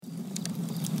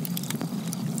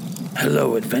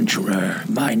Hello, adventurer.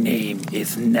 My name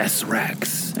is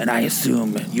Nesrax, and I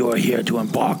assume you're here to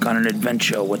embark on an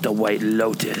adventure with the White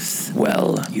Lotus.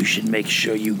 Well, you should make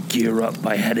sure you gear up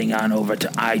by heading on over to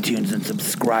iTunes and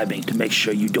subscribing to make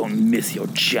sure you don't miss your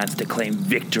chance to claim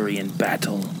victory in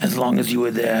battle. As long as you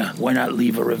are there, why not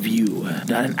leave a review?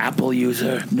 Not an Apple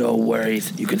user? No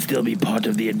worries. You can still be part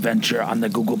of the adventure on the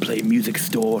Google Play Music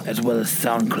Store, as well as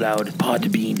SoundCloud,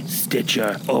 Podbean,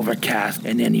 Stitcher, Overcast,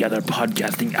 and any other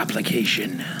podcasting application.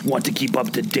 Want to keep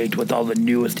up to date with all the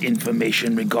newest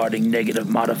information regarding negative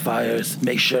modifiers?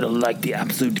 Make sure to like the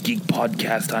Absolute Geek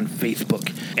Podcast on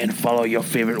Facebook and follow your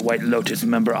favorite White Lotus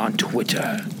member on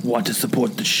Twitter. Want to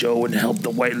support the show and help the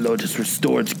White Lotus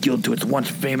restore its guild to its once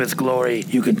famous glory?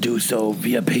 You can do so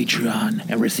via Patreon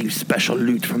and receive special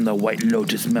loot from the White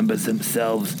Lotus members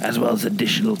themselves, as well as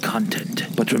additional content.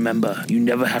 But remember, you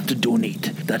never have to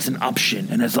donate. That's an option,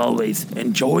 and as always,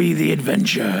 enjoy the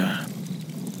adventure.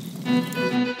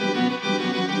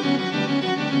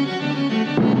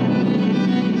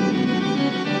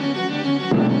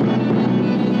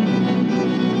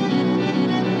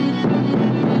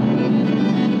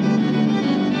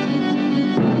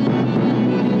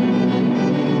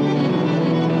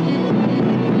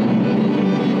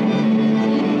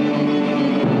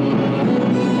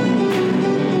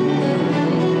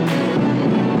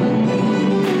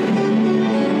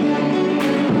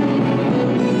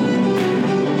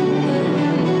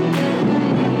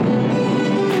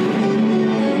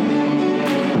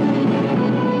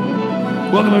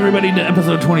 Welcome everybody to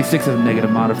episode 26 of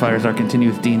Negative Modifiers, our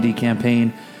continuous D&D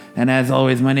campaign. And as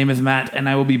always, my name is Matt, and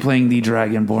I will be playing the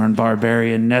Dragonborn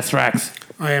Barbarian Nesrax.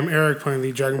 I am Eric, playing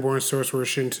the Dragonborn Sorcerer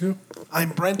Shintu. I'm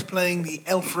Brent, playing the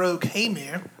Elf Rogue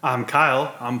Haymere. I'm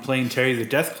Kyle. I'm playing Terry the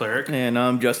Death Cleric. And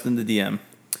I'm Justin the DM.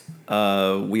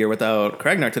 We are without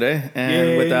Kragnar today, and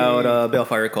Yay. without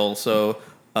Balefire Cole. So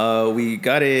we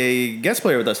got a guest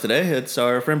player with us today. It's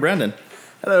our friend Brandon.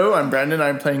 Hello, I'm Brandon.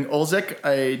 I'm playing Olzek,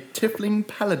 a Tiefling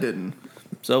Paladin.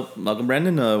 So, welcome,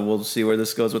 Brandon. We'll see where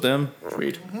this goes with him.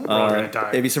 Sweet.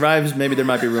 If he survives, maybe there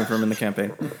might be room for him in the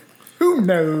campaign. Who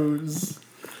knows?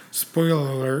 Spoiler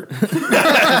alert.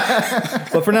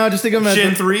 But for now, just think of him as...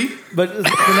 Gen 3? But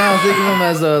for now, think of him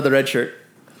as the red shirt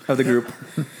of the group.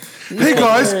 Hey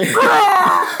guys!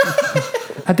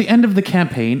 At the end of the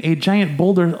campaign, a giant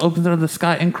boulder opens out of the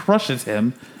sky and crushes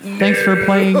him. Thanks for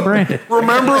playing Brandon.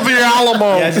 Remember the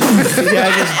Alamo!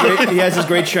 He has this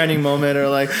great shining moment, or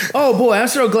like, oh boy, I'm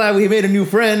so glad we made a new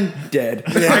friend. Dead.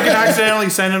 I can accidentally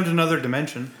send him to another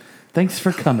dimension. Thanks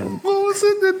for coming. What was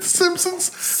it in The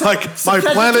Simpsons? Like, my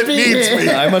planet needs me.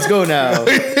 I must go now.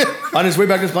 On his way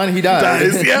back to his planet, he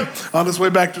died. Yep. On his way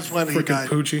back to his planet, he died.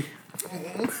 Poochie.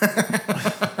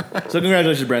 So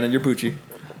congratulations, Brandon. You're Poochie.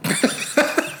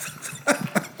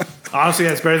 Honestly,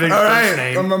 that's better than your first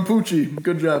name. I'm Poochie.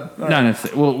 Good job. All No,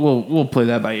 we'll play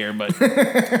that by ear, but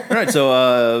All right,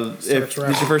 so if this is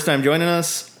wrapping. your first time joining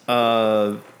us,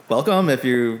 welcome. If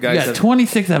you we guys got have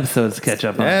 26 episodes to catch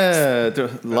up on. a lot of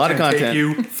It's gonna content. take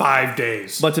you 5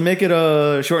 days. But to make it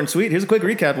short and sweet, here's a quick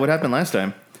recap of what happened last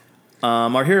time.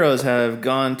 Our heroes have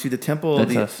gone to the temple of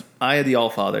That's the us. Eye of the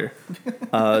Allfather,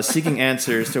 seeking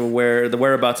answers to the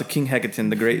whereabouts of King Hecaton,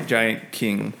 the great giant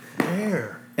king.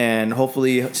 Where? And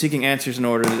hopefully seeking answers in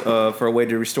order for a way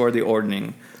to restore the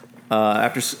ordning.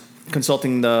 After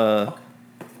consulting the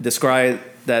scry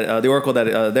that the oracle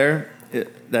that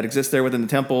exists there within the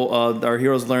temple, our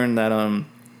heroes learn that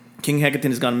King Hecaton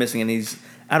has gone missing and he's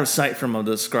out of sight from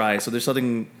the scry. So there's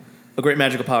a great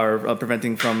magical power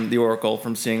preventing from the oracle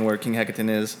from seeing where King Hecaton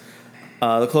is.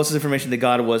 The closest information they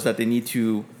got was that they need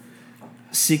to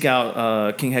seek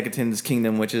out King Hecaton's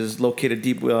kingdom, which is located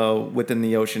deep within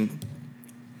the ocean.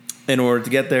 In order to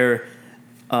get there,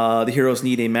 the heroes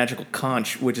need a magical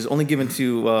conch, which is only given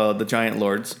to the giant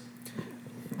lords.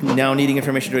 Now, needing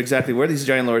information to exactly where these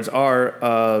giant lords are,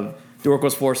 the oracle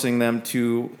is forcing them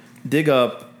to dig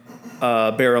up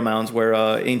burial mounds where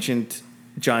ancient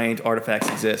giant artifacts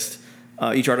exist.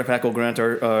 Each artifact will grant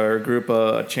our group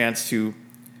a chance to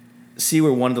see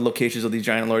where one of the locations of these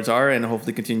giant lords are and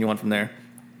hopefully continue on from there.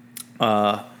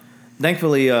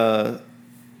 Thankfully,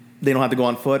 they don't have to go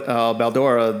on foot.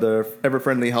 Baldora, the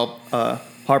ever-friendly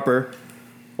Harper,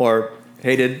 or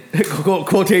hated,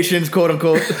 quotations,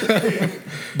 quote-unquote,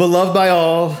 beloved by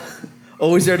all,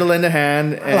 always there to lend a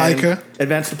hand and like her.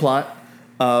 advance the plot.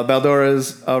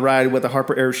 Baldora's ride with the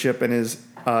Harper airship and is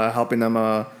helping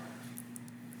them,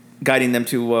 guiding them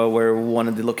to where one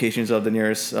of the locations of the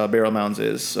nearest burial mounds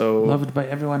is. So Loved by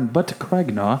everyone but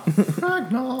Kragnar.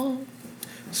 Ragnar.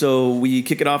 So we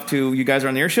kick it off to you guys are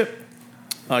on the airship.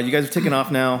 You guys have taken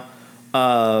off now.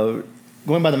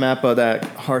 going by the map that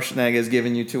Harshnag has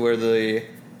given you to where the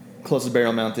closest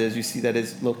burial mount is, you see that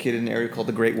it's located in an area called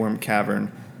the Great Worm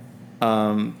Cavern.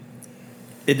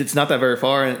 It's not that very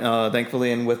far,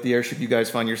 thankfully, and with the airship, you guys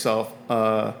find yourself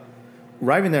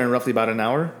arriving there in roughly about an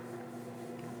hour.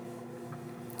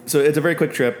 So it's a very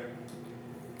quick trip.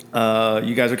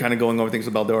 You guys are kind of going over things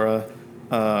with Baldora,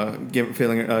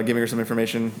 giving her some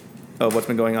information of what's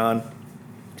been going on.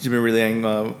 She's been relaying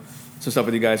some stuff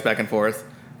with you guys back and forth.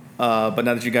 But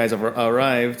now that you guys have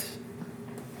arrived,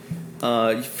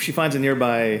 she finds a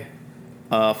nearby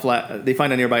flat. They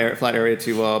find a nearby flat area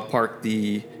to park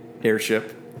the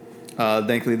airship.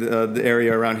 Thankfully, the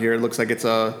area around here looks like it's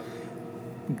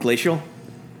glacial.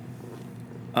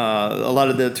 A lot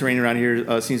of the terrain around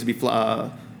here seems to be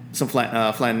some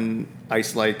flattened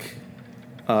ice-like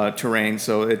terrain,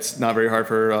 so it's not very hard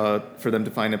for them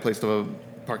to find a place to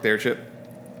park the airship.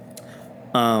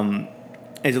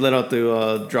 As you let out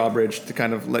the drawbridge to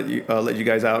kind of let you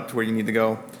guys out to where you need to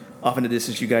go. Off in the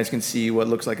distance, you guys can see what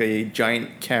looks like a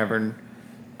giant cavern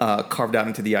carved out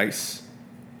into the ice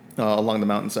along the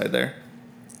mountainside there.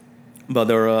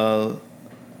 Baldora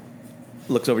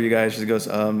looks over you guys. She goes,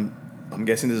 "I'm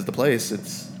guessing this is the place."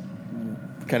 It's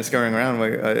kind of scurrying around.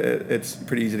 It's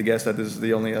pretty easy to guess that this is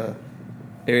the only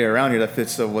area around here that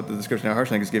fits what the description of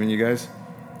Harshnag is giving you guys.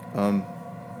 Well,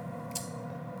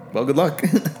 good luck.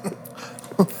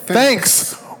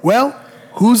 Thanks. Well,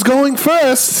 who's going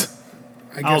first?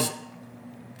 I guess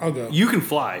I'll go. You can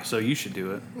fly, so you should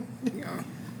do it.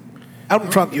 Out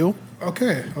in front, you.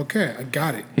 Okay, I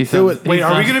got it. He Do sounds, it. he Wait,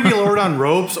 are we sounds- going to be lowered on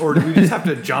ropes, or do we just have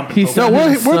to jump? And He go? sounds- No,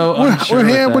 I'm so unsure we're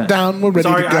with here. We're that. down. We're ready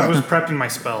Sorry, to go. I was prepping my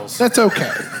spells. That's okay.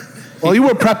 While you were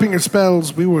prepping your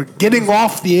spells, we were getting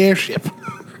off the airship.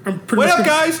 I'm pretty Wait much up,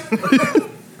 guys!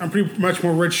 I'm pretty much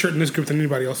more red shirt in this group than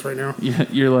anybody else right now.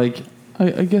 You're like,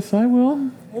 I guess I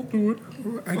will. I'll do it.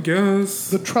 I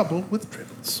guess. The trouble with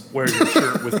triples. Wear your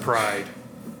shirt with pride.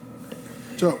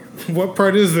 So, What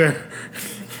part is there?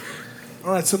 all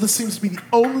right. So this seems to be the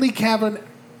only cavern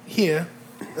here.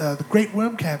 The Great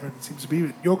Worm Cavern seems to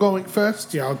be. You're going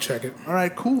first. Yeah, I'll check it. All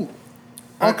right. Cool.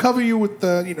 I'll cover you with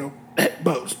the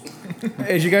bows.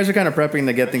 As you guys are kind of prepping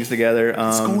to get things together,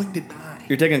 It's going to die.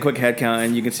 you're taking a quick head count,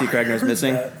 and you can see Kragnar's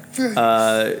missing.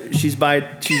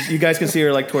 You guys can see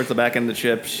her like towards the back end of the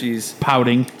ship. She's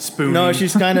Pouting. Spooning. no,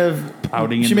 she's kind of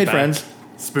Pouting in She the made back. friends.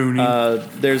 Spooning.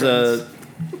 There's a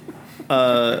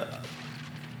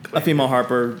female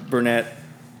harper, brunette,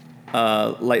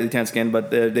 lightly tan skinned,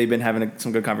 but they've been having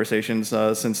some good conversations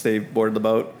since they boarded the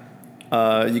boat.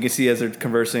 You can see as they're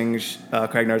conversing,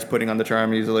 Kragnar's putting on the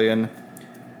charm easily, and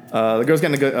the girl's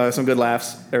getting some good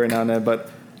laughs every now and then, but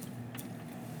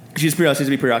she seems to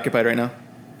be preoccupied right now.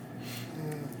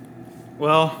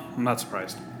 Well, I'm not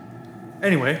surprised.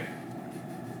 Anyway,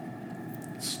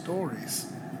 Stories.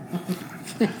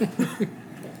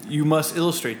 you must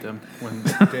illustrate them when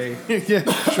they...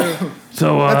 Yeah, sure.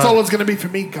 So That's all it's going to be for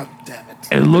me. God damn it.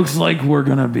 it looks like we're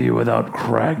gonna be without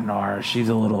Kragnar. She's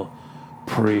a little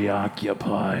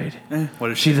preoccupied.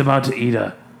 What is she? She's about to eat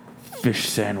a fish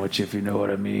sandwich, if you know what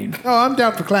I mean. Oh, I'm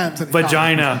down for clams. anytime.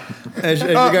 Vagina. As you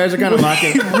guys are kind of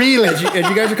mocking, Really? as you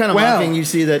guys are kind of Well. mocking, you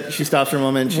see that she stops for a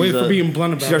moment. Wait for being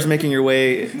blunt about She starts it. making her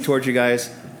way towards you guys.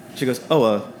 She goes,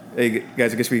 "Oh, hey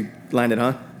guys, I guess we landed,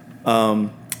 huh?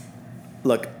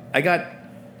 Look, I got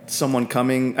someone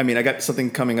coming. I mean, I got something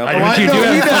coming up. What you do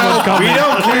have someone coming. We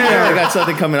don't I care. got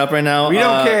something coming up right now. We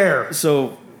don't care.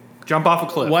 So Jump off a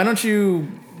cliff. why don't you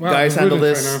Wow, guys I'm handle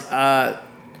rooting this? right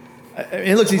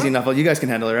It looks easy enough. You guys can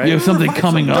handle it, right? You have something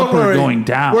coming up Don't or worry. going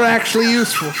down. We're actually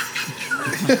useful.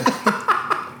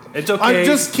 It's okay. I'm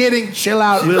just kidding. Chill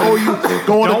out. Oh, you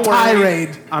go on a Don't worry.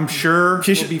 tirade. I'm sure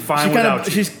she'll be fine without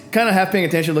you. She's kind of half paying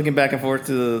attention, looking back and forth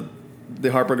to the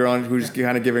Harper girl who's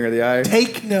kind of giving her the eye.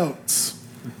 Take notes.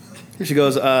 She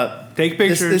goes, Take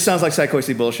pictures. This sounds like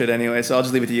psychosis bullshit anyway, so I'll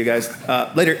just leave it to you guys.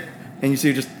 Later. And you see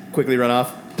her just quickly run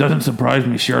off. Doesn't surprise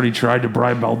me. She already tried to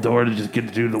bribe Baldor to just get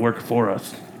to do the work for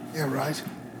us. Yeah, right.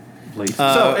 Please.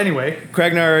 so, anyway.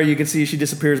 Kragnar, you can see she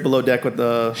disappears below deck with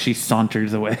the... She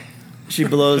saunters away. She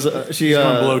blows... she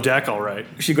Going below deck, all right.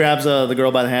 She grabs the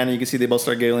girl by the hand, and you can see they both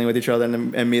start giggling with each other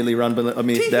and immediately run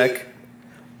beneath deck.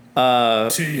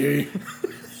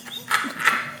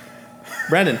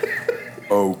 Brandon,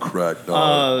 Oh, crack,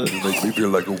 dog. You make me feel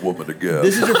like a woman again.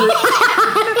 this is your first...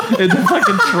 It's a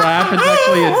fucking trap. It's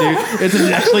actually a dude. It's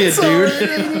actually a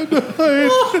dude.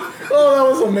 Oh,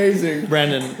 that was amazing.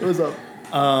 Brandon, what's up?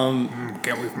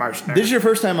 Can't leave my snare. This is your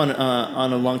first time on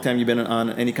a long time you've been on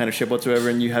any kind of ship whatsoever,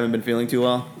 and you haven't been feeling too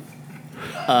well.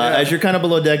 As you're kind of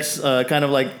below decks, kind of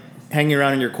like hanging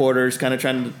around in your quarters, kind of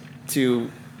trying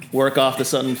to work off the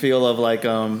sudden feel of like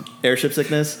airship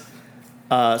sickness.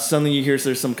 Suddenly you hear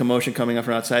there's some commotion coming up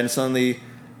from outside, and suddenly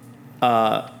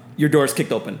your door is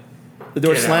kicked open. The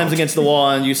door slams against the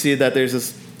wall, and you see that there's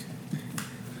this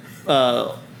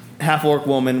half-orc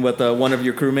woman with one of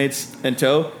your crewmates in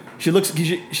tow. She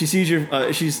sees you.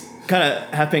 She's kind of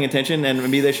half paying attention, and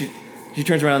immediately she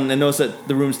turns around and notices that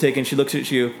the room's taken. She looks at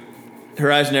you.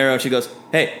 Her eyes narrow. She goes,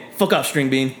 "Hey, fuck off, String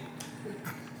Bean."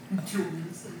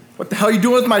 What the hell are you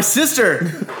doing with my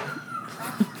sister?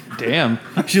 Damn.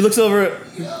 She looks over.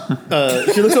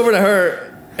 She looks over to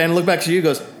her and look back to you.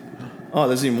 Goes, "Oh,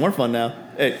 this is even more fun now."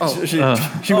 Hey, she goes.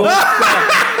 She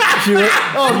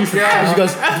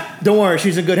goes, "Don't worry,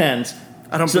 she's in good hands."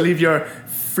 I don't believe your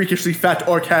freakishly fat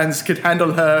orc hands could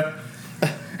handle her.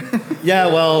 Yeah,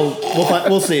 well,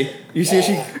 we'll see. You see,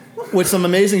 she with some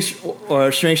amazing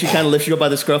strength, she kind of lifts you up by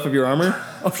the scruff of your armor.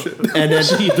 Oh shit! And then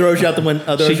she throws you out the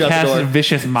window. She casts a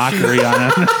vicious mockery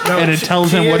on him, and it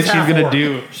tells him what she's gonna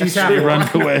do. She's She half-orc.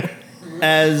 runs away.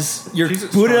 As you're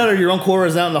booted out of your own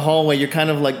quarters out in the hallway, you're kind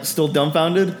of like still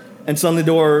dumbfounded, and suddenly the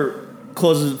door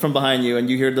closes from behind you, and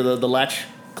you hear the latch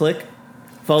click,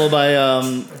 followed by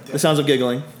the sounds of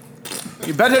giggling.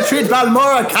 You better treat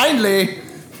Balmora kindly.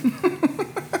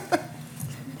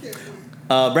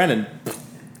 Brandon,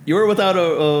 you were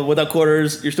without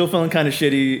quarters. You're still feeling kind of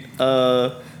shitty.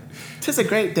 Tis a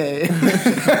great day.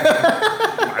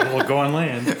 Might as well go on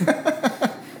land.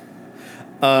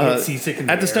 Get seasick in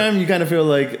the At this air. time, you kind of feel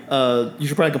like you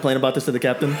should probably complain about this to the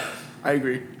captain. I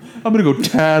agree. I'm gonna go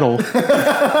tattle.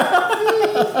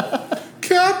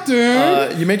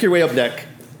 Captain! You make your way up deck.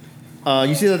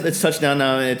 You see that it's touchdown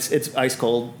now, and it's ice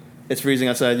cold. It's freezing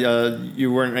outside.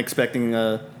 You weren't expecting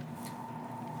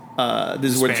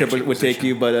this is where the trip would take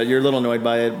you, but you're a little annoyed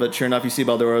by it. But sure enough, you see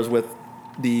Baldora's with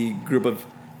the group of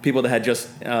people that had just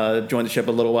joined the ship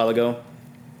a little while ago.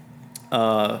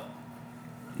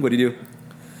 What do you do?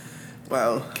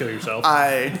 Well, Kill yourself.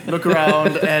 I look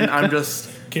around and I'm just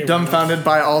dumbfounded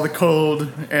by all the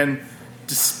cold, and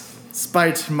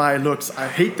despite my looks, I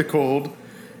hate the cold,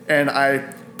 and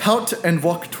I pout and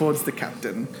walk towards the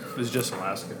captain. This is just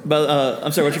Alaska. But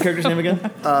I'm sorry, what's your character's name again?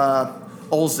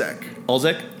 Olzek.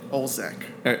 Olzek? Olzek.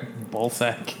 All right.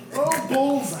 Ballsack.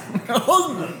 Olzek.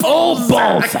 Oh,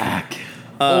 ballsack.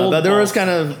 Baldora's kind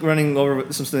of running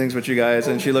over some things with you guys,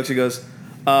 and she looks and goes,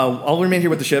 I'll remain here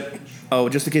with the ship,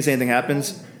 just in case anything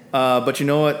happens. But you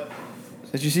know what?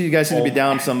 As you see, you guys seem to be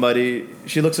down somebody.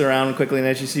 She looks around quickly, and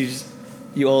then she sees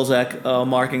you, Olzek,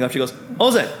 marking up. She goes,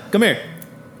 Olzek, come here.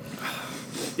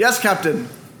 Yes, Captain.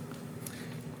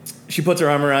 She puts her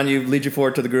arm around you, leads you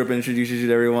forward to the group, and introduces you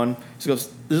to everyone. She goes,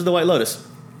 this is the White Lotus.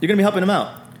 You're going to be helping him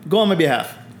out. Go on my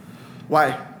behalf.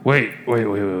 Wait. Wait.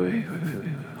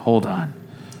 Hold on.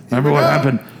 Remember what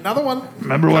happened? Another one.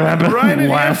 Remember what happened Right in here,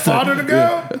 last fodder to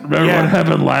go. Remember what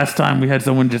happened last time? We had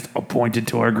someone just appointed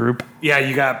to our group. Yeah,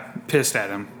 you got pissed at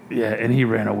him. Yeah, and he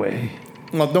ran away.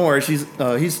 Well, don't worry. He's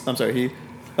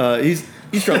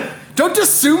struggling. Don't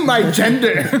assume my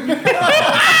gender.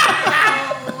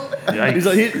 Yikes. He's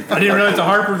like, I didn't realize the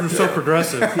Harpers were so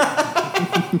progressive.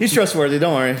 he's trustworthy.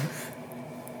 Don't worry.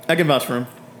 I can vouch for him.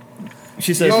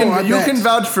 She says, You can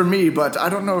vouch for me, but I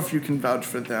don't know if you can vouch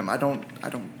for them. I don't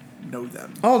know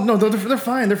them. "Oh no, they're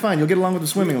fine. They're fine. You'll get along with the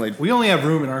swimming lady." We only have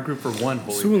room in our group for one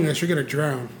holy. Soon as you're gonna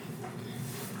drown.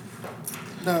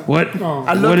 What? Oh.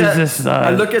 What is this?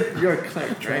 I look at your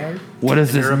cleric, right? What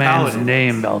is this You're a man's paladin.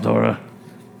 name, Baldora?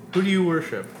 Who do you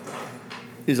worship?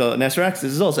 He's Nesrax.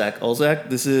 This is Olzak. Olzak.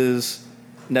 This is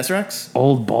Nesrax.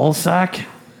 Old ballsack?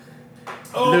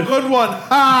 Oh, good one.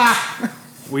 Ah!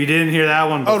 We didn't hear that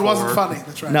one before. Oh, it wasn't funny.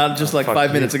 That's right. Not just like fuck 5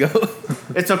 you. minutes ago.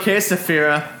 It's okay,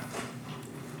 Saphira.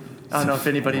 I don't know if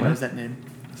anybody knows that name.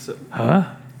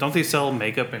 Huh? Don't they sell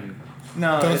makeup and...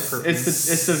 No, it's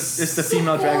the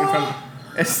female dragon from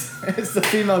it's the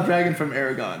female dragon from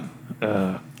Aragon.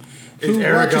 Who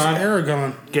Aragon? watches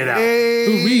Aragon? Get out.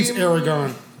 Who reads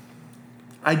Aragon?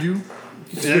 I do.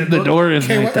 The door is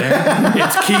right there.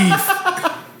 It's Keith.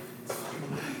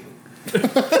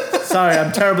 Sorry,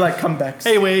 I'm terrible at comebacks.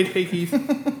 Hey, Wade. Hey, Keith.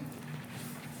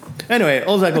 Anyway,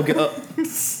 Olzak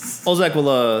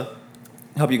will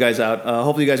help you guys out.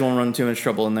 Hopefully, you guys won't run into too much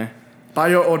trouble in there. By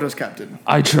your orders, Captain.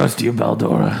 I trust you,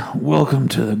 Baldora. Welcome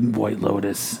to the White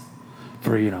Lotus.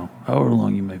 For, however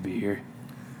long you might be here.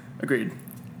 Agreed.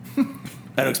 I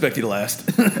don't expect you to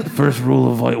last. First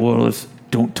rule of White Lotus,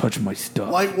 don't touch my stuff.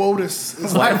 White Wotus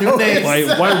is my new name. White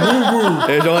woo-woo.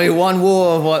 There's only one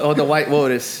wool of the White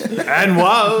Lotus. And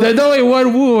wow. There's only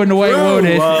one woo in the White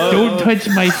Lotus. Don't touch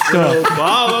my stuff.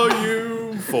 Follow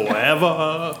you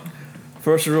forever.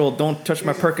 First rule, don't touch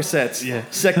my Percocets. Yeah.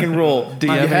 Second rule, do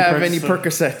you have any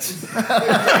Percocets?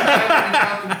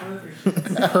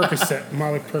 Percocet,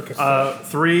 Molly Percocet.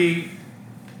 3.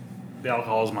 The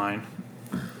alcohol is mine.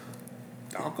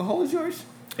 Alcohol is yours?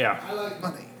 Yeah. I like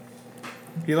money.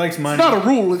 He likes money. It's not a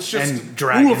rule. It's just And a rule of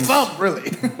dragons. thumb,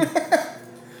 really.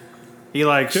 He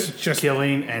likes Just-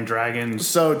 killing and dragons.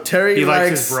 So Terry He likes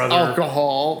likes his brother.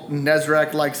 alcohol.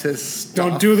 Nezrak likes his stuff.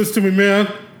 Don't do this to me,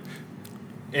 man.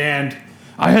 And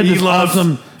I had he this loves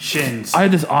awesome. shins. I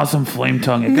had this awesome flame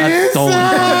tongue. It got stolen from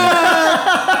me.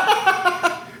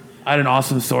 I had an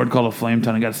awesome sword called a flame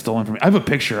tongue. It got stolen from me. I have a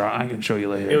picture. I can show you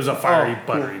later. It was a fiery,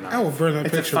 buttery knife. I will burn that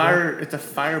It's a picture. fire. It's a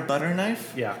fire butter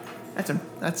knife. Yeah.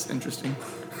 That's interesting. Bro.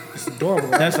 It's adorable.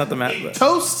 That's not the map. But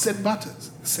Toasts and butters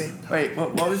at the same time. Wait,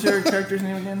 what was your character's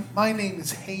name again? My name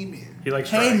is Hamir. He likes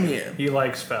Hamir. dragons. He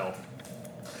likes Fel.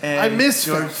 And I miss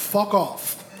you. yours. Fuck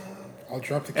off. I'll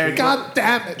drop the Eric, key. God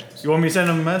damn it. You want me to send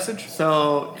him a message?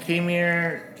 So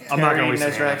Hamir, I'm not Terry, gonna waste the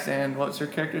Nezrak, and what's your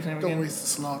character's name Don't again? waste the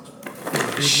slot.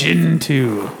 Shin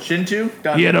 2. Shinju.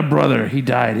 Got He it. had a brother. He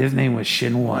died. His name was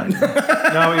Shin 1.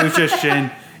 No, it was just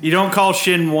Shin. You don't call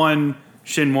Shin 1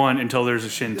 Shin 1 until there's a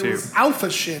Shin There 2. was Alpha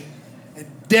Shin and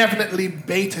definitely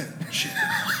Beta Shin.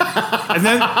 And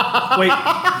then, wait,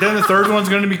 then the third one's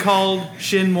going to be called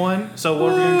Shin 1. So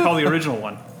what are we going to call the original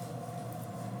one?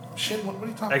 Shin, what are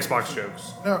you talking about? Xbox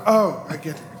jokes. No, oh, I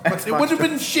get it. But it would have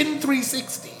been Shin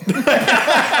 360.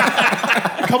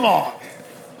 Come on.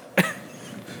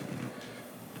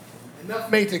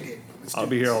 Enough meta game. Let's I'll do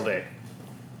be this. here all day.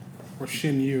 Or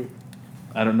Shin Yu.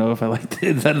 I don't know if I like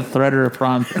it. Is that a threat or a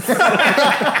promise?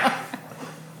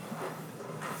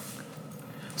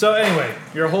 So anyway,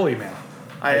 you're a holy man.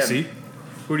 I am. see.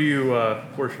 Who do you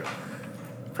worship?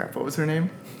 Crap, what was her name?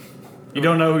 You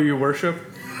don't know who you worship?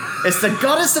 It's the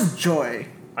goddess of joy.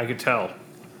 I could tell.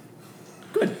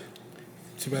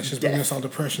 Too bad she's bringing us all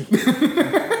depression.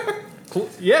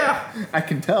 Yeah. I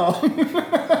can tell.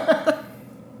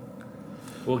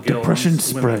 We'll get along Depression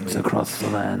swimmingly. spreads across the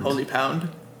land. Holy pound.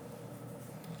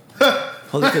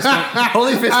 Holy fist bump.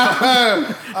 Holy fist.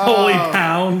 Holy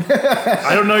pound.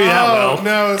 I don't know you that Oh, well.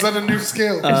 no, is that a new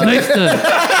skill? It's nice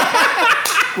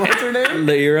to What's her name?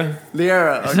 Laira.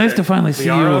 Liara. it's nice to finally see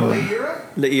Liara?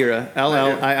 you. Laira.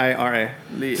 L-L-I-I-R-A.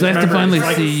 It's nice to finally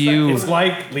see you. It's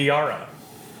like Liara.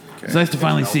 It's nice to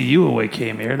finally see you awake,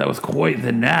 Hamir. That was quite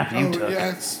the nap you Oh, took.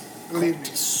 yes. Believe me.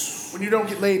 When you don't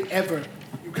get laid ever,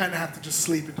 you kind of have to just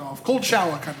sleep it off. Cold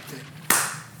shower kind of thing.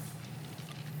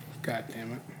 God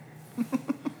damn it.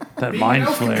 That Being mind an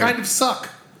elf can flare. kind of suck.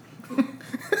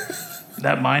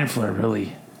 That mind flare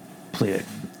really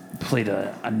played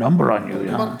a number on you,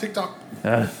 Come huh? on, TikTok.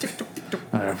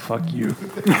 Fuck you.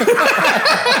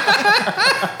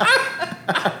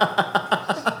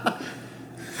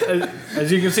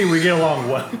 As you can see, we get along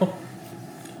well.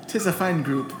 Tis a fine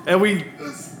group. And we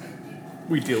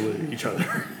deal with each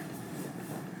other.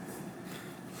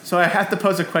 So I have to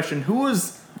pose a question. Who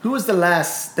was the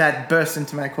last that burst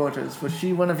into my quarters? Was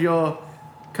she one of your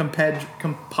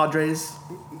compadres?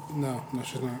 No,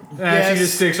 she's not. She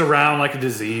just sticks around like a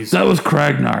disease. That was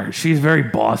Kragnar. She's very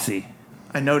bossy.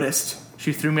 I noticed.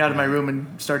 She threw me out of my room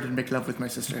and started to make love with my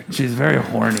sister. She's very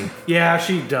horny. Yeah,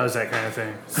 she does that kind of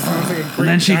thing. And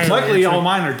then she Luckily, all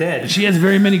mine are dead. she has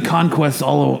very many conquests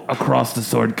all across the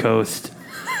Sword Coast.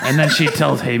 And then she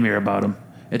tells Hamir about them.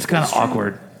 It's kind of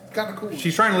awkward. Kind of cool.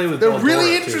 She's trying to live with They're Beldora,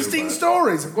 really too, interesting but-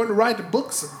 stories. I'm going to write a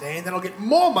book someday, and then I'll get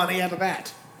more money out of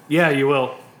that. Yeah, you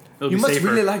will. It'll You be must safer.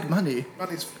 really like money.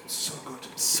 Money's so good.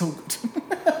 So good.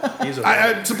 He's a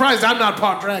I'm surprised I'm not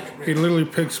part dragon. He literally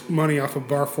picks money off of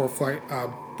bar floor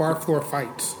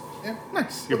fights. Yeah.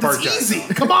 Nice. You're Well, part that's dragon.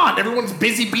 easy. Come on, everyone's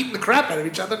busy beating the crap out of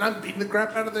each other, and I'm beating the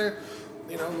crap out of their,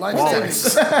 life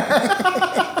savings.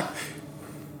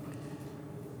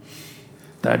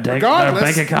 Their Regardless,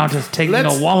 bank account is taking a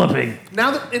let's- walloping.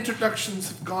 Now that introductions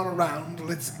have gone around,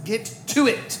 let's get to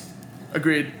it.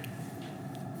 Agreed.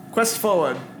 Quest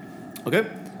forward. Okay.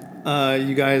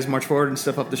 You guys march forward and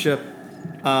step up the ship.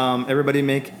 Everybody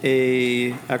make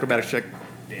a acrobatics check.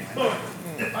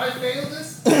 If I fail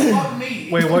this, fuck me.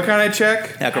 Wait, what kind of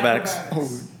check? Acrobatics.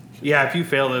 Yeah, if you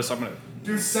fail this, I'm gonna.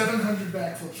 Do 700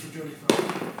 backflips for Jodie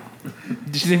Foster.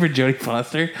 Did you say for Jodie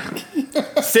Foster?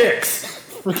 6.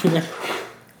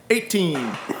 18. Do you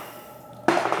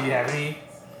have any?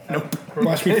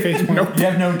 Watch me face palm. You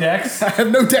have no decks? I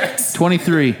have no decks.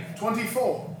 23.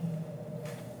 24.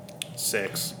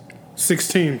 6.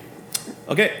 16.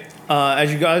 Okay.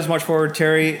 As you guys march forward,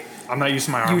 Terry, I'm not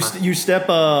using my armor. you step,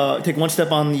 take one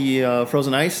step on the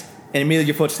frozen ice, and immediately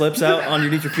your foot slips out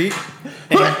underneath your feet.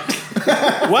 And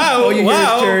Wow!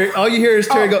 all you hear is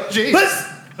Terry go, Jesus.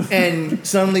 and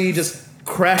suddenly he just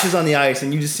crashes on the ice,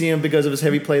 and you just see him because of his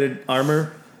heavy plated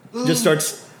armor, just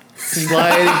starts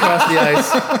sliding across the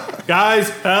ice. Guys,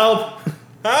 help!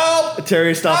 Help!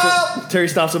 Terry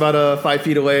stops about 5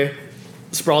 feet away,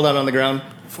 sprawled out on the ground.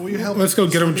 Before you help, Let's go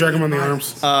get him, drag him on the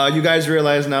arms. You guys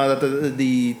realize now that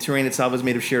the terrain itself is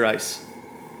made of sheer ice.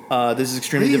 This is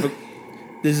extremely difficult.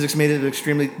 This is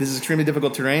extremely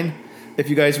difficult terrain. If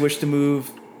you guys wish to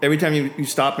move, every time you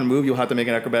stop and move, you'll have to make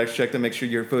an acrobatics check to make sure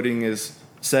your footing is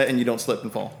set and you don't slip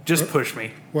and fall. Just push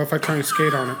me. What if I try and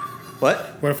skate on it? What?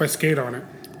 What if I skate on it?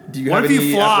 Do you What have if you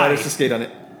any fly? apparatus to skate on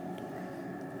it?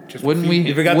 Just Wouldn't my feet.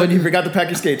 we? You forgot to pack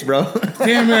your skates, bro.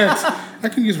 Damn it! I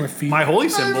can use my feet. My holy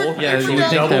symbol Yeah, you actually would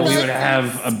think that doubles. we would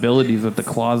have abilities with the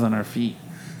claws on our feet.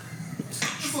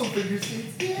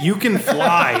 You can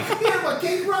fly.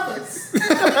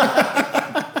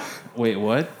 Wait,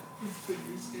 what?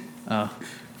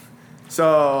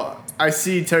 So I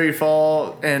see Terry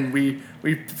fall, and we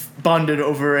bonded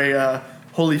over a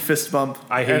holy fist bump.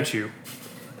 I hate you.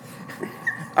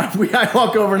 I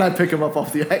walk over and I pick him up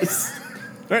off the ice.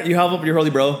 All right, you help up your holy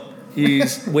bro.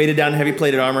 He's weighted down in heavy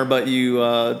plated armor, but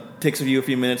takes you a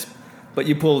few minutes, but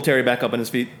you pull Terry back up on his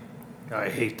feet. I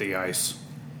hate the ice.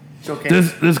 It's okay.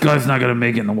 This guy's not gonna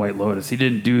make it in the White Lotus. He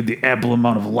didn't do the ample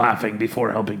amount of laughing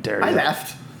before helping Terry. I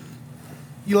laughed.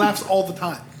 He laughs all the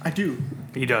time. I do.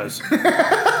 He does.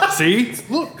 See?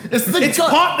 Look, It's the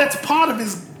that's part of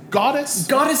his goddess.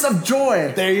 goddess of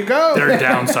joy. There you go. There are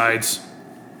downsides.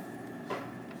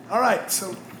 All right,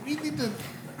 so we need to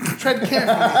tread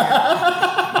carefully.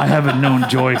 I haven't known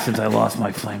joy since I lost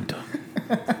my flame tongue.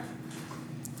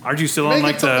 Aren't you still on Make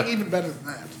like it something the... even better than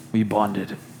that. We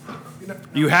bonded.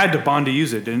 You had to bond to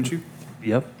use it, didn't you?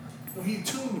 Yep. No, he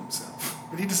tuned himself,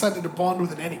 but he decided to bond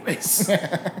with it anyways.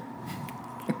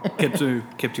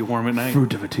 Kept you warm at night.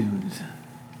 Fruit of attunes.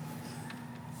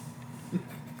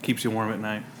 Keeps you warm at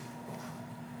night.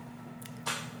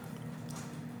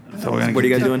 So we're gonna What are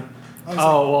you guys continue- doing?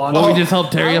 Oh, well, Well, we just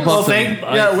helped Terry up. well, off the thank-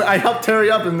 ice. Yeah, I helped Terry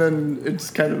up, and then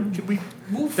it's kind of. Can we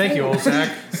move thank you, forward? old Zach.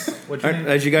 What's your All right, name?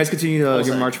 as you guys continue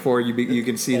your march forward, you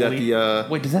can see that the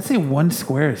Wait, does that say 1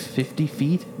 square is 50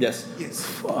 feet? yes. Yes.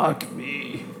 Fuck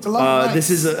me. It's a lot of nights. This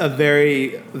is a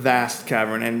very vast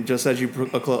cavern, and just as you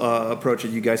approach it,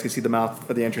 you guys can see the mouth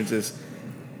of the entrance is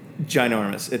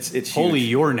ginormous. It's huge. Holy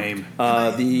your name.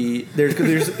 There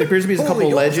appears to be a couple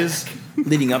of ledges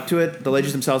leading up to it. The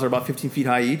ledges themselves are about 15 feet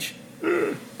high each.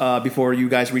 Before you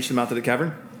guys reach the mouth of the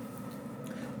cavern.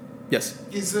 Yes.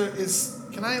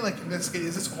 Can I investigate?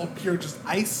 Is this all pure just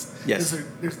ice? Yes.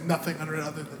 There's nothing under it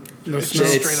other than No it's snow.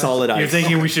 just It's straight solid up. ice. You're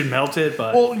thinking we should melt it,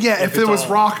 but... Well, yeah, if there it's was all-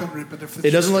 rock under it, but if it's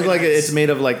It doesn't just look like straight it's ice- made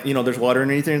of there's water or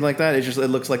anything like that. It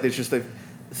looks like there's just a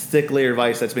thick layer of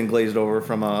ice that's been glazed over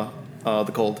from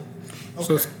the cold.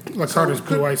 So it's like So hard as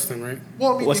could- blue ice then, right?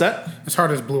 Well, I mean, What's that? It's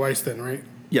hard as blue ice then, right?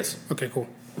 Yes. Okay, cool.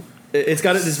 It's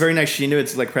got this very nice sheen to it.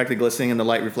 It's like practically glistening, and the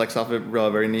light reflects off it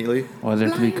very neatly. Why is there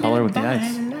to be color with the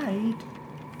ice?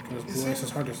 Because blue ice is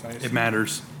hard as ice. It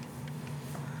matters.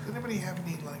 Does anybody have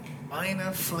any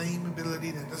minor flame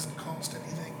ability that doesn't cost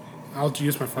anything? I'll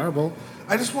use my firebolt.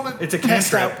 I just want to It's a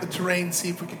test cantrip. out the terrain, see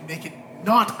if we can make it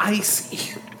not icy.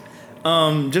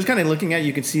 Just kind of looking at it,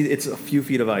 you can see it's a few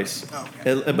feet of ice.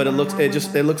 Okay. But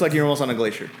it looks like you're almost on a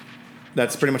glacier.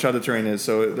 That's pretty much how the terrain is.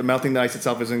 So the melting the ice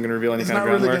itself isn't going to reveal any It's kind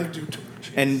not of really groundwork. going to do too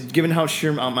much. And given how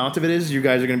sheer amount of it is, you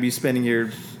guys are going to be spending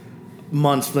your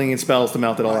months flinging spells to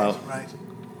melt it all out. Right.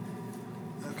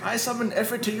 I summon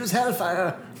effort to use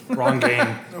hellfire. Wrong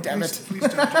game. No, Damn please, it. please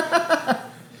don't. I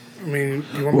mean,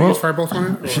 do you want me to use firebolt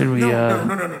on it? or- Should we? No.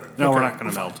 No, we're not going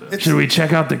to melt it. Should we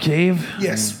check out the cave?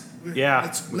 Yes.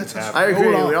 Yeah. Let's I agree.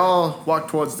 hold on. We all walk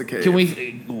towards the cave. Can we?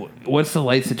 What's the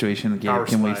light situation in the cave? Power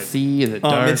Can we slide. see? Is it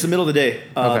dark? It's the middle of the day.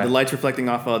 Okay. The light's reflecting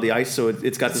off the ice, so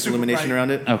it's got this super illumination bright. around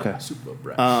it.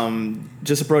 Okay.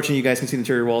 Just approaching, you guys can see the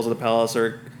interior walls of the palace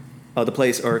the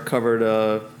place are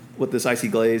covered with this icy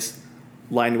glaze,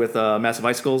 lined with massive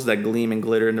icicles that gleam and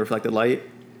glitter in the reflected light.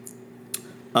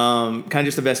 Kind of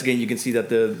just investigating, you can see that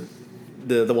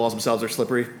the walls themselves are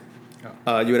slippery.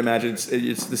 You would imagine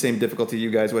it's the same difficulty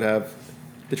you guys would have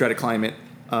to try to climb it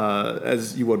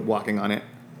as you would walking on it.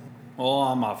 Well,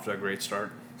 I'm off to a great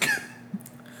start.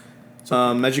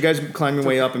 As you guys climb your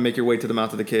way up and make your way to the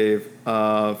mouth of the cave,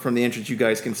 from the entrance you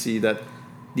guys can see that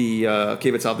the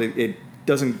cave itself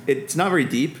it's not very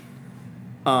deep,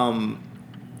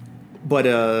 but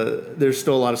there's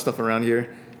still a lot of stuff around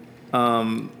here.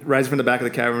 Rising from the back of the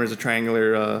cavern is a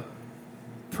triangular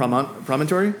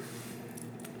promontory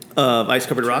of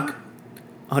ice-covered rock,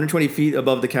 120 feet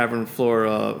above the cavern floor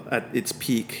at its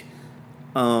peak.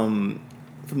 From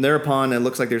there upon, it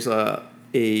looks like there's a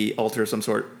altar of some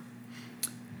sort.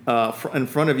 in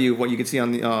front of you, what you can see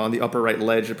on the upper right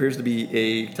ledge appears to be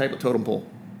a type of totem pole.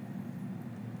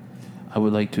 I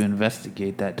would like to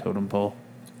investigate that totem pole,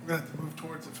 We're going to have to move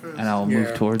towards it first. and I'll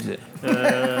move towards it.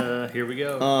 Here we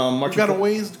go. We've Marching got a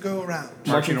ways to go around.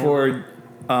 Marching forward,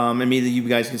 immediately you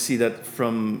guys can see that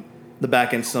from the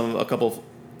back end, a couple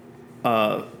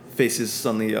faces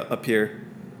suddenly appear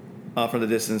from the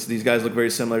distance. These guys look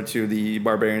very similar to the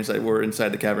barbarians that were inside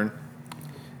the cavern.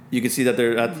 You can see that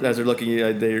as they're looking,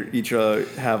 they each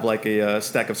have like a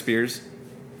stack of spears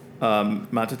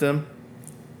mounted to them.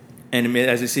 And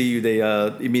as they see you, they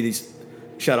immediately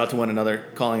shout out to one another,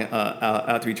 calling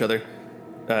out to each other,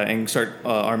 and start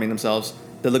arming themselves.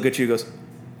 They look at you and goes,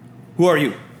 "Who are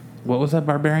you?" What was that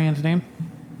barbarian's name?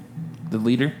 The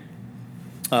leader?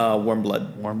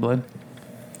 Warmblood. Warmblood?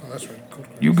 Oh, that's right. Cool.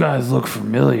 You guys look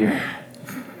familiar.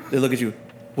 They look at you.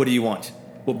 What do you want?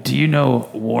 Do you know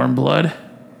Warmblood?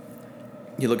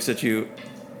 He looks at you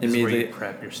This is where immediately. you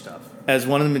prep your stuff. As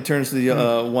one of them turns to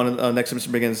the one next to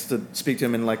him begins to speak to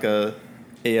him in like a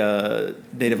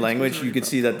native language, you can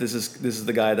see that this is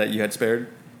the guy that you had spared.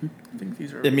 I think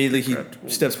these are Immediately he prepped.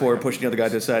 steps forward, pushing the other guy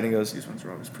to the side, and goes, These ones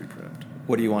are always pre-prepped.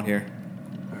 "What do you want here?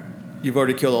 You've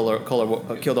already killed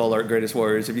all our greatest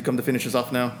warriors. Have you come to finish us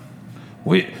off now?"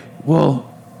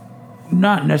 Well,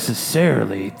 not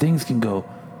necessarily. Things can go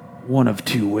one of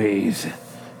two ways.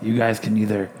 You guys can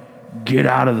either get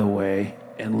out of the way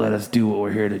and let us do what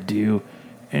we're here to do,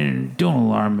 and don't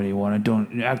alarm anyone, and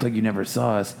don't act like you never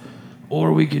saw us.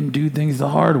 Or we can do things the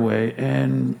hard way,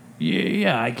 and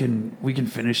we can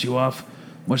finish you off,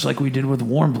 much like we did with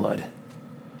Warmblood.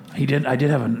 I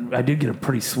did get a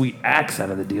pretty sweet axe out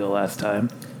of the deal last time.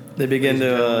 They begin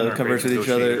Ladies and gentlemen, to our converse great with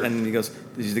each other, negotiator. and he goes,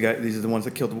 "These are the ones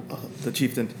that killed the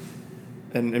chieftain."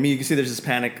 And I mean, you can see there's this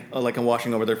panic, like I'm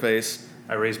washing over their face.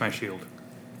 I raise my shield.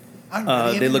 I'm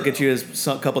ready They and look at you as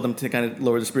a couple of them to kind of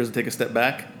lower the spears and take a step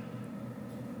back.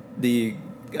 The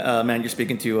man you're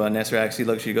speaking to, Nesrax, he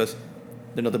looks at you and goes,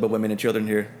 "They're nothing but women and children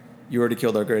here. You already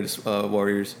killed our greatest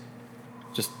warriors.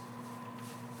 Just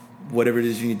whatever it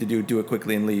is you need to do it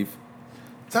quickly and leave."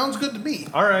 Sounds good to me.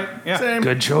 All right. Yeah. Same.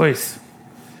 Good choice.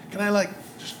 Can I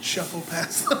just shuffle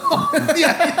past them?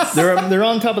 Yes. They're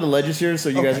on top of the ledges here, so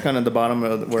you guys are kind of at the bottom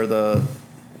of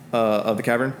the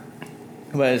cavern.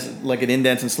 But it's like it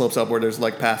indents and slopes up where there's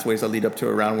like pathways that lead up to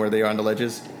around where they are on the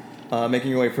ledges.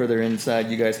 Making your way further inside,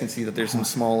 you guys can see that there's some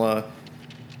small.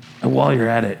 And while you're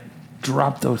at it,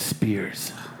 drop those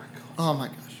spears. Oh my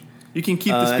gosh. You can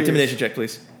keep the spears. Intimidation check,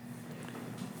 please.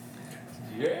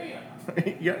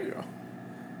 yeah.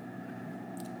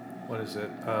 What is it?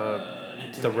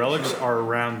 The relics are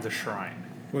around the shrine.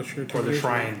 What's your Or the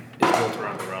shrine is built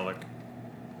around the relic.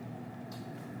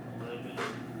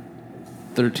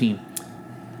 13.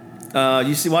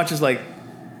 Watch as like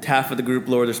half of the group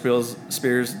lower their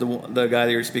spears. The guy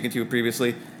that you were speaking to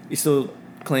previously, he's still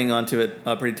clinging onto it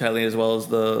pretty tightly, as well as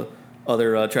the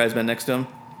other tribesmen next to him.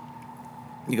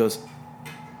 He goes,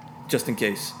 "Just in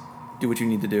case, do what you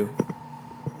need to do."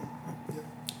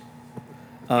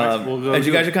 Alright, we'll go As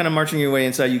you do guys it. are kind of marching your way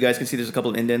inside, you guys can see there's a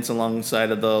couple of indents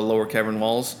alongside of the lower cavern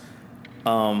walls.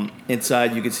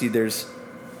 Inside, you can see there's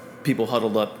people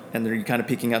huddled up, and they're kind of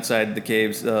peeking outside the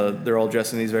caves. They're all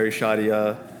dressed in these very shoddy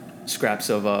scraps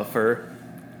of fur.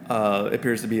 It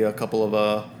appears to be a couple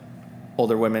of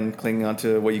older women clinging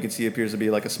onto what you can see appears to be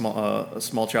like a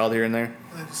small child here and there.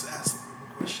 I just asked them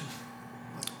a question.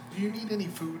 Do you need any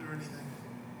food or anything?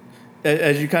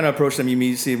 As you kind of approach them, you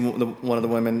immediately see one of the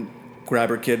women grab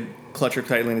her kid, clutch her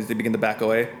tightly, and as they begin to back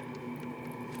away,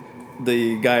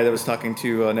 the guy that was talking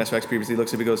to Nesrax previously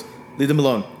looks at him and goes, "Leave them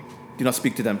alone. Do not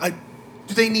speak to them.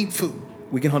 Do they need food?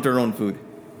 We can hunt our own food."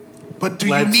 But do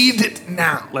you Let's- need it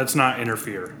now? Let's not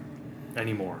interfere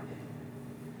anymore.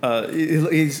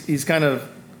 He's kind of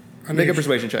make a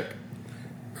persuasion check.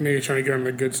 I know you're trying to get on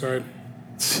the good side.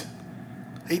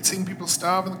 Hate seeing people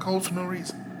starve in the cold for no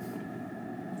reason.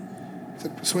 Is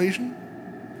it persuasion?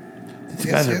 These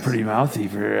guys are pretty mouthy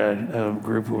for a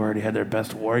group who already had their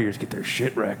best warriors get their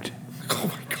shit wrecked.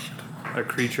 Oh my god. A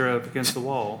creature up against the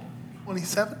wall.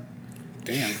 27?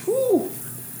 Damn.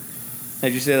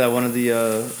 As you say that, one of the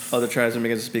other tribesmen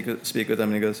begins to speak with them,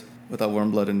 and he goes, "Without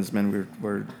Warmblood and his men,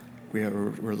 we're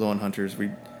low on hunters.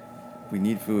 We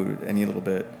need food any little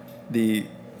bit." The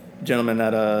gentleman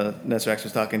that Nesrax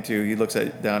was talking to, he looks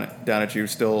down at you.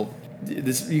 Still, you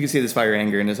can see this fire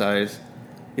anger in his eyes.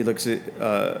 He looks at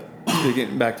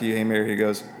speaking back to you, Hamir. He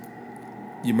goes,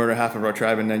 "You murder half of our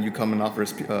tribe, and then you come and offer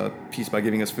us peace by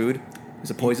giving us food.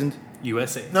 Is it poisoned?"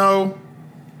 USA. No.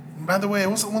 By the way, I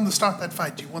wasn't one to start that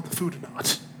fight. Do you want the food or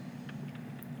not?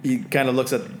 He kind of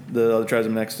looks at the other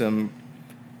tribesman next to him,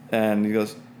 and he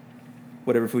goes,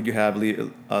 whatever food you have, leave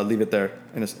it there,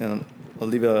 and I'll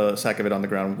leave a sack of it on the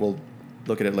ground. We'll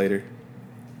look at it later.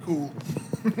 Cool.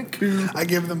 Cool. I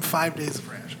give them 5 days of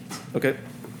rations. Okay.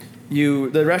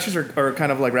 The rations are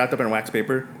kind of like wrapped up in wax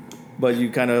paper, but you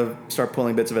kind of start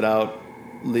pulling bits of it out,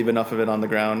 leave enough of it on the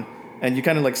ground, and you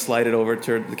kind of like slide it over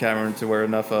to the cavern to where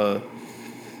enough where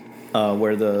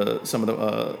some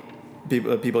of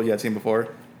the people you had seen before,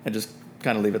 and just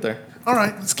kind of leave it there. All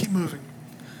right, let's keep moving.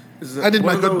 I did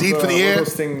my good deed for the What air. are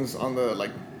those things on the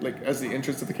like as the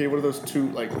entrance to the cave? What are those two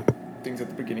like things at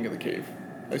the beginning of the cave?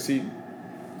 I see.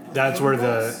 That's where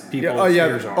the people.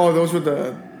 Yeah. Oh, those were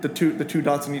the two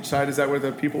dots on each side. Is that where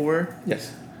the people were?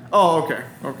 Yes. Oh,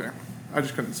 okay. I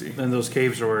just couldn't see. And those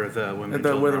caves are where the women. and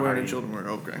children Where the are women and hiding. children were.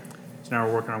 Okay. So now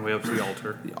we're working our way up to the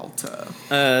altar. The altar.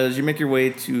 As you make your way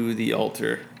to the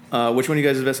altar, which one of you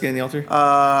guys is investigating the altar?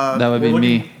 That would be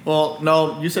me. Well,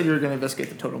 no, you said you were going to investigate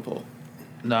the totem pole.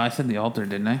 No, I said the altar,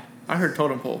 didn't I? I heard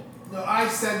totem pole. No, I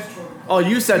said Oh,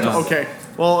 you said okay.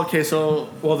 Well, okay, so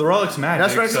Well, the relic's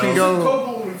magic. Nesrex so can go.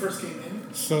 Topo when we first came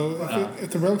in. So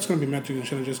if the relic's going to be magic, then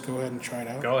shouldn't I just go ahead and try it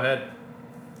out? Go ahead.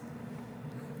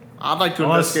 I'd like to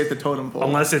Unless- investigate the totem pole.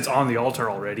 Unless it's on the altar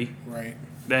already, Right.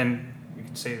 then you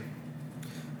can say.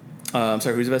 I'm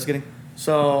sorry, who's investigating?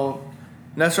 So,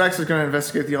 Nesrex is going to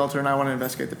investigate the altar, and I want to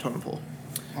investigate the totem pole.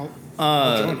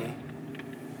 I'll join you.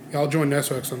 Yeah, I'll join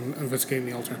Nesrex on investigating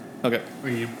the altar. Okay.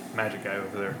 We magic guy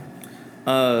over there.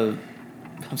 I'm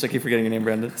sorry, I keep forgetting your name,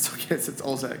 Brandon. It's okay, it's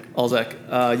Olzak.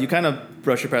 Alzak. You kind of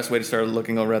brush your past way to start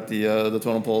looking over at the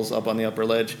totem poles up on the upper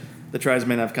ledge. The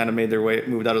tribesmen have kind of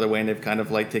moved out of their way, and they've kind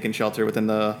of like taken shelter within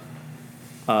the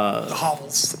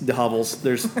hovels. The hovels.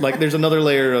 There's another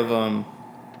layer of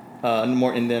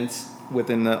more indents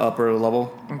within the upper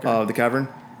level of the cavern.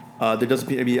 There doesn't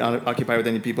appear to be occupied with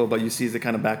any people, but you see as they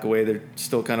kind of back away, they're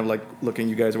still kind of like looking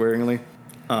you guys waringly.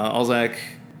 Alzak,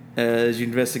 as you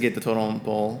investigate the totem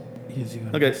pole.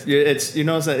 Okay, you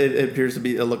notice that it appears to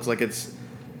be. It looks like it's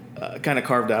kind of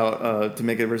carved out to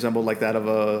make it resemble like that of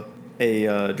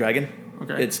a dragon.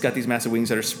 Okay. It's got these massive wings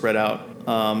that are spread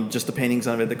out. Just the paintings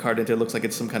on it, the card into it looks like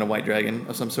it's some kind of white dragon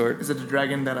of some sort. Is it a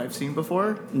dragon that I've seen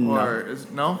before? No. Or is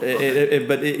no?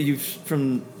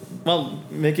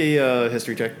 Make a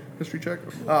history check. History check.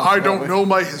 I don't know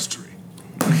my history.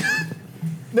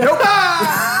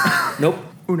 Nope.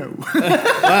 Uno.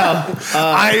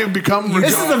 I have become.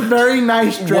 This is a very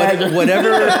nice dragon. Whatever.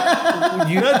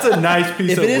 That's a nice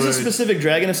piece If of it is wood. a specific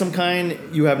dragon of some kind,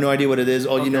 you have no idea what it is.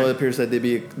 All you know, it appears that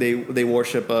they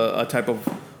worship a type of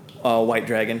white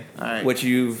dragon, Alright. which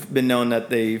you've been known that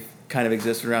they kind of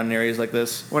exist around in areas like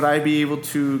this. Would I be able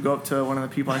to go up to one of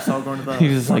the people I saw going to the, He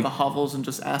was one of like- the hovels and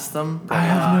just ask them I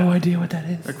have no idea what that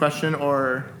is. a question,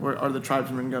 or are the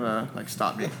tribesmen gonna like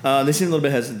stop me? They seem a little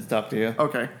bit hesitant to talk to you.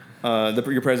 Okay,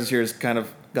 Your presence here has kind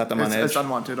of got them on edge. it's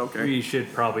unwanted. Okay, we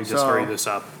should probably just So- hurry this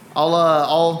up.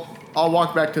 I'll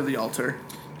walk back to the altar,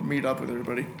 meet up with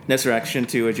everybody. Nesrax,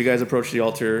 Shintu, as you guys approach the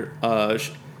altar,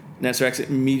 Nesrax,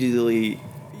 immediately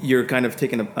you're kind of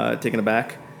taken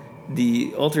aback.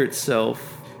 The altar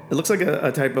itself, it looks like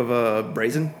a type of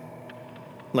brazen,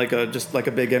 just like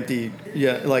a big empty,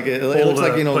 it looks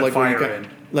like put like where you fire in.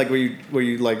 like where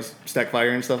you like stack fire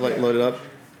and stuff load it up.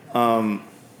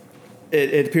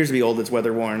 It appears to be old. It's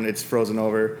weather worn. It's frozen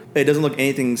over. It doesn't look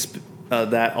anything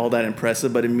all that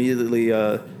impressive, but immediately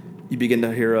you begin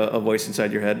to hear a voice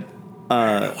inside your head.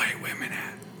 White women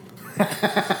at.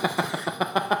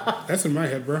 That's in my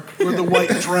head, bro. Where the white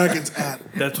dragons at?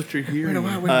 That's what you're hearing.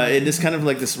 It is kind of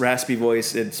like this raspy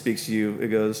voice. It speaks to you. It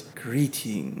goes,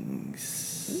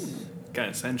 "Greetings."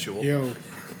 Kind of sensual. Yo,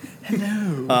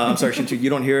 I'm sorry, Shintu. You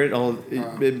don't hear it all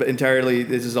entirely.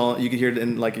 This is all you can hear it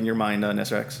in your mind,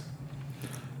 Nesrax.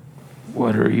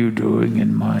 What are you doing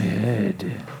in my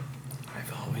head?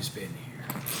 I've always been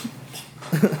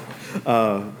here.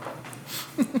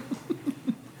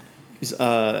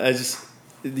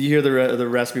 You hear the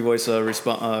raspy voice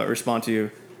respond to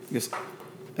you. He goes,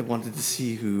 "I wanted to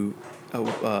see who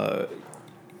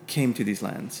came to these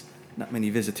lands. Not many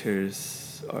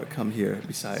visitors come here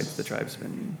besides the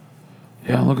tribesmen."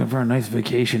 Yeah, I'm looking for a nice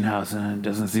vacation house, and it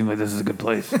doesn't seem like this is a good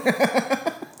place.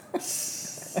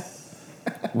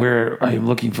 Where I'm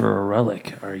looking for a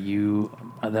relic. Are you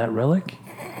that relic?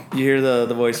 You hear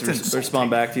the voice respond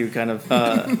back to you, kind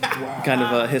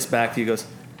of hiss back to you. Goes,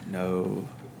 "No,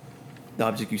 the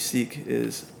object you seek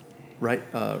is right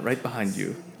behind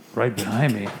you." Right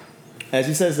behind me. As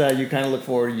he says that, you kind of look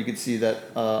forward. You can see that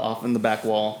off in the back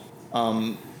wall.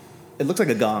 It looks like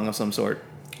a gong of some sort.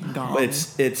 Gong. But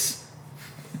it's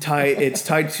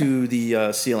tied to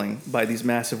the ceiling by these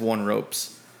massive worn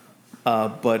ropes.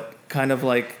 But kind of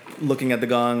like looking at the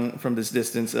gong from this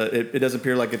distance, it does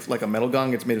appear like it's like a metal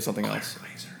gong. It's made of something else.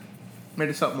 Made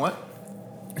it something what?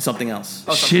 Something else.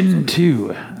 Shin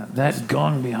 2, that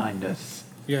gong behind us.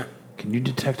 Yeah. Can you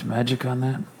detect magic on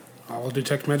that? I'll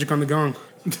detect magic on the gong.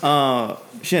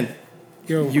 Shin,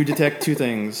 Yo. you detect two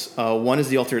things. One is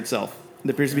the altar itself.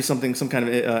 There appears to be some kind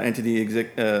of entity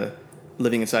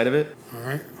living inside of it. All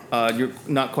right. You're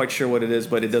not quite sure what it is,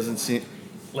 but it doesn't seem.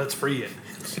 Let's free it.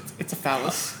 It's a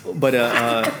phallus. But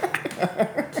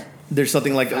there's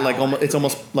something like it's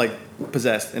almost like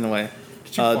possessed in a way.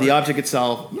 The object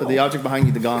itself, the object behind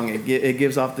you, the gong, it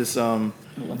gives off this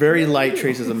very light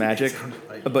traces of magic.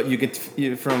 But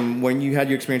from when you had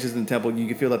your experiences in the temple, you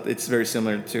can feel that it's very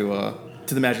similar to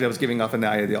the magic that was giving off in the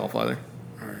Eye of the Allfather.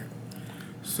 All right.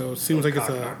 So it seems like it's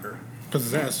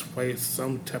possessed by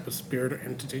some type of spirit or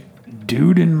entity.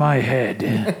 Dude in my head.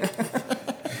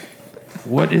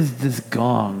 What is this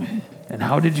gong? And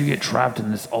how did you get trapped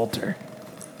in this altar?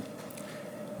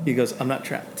 He goes, I'm not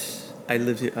trapped. I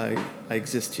live here. I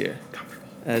exist here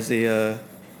as a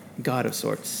god of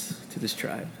sorts to this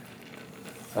tribe.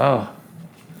 Oh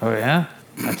yeah?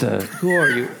 That's a... Who are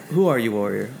you? Who are you,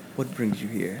 warrior? What brings you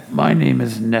here? My name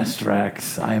is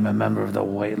Nestrax. I am a member of the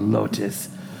White Lotus.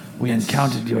 We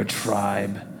encountered your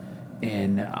tribe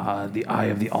in the Eye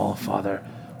of the Allfather,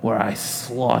 where I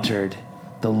slaughtered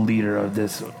the leader of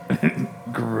this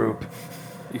group.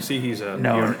 You see, he's a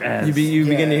known as... You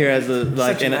begin to hear as the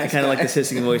like and kind of like this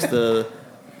hissing voice. The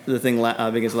thing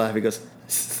begins to laugh. He goes.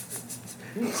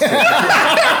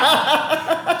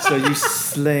 So you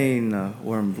slain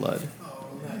Wormblood.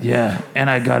 Yeah, and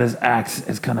I got his axe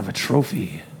as kind of a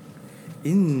trophy.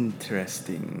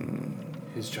 Interesting.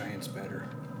 His giant's better.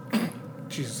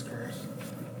 Jesus Christ.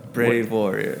 Brave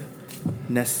warrior.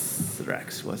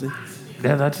 Nesrax, was it?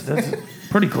 Yeah, that's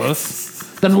pretty close.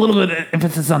 Done a little bit of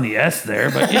emphasis on the S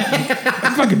there, but yeah, you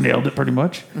fucking nailed it pretty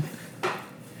much.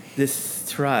 This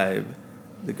tribe,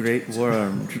 the Great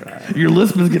Worm Tribe. Your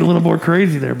lisp is getting a little more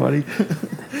crazy there, buddy.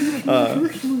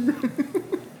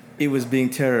 It was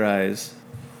being terrorized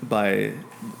by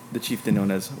the chieftain known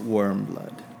as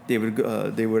Wormblood.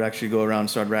 They would actually go around and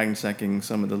start ransacking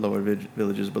some of the lower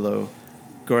villages below,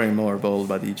 growing more bold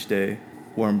by each day.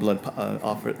 Wormblood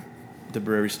offered to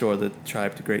restore the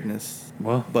tribe to greatness.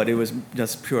 Well, but it was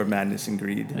just pure madness and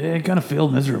greed. It kind of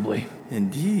failed miserably.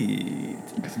 Indeed.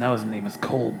 Because now his name is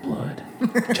Cold Blood.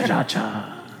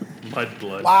 Cha-cha-cha.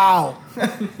 Mudblood. Wow.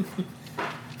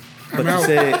 But to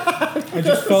say... I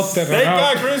just felt that. Thank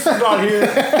God Chris is not here.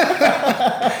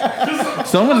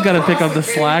 Someone's got to pick up the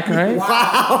slack, right?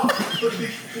 Wow.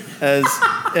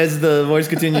 As the voice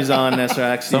continues on,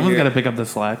 Nesrax... Someone's got to pick up the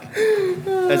slack.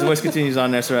 As the voice continues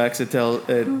on, Nesrax,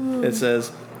 it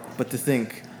says, but to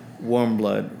think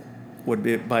Wormblood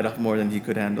would bite off more than he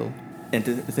could handle, and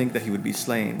to think that he would be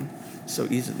slain so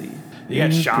easily. He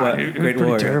got shot. It was Great pretty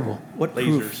warrior. terrible. What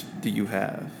proof do you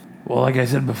have? Well, like I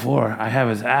said before, I have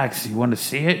his axe. You want to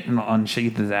see it? And I'll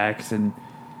unsheath his axe and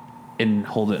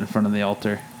hold it in front of the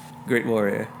altar. Great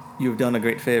warrior, you have done a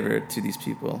great favor to these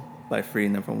people by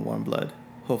freeing them from Wormblood.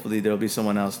 Hopefully there will be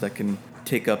someone else that can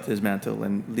take up his mantle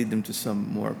and lead them to some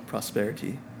more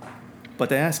prosperity.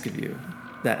 But I ask of you,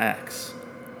 that axe,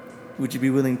 would you be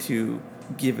willing to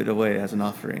give it away as an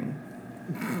offering?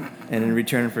 And in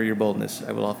return for your boldness,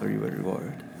 I will offer you a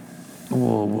reward.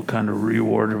 Well, what kind of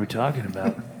reward are we talking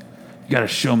about? You got to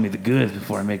show me the goods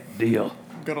before I make the deal.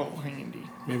 Good old handy.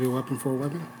 Maybe a weapon for a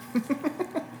weapon?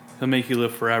 He'll make you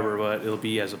live forever, but it'll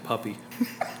be as a puppy.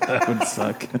 That would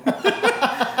suck.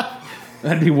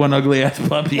 That'd be one ugly ass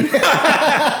puppy.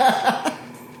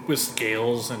 With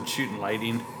scales and shooting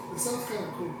lightning.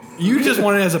 You just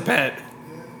want it as a pet.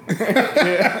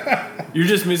 You're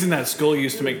just missing that skull you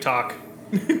used to make talk.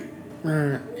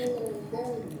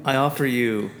 I offer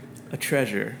you a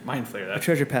treasure. Mind flare that. A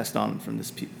treasure passed on from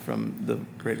from the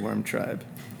Great Worm Tribe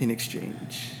in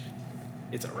exchange.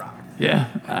 It's a rock. Yeah,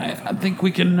 I think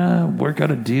we can work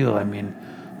out a deal. I mean,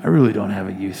 I really don't have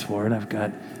a use for it. I've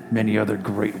got many other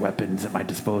great weapons at my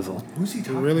disposal. Who's he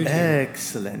talking Really?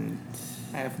 Excellent.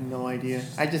 I have no idea.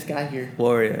 I just got here.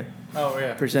 Warrior, Oh,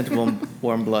 yeah. present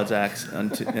Wormblood's axe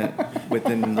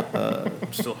within.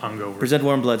 I'm still hungover. Present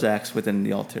Wormblood's axe within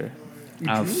the altar.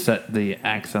 I'll set the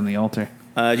axe on the altar.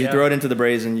 You throw it into the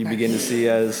brazen, and you begin to see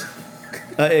as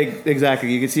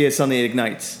exactly. You can see as suddenly it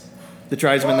ignites. The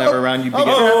tribesmen that were around you begin.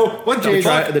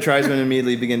 The tribesmen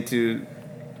immediately begin to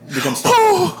become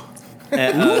startled,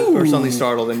 or suddenly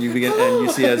startled, and you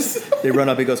see as they run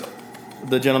up. He goes,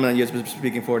 the gentleman that you been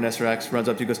speaking for, Nesrax, runs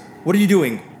up to you. Goes, "What are you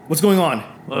doing? What's going on?"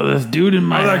 Well, this dude in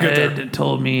my head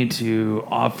told me to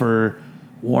offer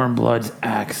Warmblood's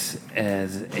axe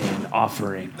as an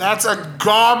offering. That's a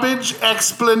garbage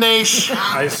explanation.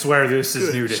 I swear this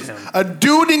is new to him. A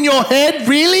dude in your head,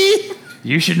 really?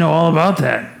 You should know all about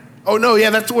that. Oh no,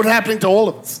 yeah, that's what's happening to all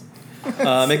of us.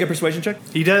 Make a persuasion check.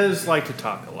 He does like to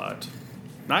talk a lot.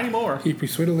 Not anymore. He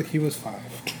persuaded like he was 5.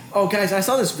 Oh, guys, I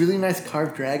saw this really nice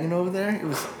carved dragon over there. It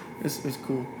was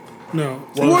cool. No.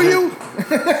 Who are you?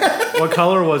 What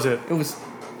color was it? It was,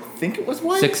 I think it was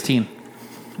white. 16.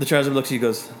 The Charizard looks at you and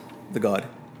goes, the god.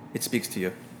 It speaks to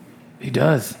you. He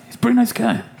does. He's a pretty nice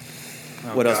guy.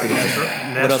 What else did it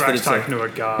say? What else did it Nesrak's say? talking to a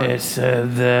god. It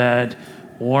said that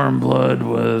Warmblood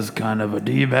was kind of a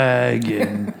D-bag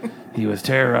and he was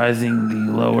terrorizing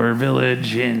the lower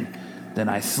village, and then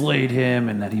I slayed him,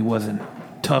 and that he wasn't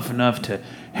tough enough to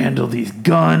handle these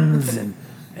guns, and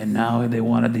now they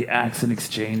wanted the axe in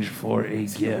exchange for a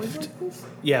gift.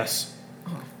 Yes.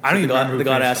 I don't The even remember god, who the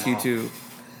god finished asked you to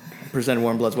present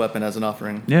Warmblood's weapon as an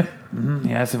offering. Yeah.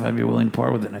 He asked if I'd be willing to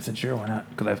part with it, and I said, sure, why not?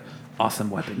 Because I have awesome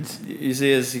weapons. You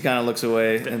see as he kind of looks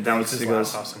away and That was thinks, his he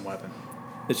last goes, awesome weapon.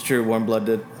 it's true,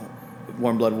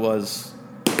 Warmblood was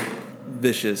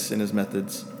vicious in his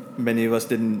methods. Many of us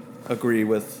didn't agree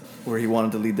with where he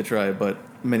wanted to lead the tribe, but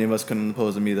many of us couldn't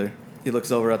oppose him either. He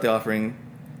looks over at the offering.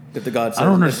 If the god says, I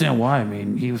don't understand why. I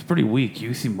mean, he was pretty weak.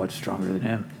 You seem much stronger than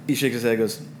him. He shakes his head and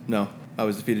goes, no, I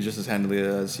was defeated just as handily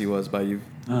as he was by you.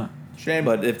 Huh. Shame.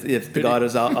 But if the god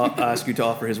has asked you to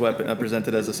offer his weapon, present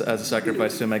it as a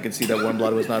sacrifice to him, I can see that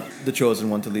Warmblood was not the chosen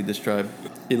one to lead this tribe.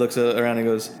 He looks around and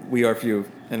goes, we are few,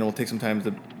 and it will take some time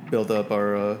to build up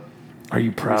our... Are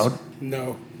you proud?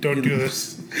 No. Don't do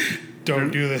this.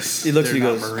 Don't do this. He looks at They're you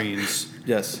not and goes, Marines.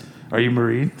 yes, Are you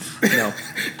Marine? no.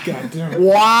 God damn it.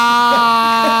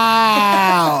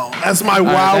 Wow. As my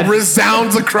wow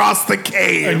resounds across the I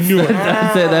cave. knew it.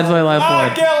 That's it. That's my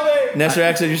last one. Nestor,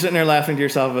 you're sitting there laughing to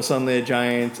yourself, but suddenly a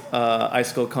giant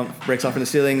icicle breaks off in the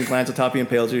ceiling, lands on top of you,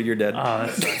 impales you, you're dead.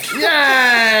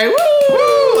 Yay!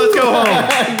 Woo! Let's go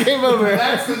home. Game over.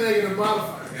 That's the negative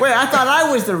modifier. Wait, I thought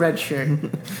I was the red shirt.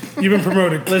 You've been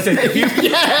promoted. Listen, if you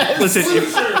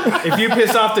if you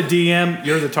piss off the DM,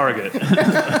 you're the target.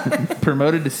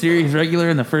 Promoted to series regular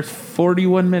in the first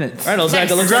 41 minutes. All right, Ozak,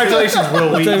 Congratulations,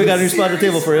 Will. Looks like we got a new spot at the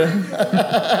table for you.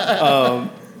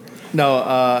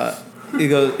 He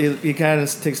goes. He kind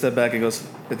of takes a step back and goes,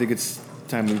 I think it's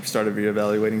time we started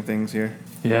reevaluating things here.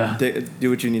 Yeah. Do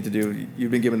what you need to do.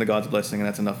 You've been given the god's blessing, and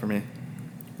that's enough for me.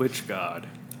 Which god?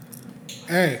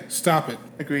 Hey, stop it.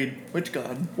 Agreed. Which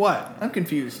god? What? I'm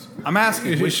confused. I'm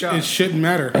asking. It, Which god? it shouldn't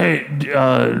matter. Hey,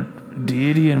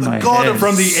 deity in my God head.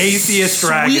 From the atheist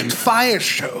dragon. Sweet fire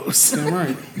shows. Damn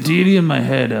right. Deity in my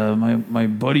head. My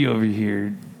buddy over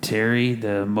here, Terry,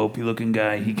 the mopey looking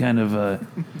guy, he kind of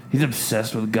he's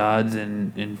obsessed with gods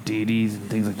and deities and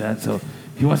things like that. So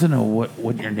he wants to know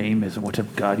what your name is and what type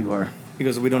of god you are. He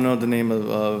goes, we don't know the name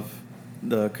of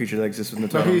the creature that exists within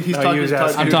the totem. He's Oh, talking, he was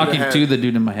asking- I'm to talking the to head. the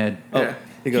dude in my head. Yeah.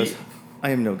 He goes,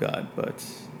 I am no god, but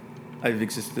I've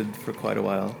existed for quite a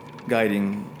while,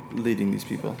 leading these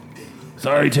people.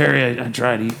 Sorry, Terry, I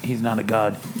tried. He's not a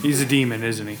god. He's a demon,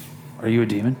 isn't he? Are you a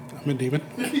demon? I'm a demon.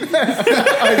 He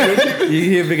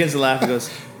begins to laugh and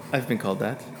goes, I've been called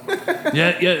that. Yeah,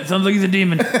 it sounds like he's a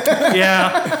demon.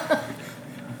 Yeah.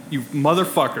 You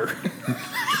motherfucker.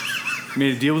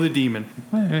 Made a deal with a demon.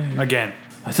 Again.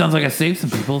 It sounds like I saved some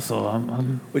people, so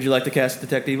I'm Would you like to cast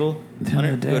Detect Evil? at the end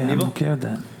of the day, Good and I'm evil? okay with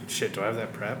that. Shit, do I have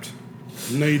that prepped?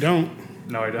 No, you don't.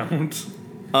 No, I don't.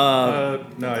 No,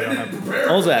 I don't have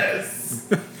Olzak.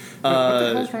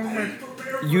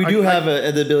 You do have the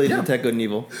ability to detect good and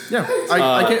evil. Yeah,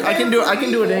 I can do it. I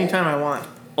can do it anytime I want.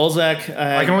 Olzak,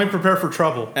 I can only prepare for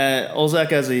trouble.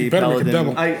 Olzak as a better make it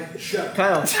paladin. double.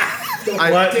 Kyle.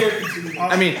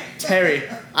 I mean Terry.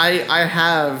 I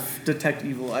have detect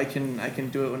evil. I can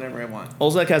do it whenever I want.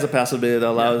 Olzak has a passive ability that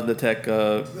allows him to detect.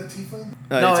 No,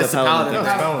 it's a a paladin.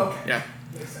 paladin. Yeah.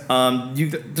 You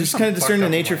just kind of discern the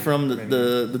nature from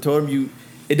the totem.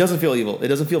 It doesn't feel evil. It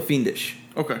doesn't feel fiendish.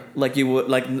 Okay. Like you would,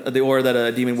 like the aura that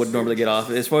a demon would normally get off.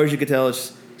 As far as you can tell,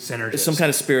 it's Synergist. some kind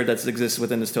of spirit that exists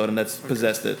within this totem that's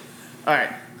possessed it. All right.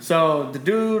 So the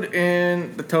dude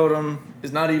in the totem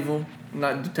is not evil.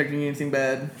 Not detecting anything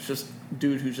bad. It's just a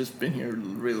dude who's just been here a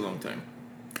really long time.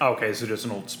 Okay, so just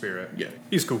an old spirit. Yeah.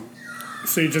 He's cool.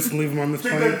 So you just leave him on this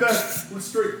planet?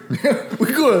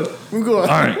 We're good. We're good.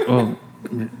 All right, well,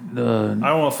 the I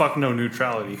don't want to fuck no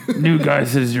neutrality. new guy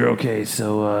says you're okay,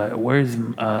 so where's...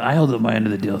 I held up my end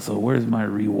of the deal, so where's my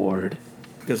reward?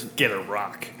 Because Get a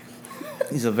rock.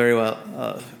 he's a very well.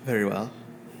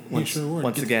 Once, sure would.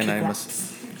 once Get again, Kid I Rocks.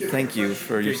 must thank you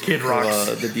for your Kid for,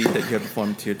 Rocks. the deed that you have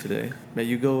performed here today. May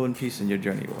you go in peace in your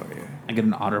journey, warrior. I get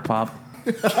an otter pop.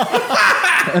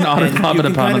 An otter And popping you a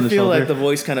can pound kind on of the feel shoulder. like the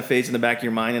voice kind of fades in the back of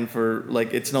your mind, and for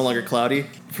like it's no longer cloudy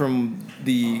from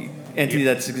the entity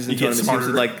that's existing in get tournament seems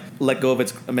to smarter. like let go of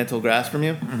its mental grasp from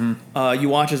you. You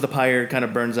watch as the pyre kind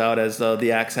of burns out as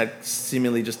the axe had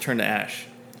seemingly just turned to ash.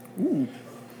 That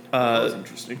was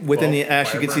interesting. Within the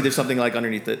ash, you can see there's something like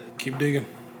underneath it. Keep digging.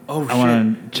 Oh I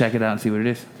want to check it out and see what it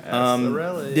is.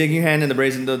 Dig your hand in the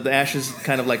brazen. The ash is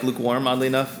kind of like lukewarm, oddly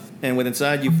enough. And with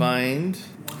inside, you find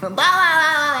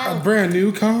A brand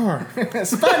new car.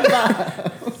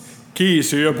 Keys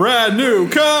to your brand new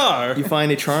car.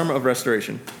 a charm of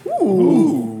restoration.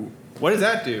 What does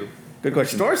that do? Good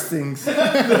question. Stores things.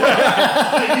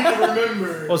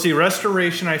 Well, see,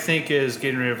 restoration I think is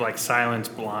getting rid of like silence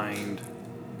blind.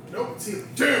 Nope. See,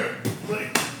 damn.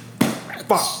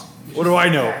 Fuck. What do I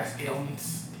know?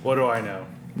 What do I know?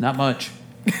 Not much.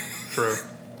 True.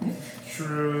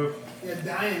 True. Yeah,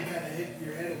 dying kind of hit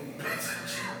your head a little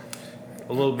bit.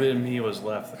 A little bit of me was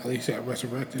left. At least I got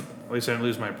resurrected. At least I didn't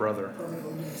lose my brother.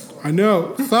 I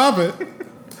know. Stop it.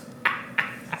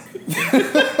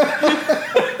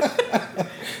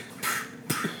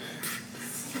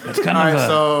 That's kind All of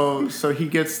right, a so he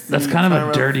gets. The that's kind of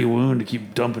timer a dirty wound to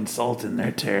keep dumping salt in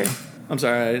there, Terry. I'm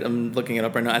sorry, I'm looking it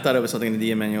up right now. I thought it was something in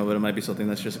the DM manual, but it might be something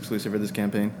that's just exclusive for this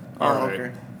campaign. Oh, Alright.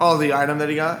 okay. Oh, the item that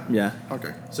he got. Yeah.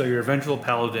 Okay. So your eventual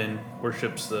paladin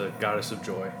worships the goddess of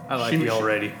joy. I like She- you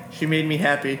already. She made me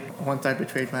happy once I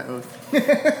betrayed my oath.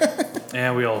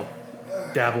 And we all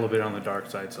dabble a bit on the dark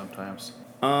side sometimes.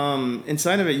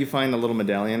 Inside of it, you find a little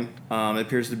medallion. It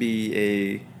appears to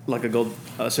be like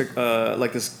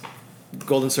this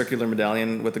golden circular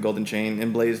medallion with a golden chain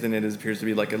emblazed in it. Appears to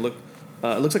be like it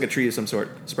looks like a tree of some sort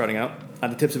sprouting out. On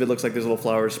the tips of it looks like there's little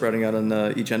flowers sprouting out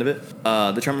on each end of it.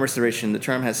 The charm of restoration. The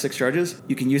charm has 6 charges.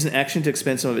 You can use an action to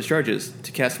expend some of its charges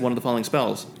to cast one of the following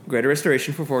spells: Greater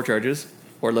Restoration for 4 charges,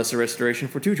 or Lesser Restoration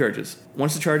for 2 charges.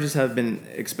 Once the charges have been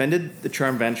expended, the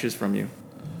charm vanishes from you.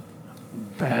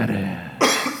 Badass.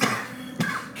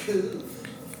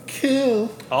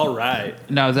 Cool. All right.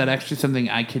 Now, is that actually something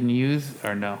I can use,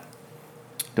 or no?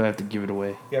 Do I have to give it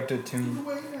away? You have to attune.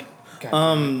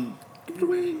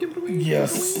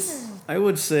 Yes. I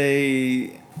would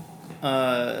say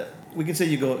we can say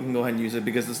you can go ahead and use it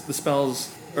because the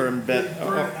spells are embedded.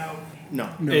 No.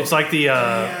 It's like the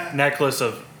necklace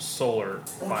of solar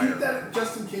Keep fire. that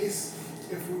just in case.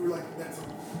 If we were like that's.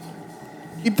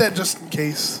 Keep that just in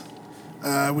case.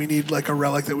 We need like a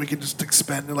relic that we can just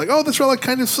expend and like, oh, this relic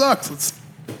kind of sucks. Let's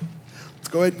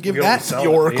go ahead and give We'll be able that to to sell the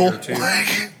it oracle. later, too.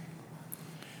 Like,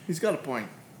 He's got a point.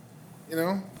 you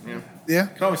know? Yeah. Yeah.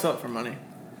 Can always sell it for money.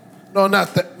 No,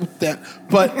 not that.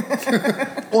 But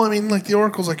well, I mean, like the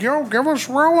oracle's like, yo, give us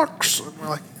relics, and we're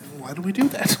like, why do we do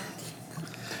that?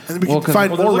 And then we Well, can 'cause-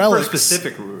 find Well, they more look for a relics.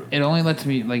 specific route. It only lets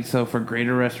me, like, so for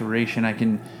greater restoration, I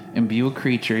can imbue a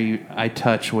creature I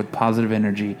touch with positive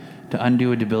energy to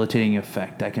undo a debilitating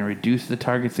effect. I can reduce the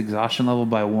target's exhaustion level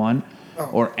by 1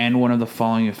 or end one of the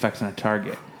following effects on a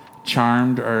target: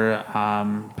 charmed or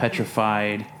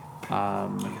petrified,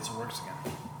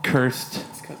 cursed.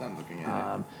 It's because I'm looking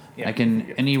at it. I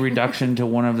can any reduction to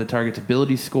one of the target's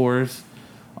ability scores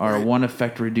or one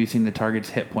effect reducing the target's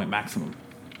hit point maximum.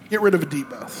 Get rid of a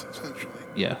debuff, essentially.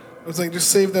 Yeah. I was like, just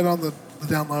save that on the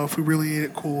down low if we really need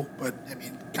it. Cool, but I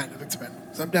mean, kind of expend.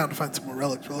 So I'm down to find some more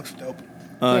relics. Relics are dope.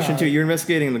 Shintu, you're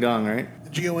investigating the gong, right?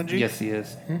 The GONG. Yes, he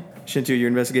is. Shintu, you're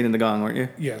investigating the gong, aren't you?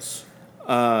 Yes.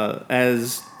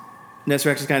 As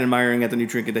Nesrex is kind of admiring at the new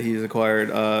trinket that he's acquired,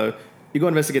 you go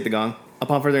investigate the gong.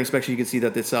 Upon further inspection, you can see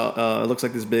that this it looks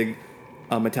like this big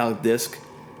metallic disc,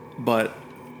 but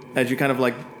as you kind of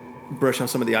like brush off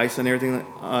some of the ice and everything,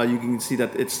 you can see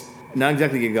that it's not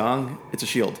exactly a gong; it's a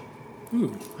shield.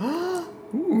 I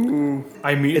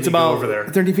immediately It's about go over there.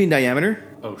 30 feet in diameter.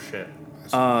 Oh shit.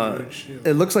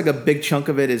 It looks like a big chunk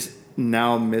of it is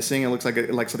now missing. It looks like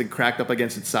like something cracked up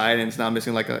against its side, and it's now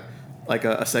missing like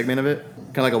a segment of it,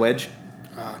 kind of like a wedge.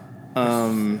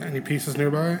 Any pieces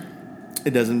nearby?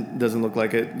 It doesn't look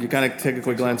like it. You kind of take a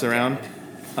quick glance around,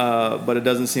 but it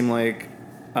doesn't seem like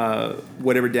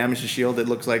whatever damaged the shield. It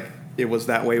looks like it was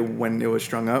that way when it was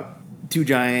strung up. 2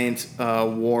 giant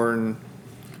worn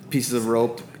pieces of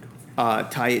rope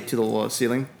tie it to the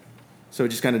ceiling, so it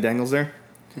just kind of dangles there.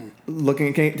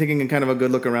 Taking a kind of a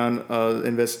good look around,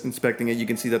 inspecting it, you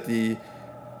can see that the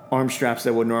arm straps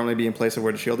that would normally be in place of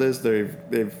where the shield is,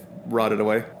 they've rotted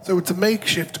away. So it's a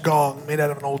makeshift gong made out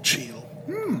of an old shield.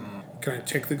 Can I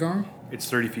take the gong? It's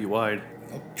 30 feet wide.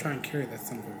 I'll try and carry that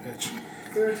son of a bitch.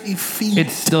 30 feet.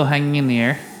 It's still hanging in the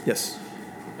air. Yes.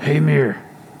 Hey, Mir,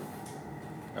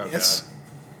 Oh, yes.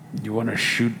 you want to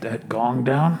shoot that gong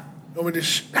down? Want me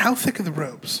to how thick are the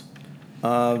ropes?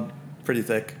 Pretty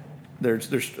thick.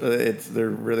 they're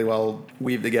really well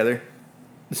weaved together.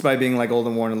 Despite being like old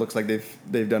and worn, it looks like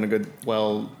they've done a good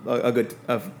while.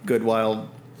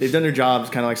 They've done their jobs,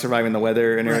 kind of like surviving the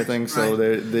weather and everything. So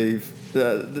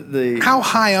they. How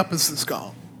high up is this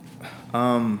gone?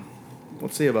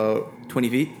 Let's see, about 20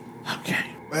 feet. Okay.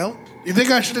 Well, you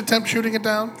think I should attempt shooting it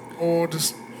down, or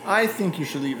just I think you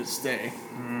should leave it stay.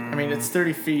 I mean, it's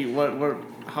 30 feet.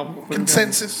 How?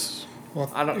 consensus? Well,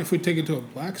 if we take it to a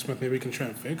blacksmith, maybe we can try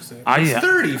and fix it.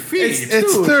 30 feet.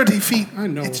 It's 30 feet. I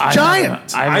know. It's I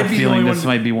giant. have I'd a be the feeling only this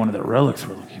one- might be one of the relics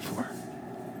we're looking for.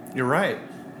 You're right.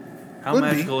 How Could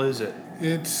be. magical is it?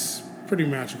 It's pretty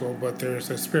magical, but there's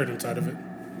a spirit inside of it.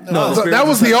 No, that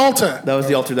was the altar. That was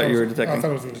the altar that you were I detecting.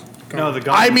 thought it was in the No, the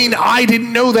I goblin. mean, I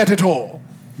didn't know that at all.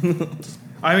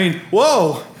 I mean,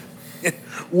 whoa.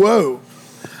 Whoa.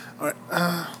 All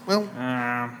right. Well,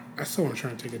 I still want to try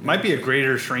and take it down. Might be a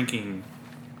greater shrinking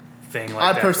thing like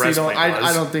I that personally don't. breastplate I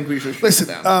was. don't think we should shoot listen.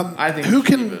 it down. I think who we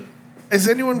should leave can? it. Is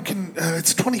anyone can?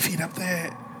 It's 20 feet up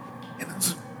there,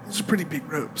 and it's pretty big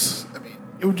ropes. I mean,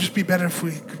 it would just be better if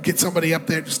we could get somebody up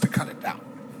there just to cut it down.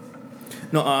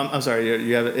 No, I'm sorry.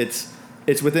 You have it.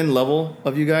 It's within level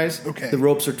of you guys. Okay. The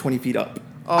ropes are 20 feet up.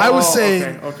 I was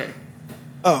saying. Okay.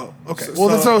 Oh, okay. Well,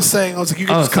 that's what I was saying. I was like, you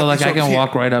can Oh, just cut so like these I can ropes here.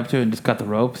 walk right up to it and just cut the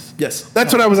ropes? Yes.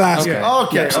 That's what I was asking. Okay.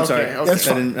 Okay. Yes, I'm sorry. That's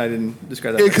I fine. didn't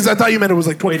describe that. Because I thought you meant it was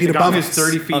like 20 Wait, feet the above gong is us.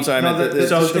 30 feet. I'm sorry. I No, meant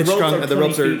the the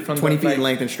ropes are 20 feet from 20 the, feet like- in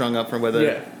length and strung up from where the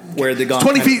Yeah. where the gong.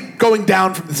 20 kind of- feet going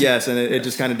down from the ceiling. Yes, and it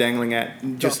just kind of dangling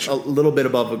at just Gotcha. a little bit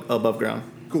above ground.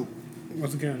 Cool.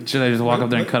 Once again. Should I just walk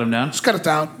up there and cut him down? Just cut it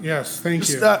down. Yes, thank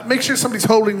Just you. make sure somebody's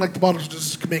holding like the bottles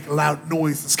just make a loud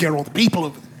noise and scare all the people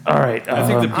over there. All right. I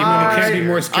think the people can't be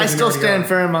more I scared than still already stand are.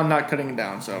 firm on not cutting it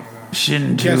down. So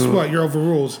Shin Guess 2 what? You're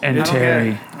overruled. and I don't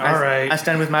Terry. care. All right. I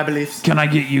stand with my beliefs. Can I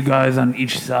get you guys on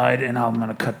each side and I'm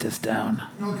gonna cut this down?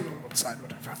 I'll get on one side,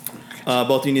 whatever.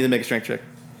 Both of you need to make a strength check.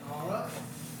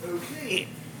 Okay.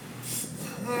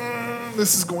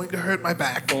 This is going to hurt my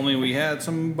back. If only we had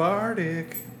some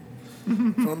bardic.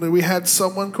 If only we had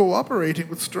someone cooperating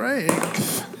with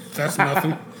strength. That's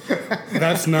nothing.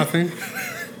 That's nothing.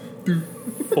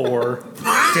 4.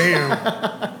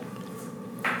 Damn.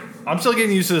 I'm still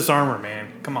getting used to this armor, man.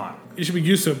 Come on. You should be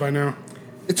used to it by now.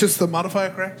 It's just the modifier,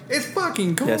 correct? It's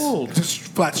fucking Yes. cold. It's just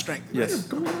flat strength. Yes.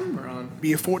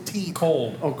 Be a 14.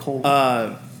 Cold. Oh, cold.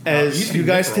 As you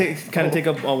guys kind of take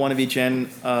up one of each end,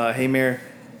 Haymir,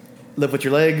 lift with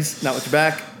your legs, not with your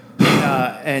back,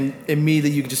 and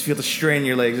immediately you can just feel the strain in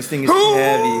your legs. This thing is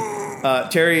heavy.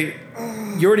 Terry,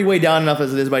 you're already way down enough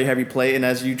as it is by your heavy plate, and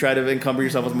as you try to encumber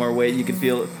yourself with more weight, you can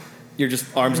feel your just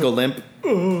arms go limp.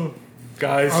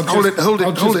 Guys. Hold it, hold it,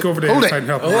 I'll hold just it, go over there hold and it. try and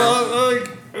help.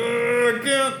 I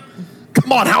can't.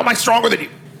 Come on, how am I stronger than you?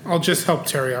 I'll just help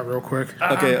Terry out real quick.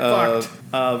 Okay,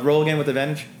 roll again with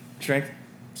advantage. Strength?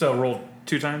 So roll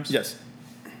 2 times? Yes.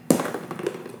 It's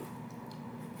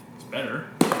better.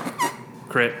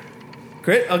 Crit.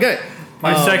 Crit? Okay.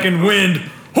 My second wind.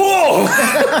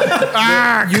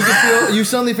 You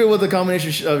suddenly feel with the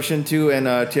combination of Shintu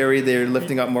and Terry, they're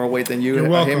lifting up more weight than you. You're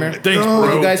welcome. Haymir. Thanks,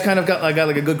 bro. You guys kind of got like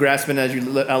a good grasp in as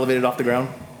you elevated off the ground.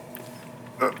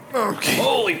 Okay.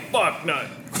 Holy fuck, nut.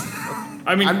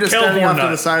 I mean, I'm just standing off to the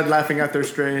nut. side, laughing at their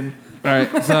strain. All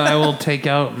right. So I will take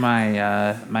out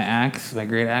my my axe, my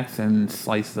great axe, and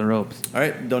slice the ropes. All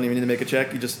right, don't even need to make a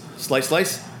check. You just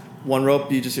slice. One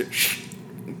rope, you just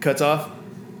hear cuts off.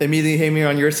 Immediately, Haymir,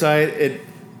 on your side, it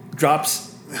drops.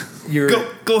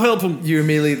 Go help him. You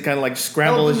immediately kind of like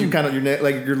scramble as you kind of your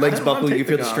legs don't wanna buckle. You take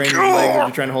feel the the gun. strain in your legs as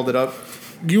you're trying to hold it up.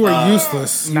 You are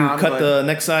useless. You cut the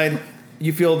next side.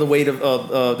 You feel the weight of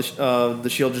the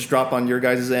shield just drop on your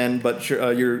guys' end, but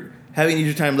you're having an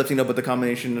easier time lifting up with the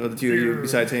combination of the two of you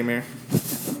besides Haymir.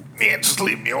 Man, just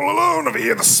leave me all alone over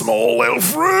here, the small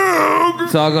elf rogue.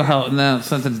 So I'll go help. And then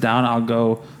since it's down,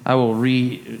 I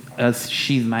will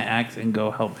sheathe my axe and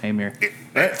go help Haymir.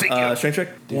 Strength check.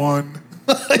 One.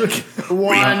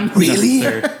 Really?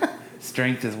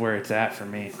 Strength is where it's at for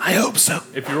me. I hope so.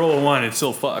 If you roll a 1, it's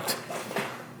still fucked.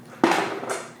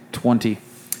 20. All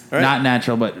right. Not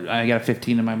natural, but I got a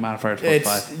 15 in my modifier. It's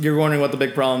plus 5. You're wondering what the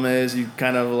big problem is. You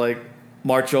kind of like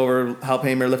march over, help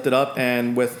Haymir lift it up,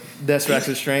 and with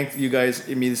Desrax's strength, you guys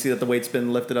immediately see that the weight's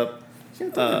been lifted up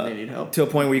They need help. to a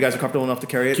point where you guys are comfortable enough to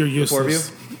carry it. You're the four of you.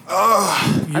 useless.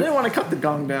 I didn't want to cut the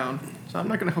gong down, so I'm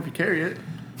not going to help you carry it.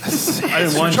 I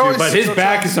didn't want to, choice. but his It's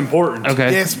back your is important.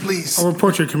 Okay. Yes, please. I'll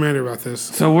report to your commander about this.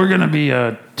 So we're gonna be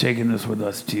taking this with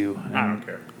us too. I don't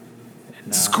care.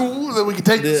 It's cool that we can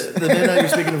take this. The man that you're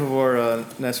speaking to before,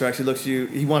 Nesrax, he looks at you.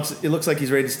 It looks like he's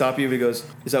ready to stop you. But he goes,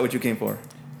 "Is that what you came for?"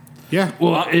 Yeah.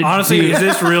 Well, Honestly, is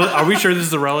this real? Are we sure this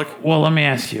is a relic? Well, let me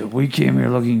ask you. We came here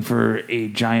looking for a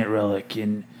giant relic,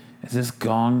 and is this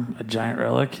gong a giant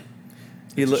relic?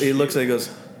 He looks at it, he goes,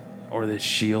 Or this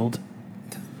shield?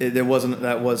 that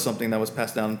was something that was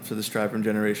passed down to this tribe from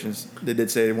generations. They did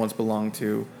say it once belonged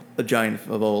to a giant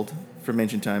of old, from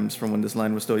ancient times, from when this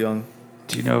land was still young.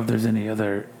 Do you know if there's any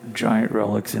other giant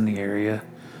relics in the area?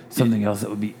 Something else that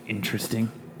would be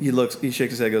interesting? He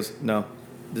shakes his head, goes, no.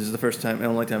 This is the first time and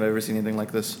only time I've ever seen anything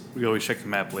like this. We always check the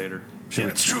map later.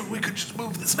 It's true. We could just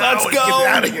move this now Let's and go. get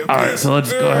out of here. All right, so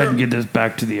let's go ahead and get this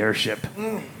back to the airship.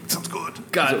 Sounds good.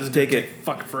 God, So take it.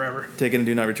 Fuck forever. Take it and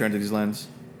do not return to these lands.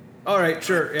 All right,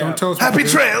 sure. Yeah. Don't tell us. what Happy to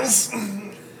do. trails.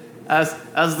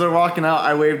 As they're walking out,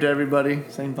 I waved to everybody,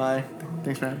 saying bye.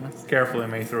 Thanks for having us. Carefully,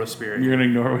 may throw a spear. You're gonna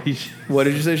ignore what What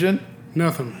did you say, Shin?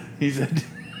 Nothing. he said.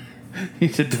 He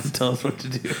said, "Don't tell us what to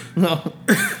do." No.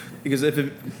 Because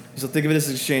so think of it as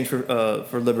an exchange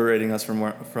for liberating us from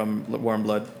warm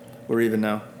blood. We're even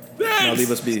now. Now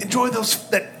leave us be. Enjoy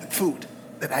that food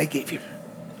that I gave you.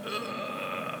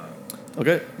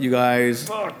 Okay, you guys.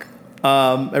 Fuck.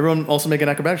 Everyone also make an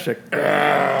acrobatics check.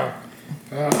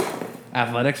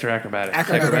 Athletics or acrobatics?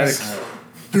 Acrobatics.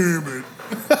 Damn it.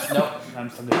 Nope. I'm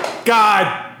Sunday.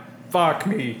 God, fuck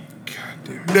me.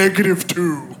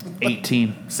 -2.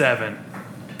 18. 7.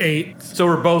 8. So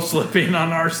we're both slipping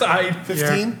on our side.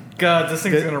 15. God, this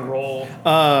thing's gonna roll.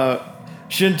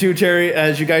 Shintu, Terry,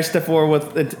 as you guys step forward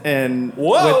with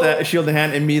that shield in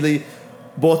hand, immediately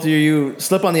both of you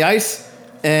slip on the ice,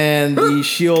 and the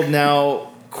shield now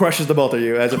crushes the both of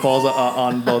you as it falls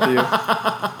on both of you.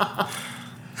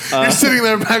 You're sitting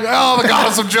there back. Oh, the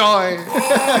goddess of joy.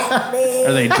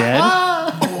 Are they dead?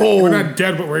 We're not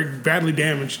dead, but we're badly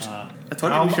damaged. I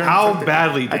told you we shouldn't How have took it.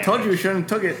 badly? I told you we shouldn't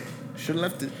have took it. Should have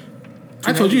left it.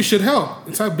 I told you you should help.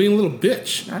 Instead of being a little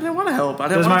bitch. I didn't want to help. I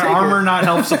didn't Does want my to take armor not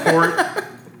help support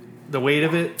the weight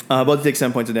of it? Both take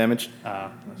 7 points of damage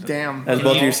it. Damn. as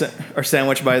both of you are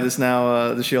sandwiched by this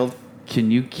now the shield. Can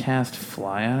you cast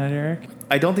fly on it, Eric?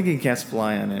 I don't think you can cast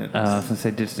fly on it. I was gonna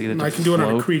say just to get it to I can do it on a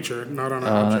float. creature, not on an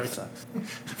Oh, that object. sucks.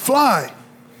 Fly.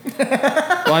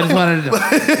 Well, I just wanted to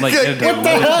like. Get it to What the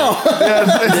hell?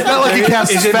 It's not like he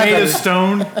casts Is it made of feathers.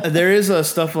 stone? There is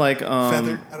stuff like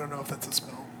Feather. I don't know if that's a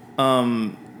spell.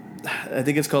 I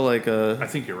think it's called like I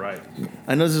think you're right.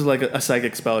 I know this is like a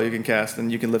psychic spell you can cast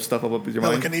and you can lift stuff up with your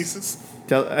mind. Telekinesis.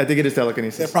 I think it is Yeah,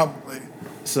 telekinesis. probably.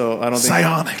 So I don't think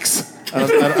Psionics. I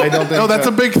don't think No, that's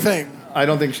a big thing. I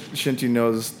don't think Shintu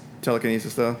knows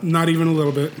telekinesis though. Not even a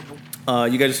little bit.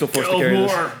 You guys are still forced to carry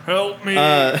this. Help me.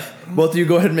 Both of you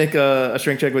go ahead and make a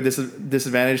strength check with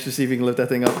disadvantage to see if you can lift that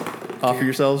thing up off of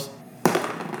yourselves.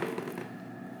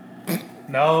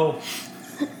 No.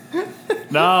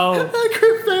 No.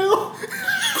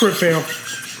 Crit fail.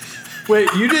 Wait,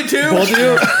 you did too? Both of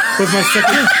you,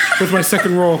 With my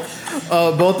second roll.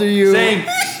 both of you, Same.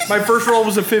 My first roll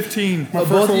was a 15.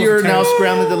 both of you are now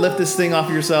scrambling to lift this thing off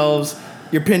of yourselves.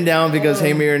 You're pinned down because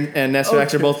Hamir and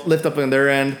Nesrax are both lift up on their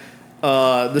end. You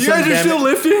guys are still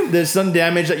lifting? There's some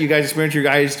damage that you guys experience. You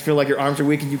guys feel like your arms are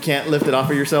weak and you can't lift it off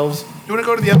of yourselves. You want to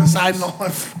go to the other side and all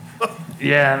that?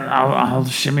 Yeah, I'll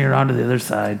shimmy around to the other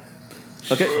side.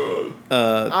 Okay.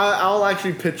 I'll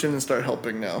actually pitch in and start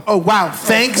helping now. Oh, wow.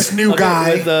 Thanks, new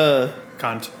guy. With,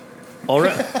 Cunt. all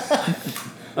right.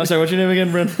 I'm sorry. What's your name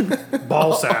again, Brendan?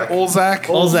 Ball sack. Olzak.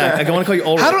 Olzak. I want to call you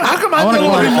Ulrich. How come I'm wanna the go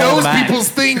one who on knows Olmec. people's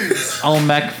things?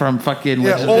 Olmec from fucking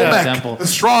Yeah, Legend of the Olmec, Temple. the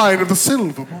shrine of the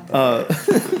silver.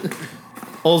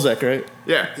 Olzak, right?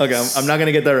 Yeah. Okay, I'm not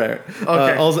gonna get that right.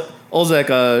 Okay. Olzak,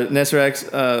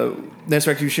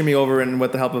 Nesrax, you shimmy over, and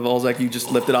with the help of Olzak, you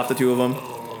just lifted off the two of them.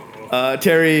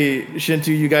 Terry, Shintu,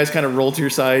 you guys kind of roll to your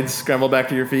sides, scramble back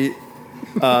to your feet.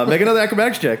 Make another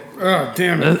acrobatics check. Oh,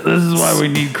 damn it. This is why we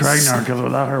need Kragnar, because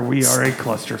without her, we are a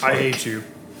cluster. I hate you.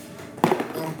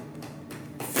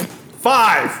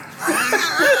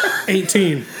 5.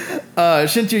 18.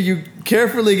 Shintu, you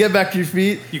carefully get back to your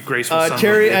feet. You graceful son of a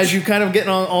Terry, bitch. as you kind of get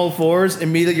on all fours,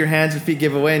 immediately your hands and feet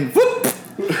give away, and whoop,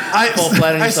 fall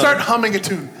flat on I your start stomach. humming a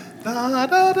tune.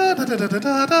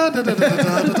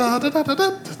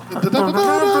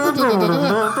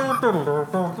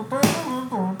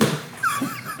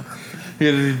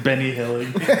 Benny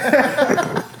Hilling.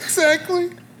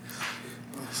 Exactly.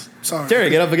 Sorry. Terry,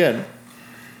 get up again.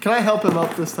 Can I help him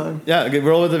up this time? Yeah,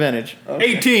 roll with advantage.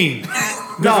 18.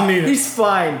 No, he's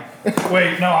fine.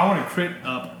 Wait, no, I want to crit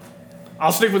up.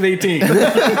 I'll stick with 18.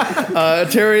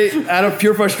 Terry, out of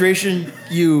pure frustration,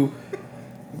 you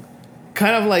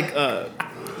kind of like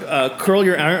curl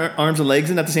your arms and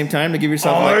legs in at the same time to give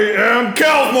yourself. I am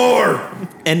Kelmore.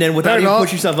 And then without Fair even enough.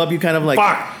 push yourself up, you kind of like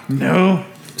Fuck. No.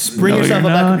 spring No, yourself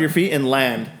you're up back not. up your feet and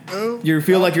land. You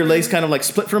feel like your legs kind of like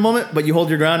split for a moment, but you hold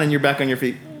your ground and you're back on your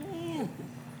feet.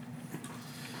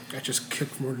 I just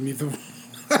kicked from underneath him.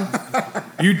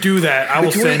 You do that, I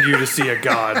will send you to see a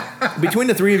god. Between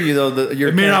the three of you, though,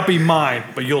 It may not be mine,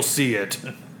 but you'll see it.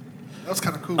 That's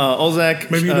kind of cool.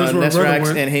 Olzak, Maybe he knows where my brother Nesrax,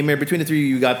 went. and Haymare. Between the three of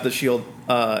you, you got the shield,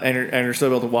 and you're still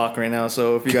able to walk right now.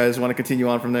 So if you guys want to continue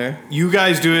on from there, You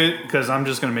guys do it because I'm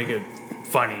just gonna make it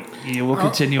funny. Yeah, we'll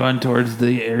continue on towards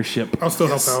the airship. I'll still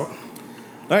help out. all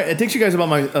right. It takes you guys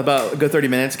about a good 30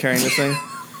 minutes carrying this thing.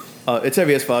 It's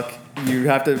heavy as fuck. You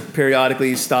have to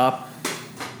periodically stop,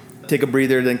 take a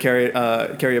breather, then carry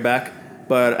it back.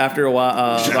 But after a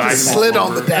while, I slid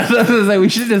on the deck. I was like, we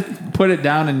should have just put it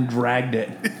down and dragged it.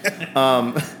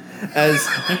 as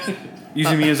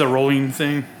Using me as a rolling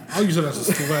thing. I'll use it as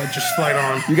a sled. Just slide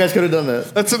on. you guys could have done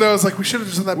that. That's what I was like. We should have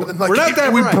just done that, but then like We're not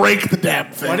that we right. break the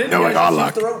damn thing. No, like, oh,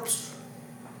 luck.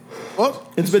 What?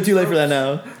 It's been too late for that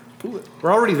now.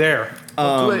 We're already there.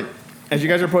 As you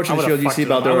guys are approaching the I would've shield, you fucked see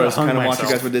it up. I Baldora would've kind of hung watch you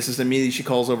guys myself. with distance. Immediately, she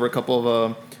calls over a couple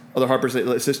of other Harpers that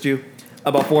assist you.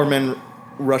 About 4 men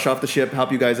rush off the ship,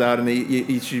 help you guys out, and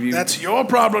each of you That's your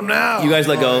problem now. you guys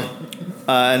let go,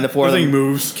 and the four of them Everything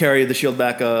moves. carry the shield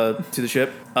back to the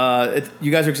ship.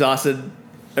 You guys are exhausted.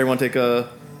 Everyone take 1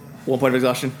 point of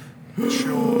exhaustion.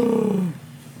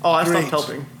 Oh, I Great. stopped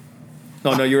helping.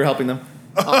 No, you were helping them.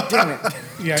 Oh, damn it.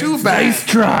 Yeah, Too bad. Nice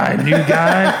try, new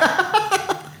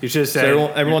guy. You should have So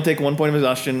said. everyone take 1 point of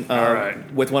exhaustion. All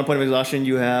right. With 1 point of exhaustion,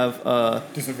 you have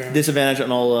disadvantage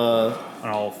on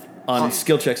all on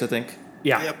skill checks, I think.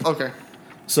 Yeah. Yep. Okay.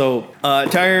 So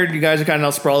tired, you guys are kind of now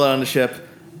sprawled out on the ship.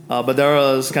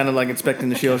 Badara's kind of like inspecting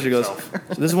the shield. She goes, "So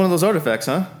this is one of those artifacts,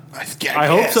 huh? I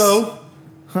hope so.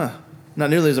 Not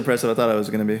nearly as impressive as I thought it was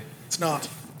going to be. It's not.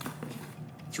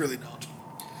 It's really not.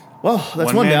 Well,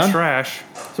 that's one man's down. trash.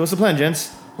 So what's the plan,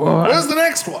 gents? Well, Where's the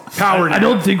next one? Coward. I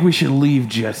don't think we should leave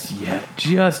just yet,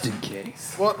 just in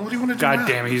case. What do you want to do God now?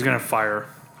 damn it, he's gonna fire.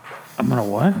 I'm gonna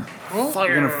what?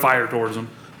 You're gonna fire towards him.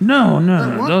 No.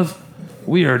 what? Those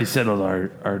we already settled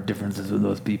our differences with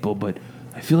those people, but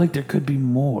I feel like there could be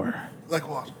more. Like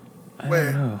what? I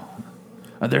Where? don't know.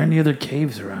 Are there any other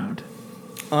caves around?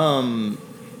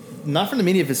 Not from the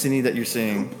immediate vicinity that you're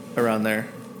seeing around there.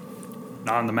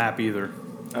 Not on the map either.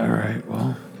 All right.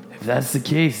 Well, if that's the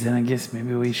case, then I guess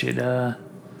maybe we should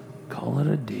call it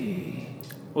a day.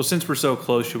 Well, since we're so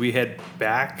close, should we head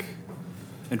back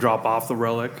and drop off the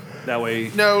relic? That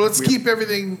way. No, let's keep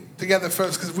everything together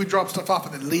first, because if we drop stuff off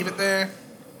and then leave it there,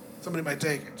 somebody might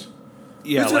take it.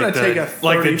 Yeah, Who's gonna like take the, a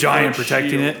like the 30-foot giant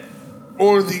protecting shield? it.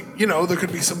 Or there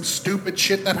could be some stupid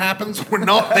shit that happens. We're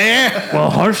not there. Well,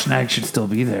 Harshnag should still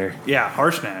be there. Yeah,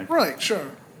 Harshnag. Right, sure.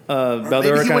 Valdora maybe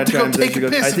he kind went of to go chimes in. take She a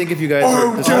goes, piss I and- think if you guys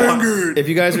Oh, are dang it. if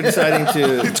you guys are deciding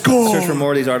to It's gone. search for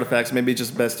more of these artifacts, maybe it's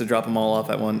just best to drop them all off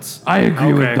at once. I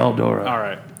agree with Okay. Baldora. All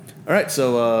right. All right,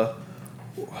 so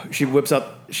she whips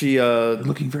up.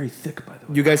 Looking very thick, by the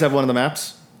way. You guys have one of the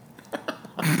maps.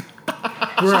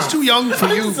 She's too young for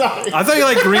you. I thought you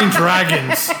liked green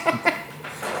dragons.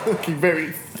 Looking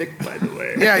very thick, by the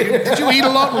way. Yeah, did you eat a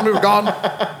lot when we were gone?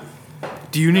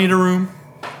 Do you need a room?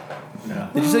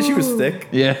 Did you say she was thick?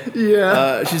 Yeah.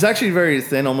 Yeah. She's actually very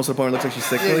thin, almost to the point where it looks like she's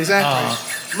thick. Yeah,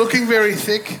 exactly. Looking very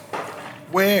thick.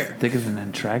 Where? Thick as an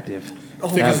attractive.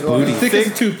 Thick as booty. Thick as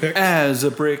a toothpick. As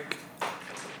a brick.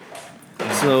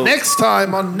 So Next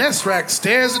time on Nesrak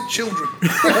Stares at Children.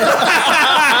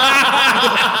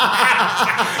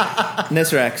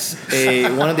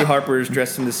 Nesrax, one of the Harpers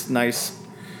dressed in this nice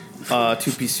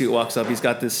two-piece suit walks up. He's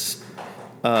got this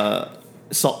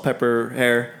salt pepper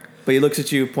hair, but he looks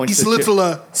at you, points He's to a the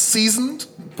little seasoned.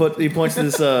 he points to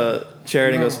this chair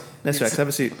and he goes, Nesrax, have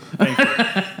a seat.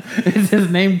 Is his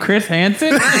name Chris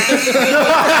Hansen?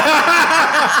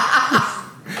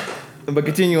 But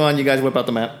continue on, you guys whip out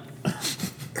the map.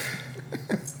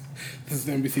 This is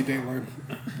the NBC Dateline.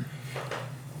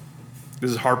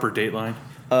 This is Harper Dateline.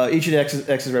 Each of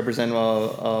the X's represent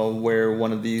where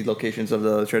one of the locations of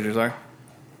the treasures are.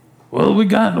 Well, we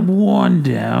got one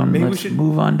down. Maybe we Let's should-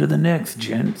 move on to the next,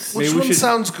 gents. Which Maybe we one should-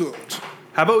 sounds good?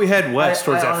 How about we head west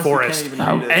towards that honestly forest? can't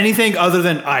even read it. Anything other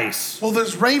than ice. Well,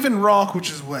 there's Raven Rock, which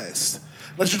is west.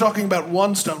 Unless you're talking about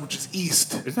One Stone, which is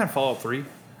east. Isn't that Fallout 3?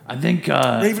 I think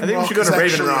Raven we Rock should go is to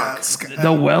Raven actually, Rock.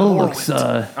 the well Morrowind. looks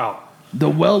Oh. the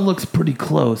well looks pretty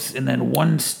close, and then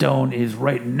one stone is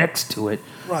right next to it.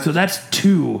 Right. So that's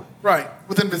two Right,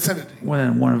 within vicinity.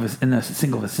 within one of us in a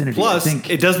single vicinity. Plus, I think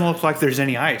it doesn't look like there's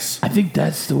any ice.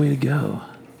 that's the way to go.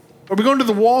 Are we going to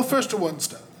the wall first or One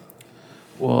Stone?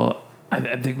 Well,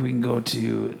 I think we can go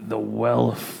to the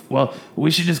well. Well,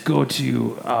 we should just go to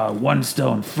one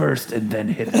stone first and then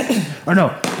hit it. Or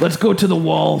no, let's go to the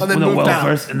wall And with then the move well down.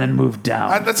 first and then move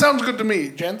down. That sounds good to me,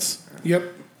 gents. Yep.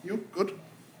 You good?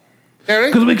 Terry?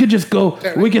 Because we could just go.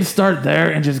 Terry? We can start there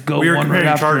and just go We were one right comparing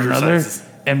after charger another sizes.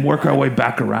 and work our way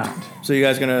back around. So you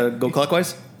guys gonna go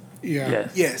clockwise? Yeah.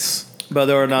 Yes. Yes.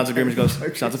 Beldor nods agreement. Goes.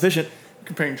 Sounds efficient.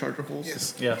 Comparing charger holes.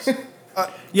 Yes. Yes.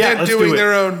 They're let's doing do it.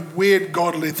 their own weird,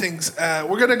 godly things.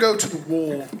 We're going to go to the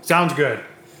wall. Sounds good.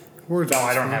 Where's No,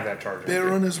 I don't have that charger.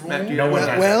 They're on his wall. No one has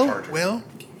that well, charger. well,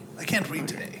 I can't read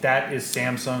today. That is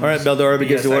Samsung. All right, Beldor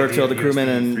begins to order to all the crewmen,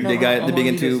 and they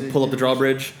begin to pull up the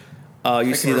drawbridge.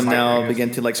 You see them now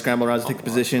begin to like scramble around to take the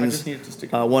positions.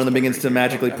 One of them begins to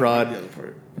magically prod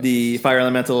the fire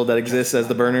elemental that exists as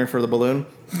the burner for the balloon.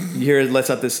 You hear it lets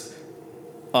out this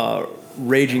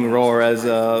raging roar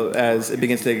as it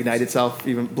begins to ignite itself,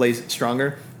 even blaze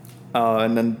stronger,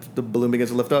 and then the balloon begins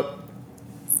to lift up.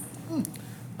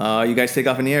 You guys take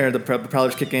off in the air. The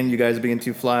propellers kick in. You guys begin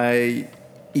to fly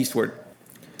eastward.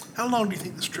 How long do you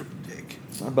think this trip would take?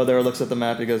 Beldor looks at the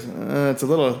map. He goes, "It's a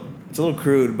little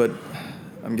crude, but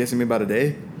I'm guessing maybe about a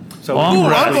day." So Long Ooh,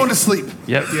 ride. I'm going to sleep.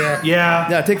 Yep. yeah.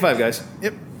 Yeah, take 5, guys.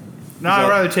 Yep. No, I'd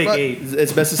rather take But- 8.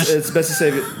 It's best to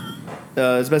save it.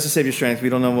 It's best to save your strength. We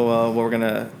don't know what we're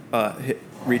gonna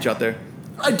reach out there.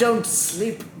 I don't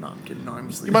sleep. No, I'm kidding. No, I'm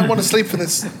You sleeping. might want to sleep for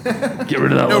this. Get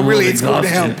rid of that No, level really, of it's going to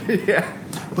exhaustion. help. Yeah.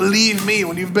 Believe me,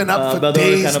 when you've been up for Beldor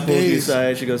days kind of and pulls you days.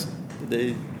 aside. She goes,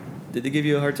 "Did they give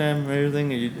you a hard time or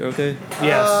anything? Are you okay?"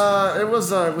 Yes. It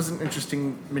was an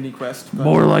interesting mini quest. But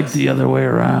More like the other way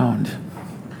around.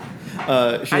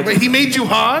 Wait, he made you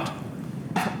hard?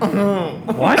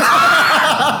 What?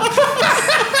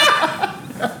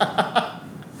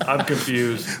 I'm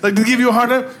confused. Like to give you a hard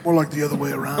time? More like the other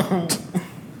way around.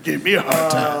 Gave me a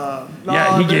hard time.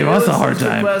 Yeah, he gave us a hard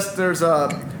time. Quest, there's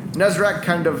Nezrak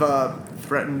kind of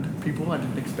threatened people I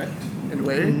didn't expect in a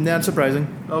way. Not surprising.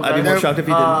 Okay. I'd be more shocked if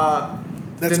he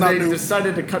didn't. That's then not they new.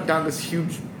 decided to cut down this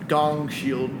huge gong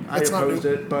shield. That's I not opposed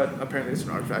new. it, but apparently it's an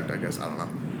artifact. I guess I don't know.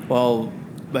 Well,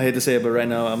 I hate to say it, but right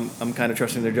now I'm kind of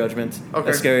trusting their judgment.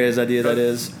 Okay. As scary as idea that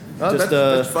is. Oh, Just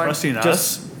that's fine. Trusting us.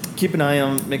 just keep an eye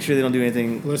on. Make sure they don't do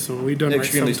anything. Listen, we done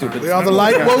Extremely right sometimes. stupid. We are the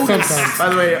light woke. Sometimes. By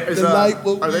the way, is, The light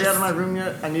will- are they out of my room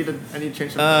yet? I need to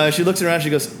change something. She looks around. She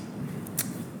goes,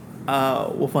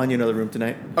 "We'll find you another room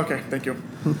tonight." Okay, thank you.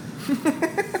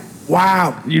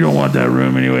 Wow. You don't want that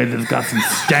room anyway that's got some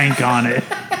stank on it.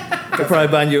 We'll probably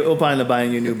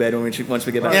buying you a new bed once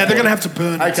we get back. Yeah, they're going to have to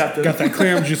burn Hi, it. Captain. Got that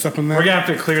clam juice up in there. We're going to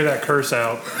have to clear that curse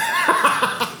out.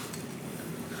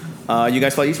 You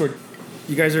guys fly eastward.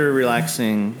 You guys are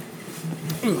relaxing,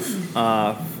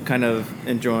 kind of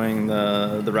enjoying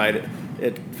the ride.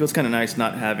 It feels kind of nice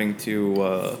not having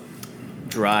to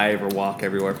drive or walk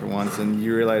everywhere for once, and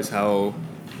you realize how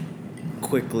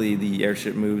quickly the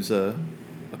airship moves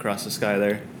across the sky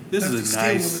there. This Have to is steal one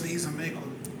of nice. these and make one.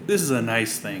 This is a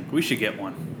nice thing. We should get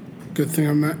one. Good thing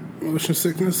I'm not motion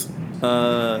sickness.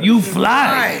 You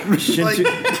fly. Right. Like,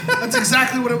 Shintu, that's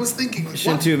exactly what I was thinking. Like,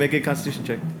 what? Shintu, make a Constitution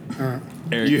check.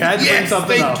 You had to bring Yes,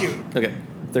 something thank up. you. Okay,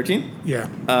 13. Yeah.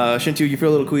 Shintu, you feel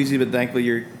a little queasy, but thankfully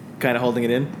you're kind of holding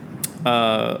it in.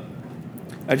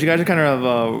 As you guys are kind of,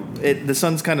 the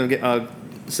sun's kind of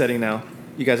setting now.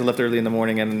 You guys have left early in the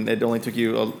morning, and it only took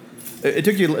you.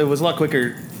 It was a lot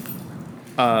quicker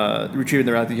retrieving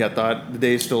the route that you had thought. The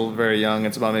day is still very young.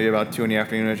 It's maybe about 2 in the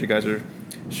afternoon as you guys are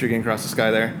streaking across the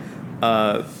sky there.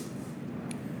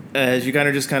 As you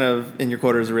just kind of in your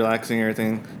quarters relaxing and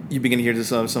everything, you begin to hear just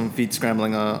some feet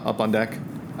scrambling up on deck.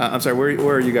 I'm sorry,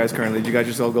 where are you guys currently? Did you guys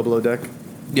just all go below deck?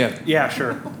 Yeah. Yeah,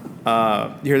 sure.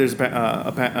 You hear there's a bit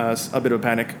of a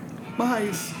panic.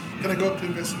 Nice. Can I go up to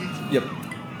investigate? Yep.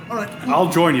 All right. Cool. I'll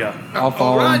join you. I'll All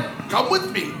follow. right. Come with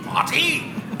me. Party.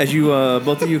 As you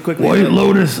both of you quickly. White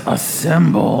Lotus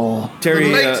assemble.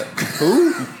 Terry, Late.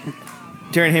 who?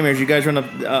 Terry and Hammer, as you guys run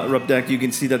up deck, you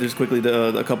can see that there's quickly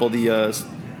a couple of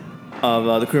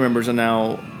the crew members are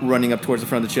now running up towards the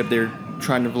front of the ship. They're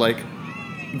trying to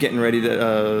getting ready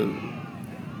to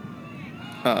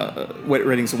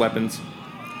readying some weapons.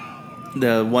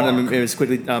 The one of them is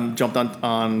quickly jumped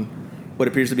on what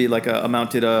appears to be like a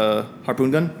mounted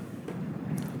harpoon gun.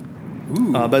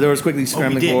 But there was quickly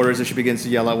scrambling for orders as she begins to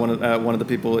yell at one of the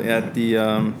people at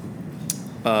the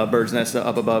bird's nest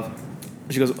up above.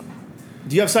 She goes,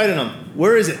 "Do you have sight on him?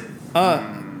 Where is it?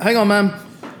 Hang on, ma'am."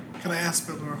 Can I ask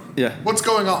Bildor? Yeah. What's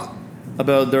going on?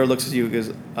 Beldor looks at you and goes,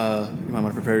 "You might want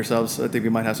to prepare yourselves. I think we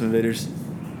might have some invaders."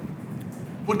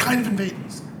 What kind of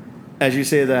invaders? As you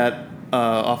say that,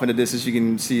 off in the distance, you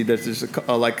can see that there's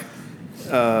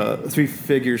 3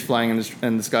 figures flying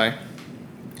in the sky.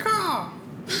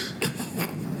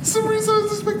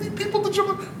 was expecting people to jump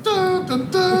up. Dun, dun,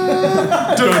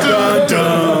 dun, dun, dun,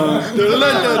 dun,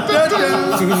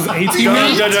 So this is A team now.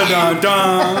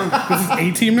 This is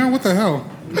A team now. What the hell?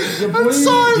 I'm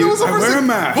sorry. That was the first thing.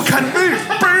 What kind of news?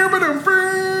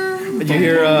 You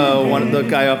hear one of the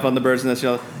guy up on the bird's nest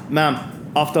yell, "Ma'am,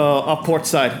 off port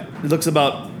side. It looks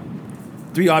about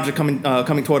 3 objects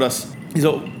coming toward us." He's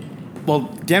like, "Well,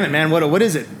 damn it, man. What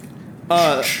is it?"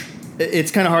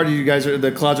 It's kind of hard. You guys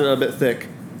the clouds are a bit thick,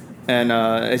 and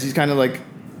as he's kind of like,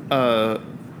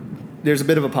 there's a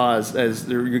bit of a pause as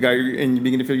you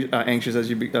begin to feel anxious as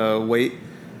you wait.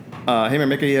 Hey man,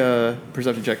 make a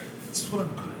perception check. That's what I'm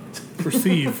good at.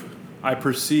 Perceive. I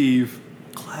perceive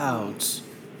clouds.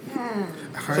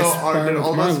 So did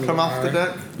all of us come off the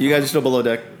deck? You guys are still below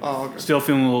deck. Oh, okay. Still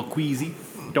feeling a little queasy.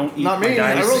 Don't eat Not my me.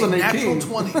 dice. I rolled an 18. Natural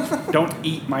 20. Don't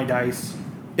eat my dice.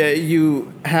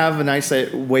 You have an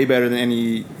eyesight way better than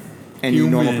any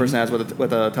normal person has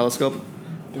with a telescope.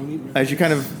 As you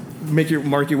kind of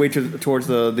mark your way towards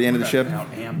the end of the ship,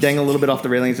 dangle a little bit off the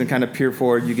railings and kind of peer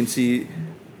forward, you can see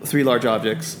 3 large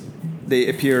objects. They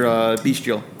appear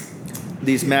bestial.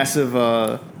 These massive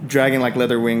dragon-like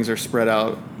leather wings are spread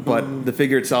out, but the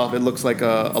figure itself, it looks like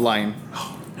a lion.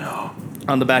 Oh, no.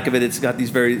 On the back of it, it's got these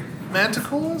very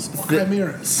Manticores or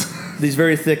chimeras? these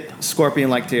very thick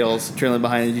scorpion-like tails trailing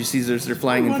behind it. You see they're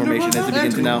flying in formation as they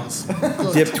begin to now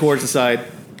dip towards the side.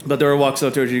 But Dora walks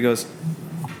up towards you and goes,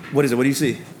 "What is it? What do you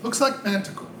see?" Looks like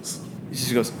manticores. She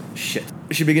just goes, "Shit."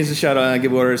 She begins to shout out and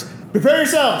give orders. "Prepare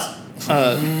yourselves!"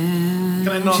 Can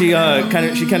I knock She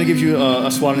kind of gives you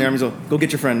a swat on the arm. She's like, "Go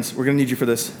get your friends. We're gonna need you for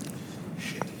this."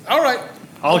 All right.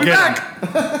 I'll be get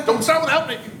back. Don't start without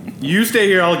me. You stay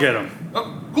here. I'll get him. Oh,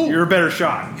 cool. You're a better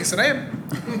shot. Yes, I am.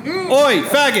 Oi,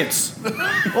 faggots!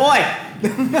 Oi!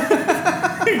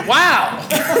 Wow.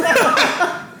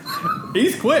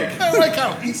 He's quick. I like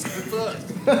how he's first.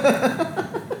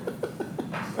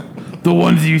 The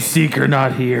ones you seek are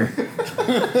not here.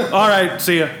 All right,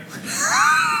 see ya.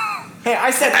 Hey,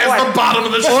 I said As oi. the bottom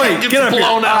of the Oi, ship gets get up here.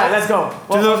 blown All right, out. let's go.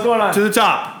 What's going on? To the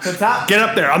top. To the top? Get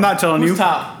up there. I'm not telling Who's you.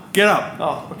 top? Get up.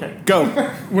 Oh, okay. Go.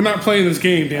 We're not playing this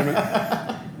game, damn it.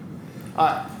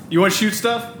 You want to shoot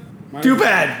stuff? Too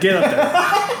bad. Get up there.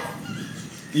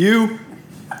 You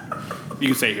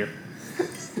can stay here.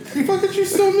 What did you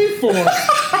sell me for?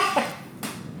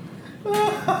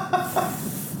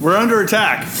 We're under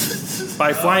attack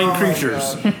by flying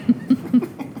creatures.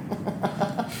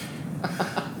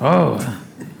 Oh,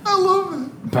 I love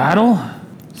it. battle?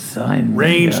 Sign me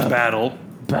Ranged up. battle.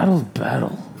 Battle.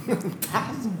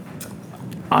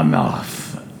 I'm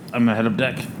off. I'm gonna head up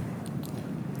deck.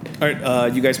 All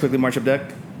right, you guys quickly march up deck.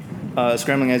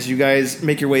 Scrambling as you guys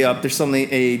make your way up, there's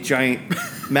suddenly a giant,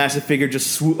 massive figure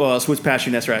just swoops past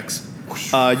you, Nesrax.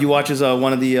 You watch as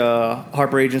one of the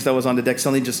Harper agents that was on the deck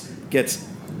suddenly just gets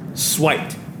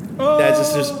swiped.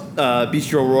 As this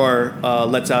bestial roar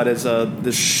lets out as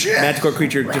this manticore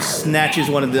creature just snatches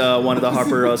one of the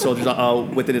Harper soldiers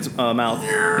within its mouth.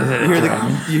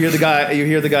 You hear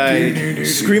the guy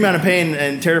scream out of pain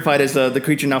and terrified as the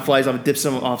creature now flies off and dips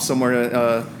him off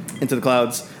somewhere into the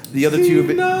clouds. The other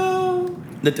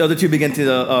two begin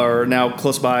to are now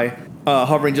close by,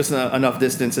 hovering just enough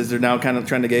distance as they're now kind of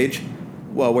trying to gauge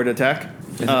where to attack.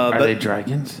 Are But they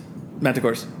dragons?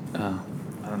 manticores. Oh,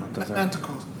 I don't know what those are.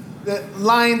 Manticores. The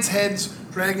lions' heads,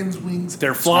 dragons' wings.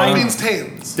 They're flying. Scorpions'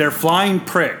 tails. They're flying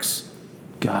pricks.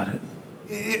 Got it.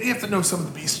 You have to know some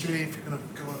of the bestiary if you're going to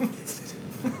go up against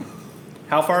it.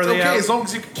 How far are It's they okay out? as long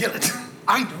as you can kill it.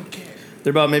 I don't care.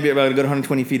 They're about a good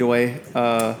 120 feet away.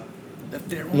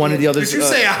 One of the others. Did you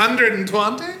say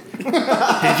 120?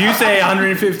 Did you say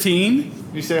 115?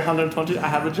 You say 120? I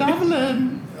have a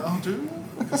javelin. I'll do.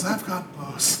 Because I've got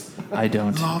bows. I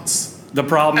don't. Lots. The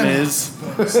problem And is,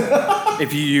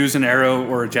 if you use an arrow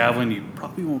or a javelin, you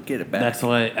probably won't get it back. That's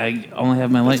why I only have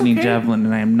my lightning javelin,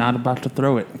 and I am not about to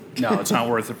throw it. No, it's not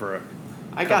worth it for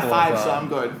I got Couple of, 5, so I'm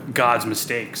good. God's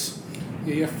mistakes.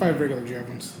 Yeah, you have 5 regular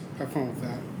javelins. Have fun with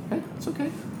that. Hey, it's okay.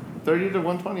 30 to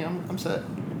 120, I'm set.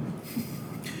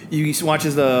 You watch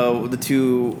as the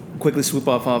two quickly swoop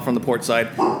off from the port side,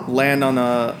 land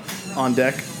on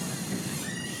deck,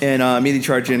 and immediately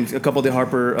charge in. A couple of the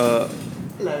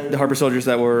Harper soldiers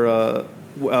that were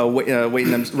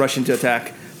waiting them rush in to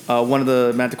attack. One of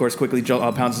the manticores quickly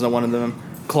pounces on one of them,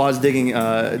 claws digging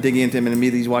into him, and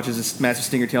immediately he watches this massive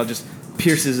stinger tail just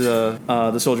pierces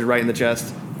the soldier right in the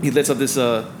chest. He lets up this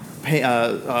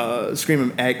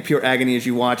scream of pure agony as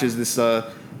you watch as this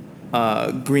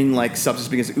green-like substance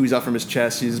begins to ooze out from his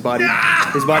chest. His body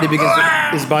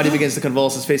begins to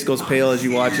convulse. His face goes pale as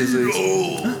you watch as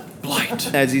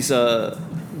these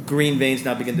green veins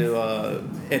now begin to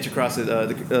etch across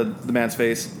the man's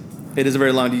face. It is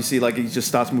very long. You see, like he just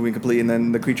stops moving completely, and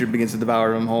then the creature begins to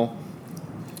devour him whole.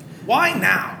 Why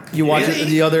now? You watch it,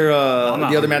 the other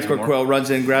Manticore anymore. Quill runs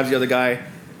in, grabs the other guy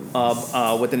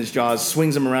within his jaws,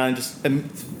 swings him around, and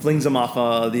flings him off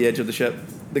the edge of the ship.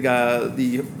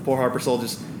 The poor Harper Soul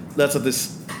just lets up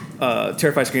this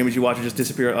terrified scream as you watch it just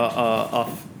disappear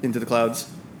off into the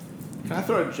clouds. Can I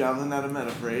throw a javelin at him out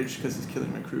of rage because he's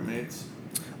killing my crewmates?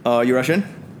 You rush in?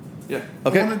 Yeah.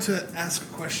 Okay. I wanted to ask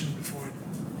a question before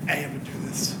I ever do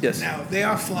this. Yes. Now, they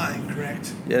are flying,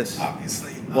 correct? Yes.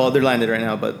 Obviously. Well, they're landed right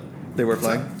now, but they were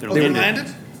flying. They're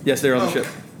landed? Yes, they're on the Okay. ship.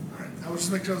 All right. I was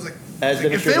just making sure. I was like, As if they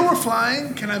demonstrated- were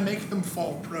flying, can I make them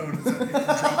fall prone? Does that make them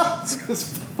drop out of the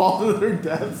sky? Fall to their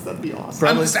deaths? That'd be awesome.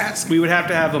 I'm just asking. We would have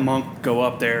to have a monk go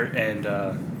up there and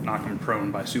knock him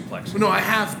prone by suplex. No, I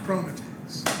have prone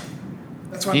attacks.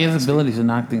 That's why He I'm has asking. abilities to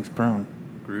knock things prone.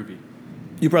 Groovy.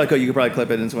 You could probably clip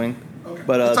it and swing. Okay.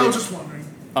 But That's what I they- was just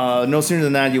wondering. no sooner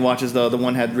than that, you watch as the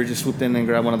one had just swooped in and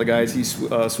grabbed one of the guys. He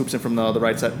swoops in from the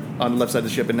right side, on the left side of the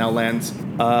ship, and now lands.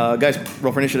 Guys,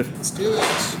 roll for initiative. Let's do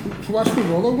it. Watch me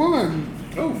roll a 1.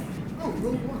 Oh,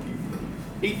 roll one.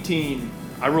 18.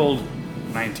 I rolled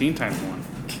 19 times 1.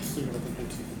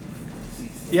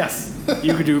 Yes,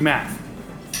 you could do math.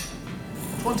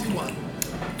 21.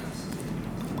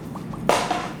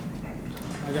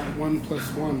 I got 1 plus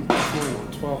 1 plus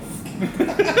 1, 12.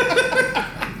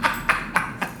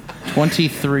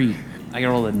 23. I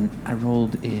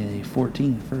rolled a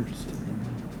 14 first.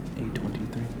 A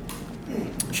 23.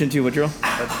 Shintu, what'd you roll?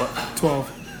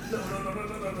 12.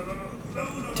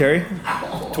 Terry?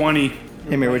 20.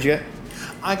 Hey, Mary, what'd you get?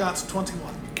 I got 21.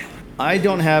 I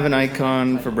don't have an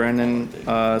icon for Brandon,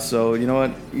 so you know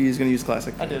what? He's going to use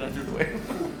Classic. I did. I threw it away.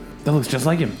 That looks just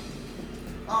like him.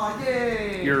 Oh,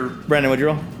 yay! You're Brandon, what'd you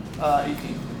roll? 18.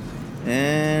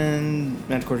 And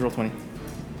Manticore's roll 20.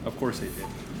 Of course they did.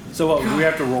 So what, do we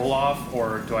have to roll off,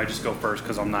 or do I just go first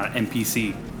because I'm not an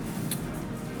NPC?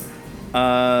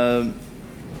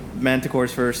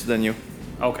 Manticore's first, then you.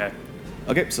 Okay.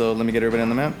 Okay, so let me get everybody on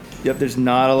the map. Yep, there's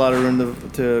not a lot of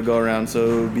room to go around,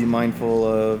 so be mindful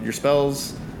of your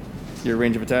spells, your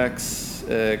range of attacks,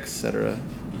 etc.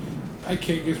 I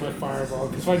can't use my fireball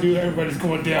because if I do, everybody's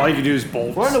going down. All you can do is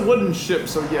bolt. We're on a wooden ship,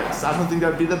 so yes, I don't think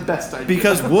that'd be the best idea.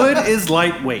 Because wood is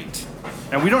lightweight,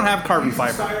 and we don't have carbon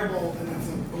fiber. Fireball and it's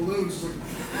a balloon. Just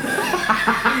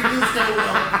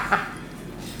like,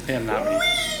 And not me. I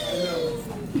know.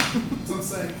 That's what I'm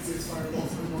saying. It's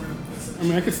fireballs. I'm more gonna piss it. I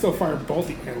mean, I could still fire both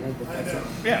the animal, but I that's know. it.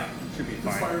 Yeah, should be Just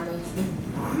fine. fireballs.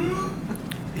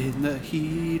 In the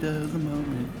heat of the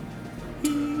moment.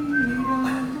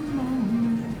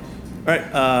 All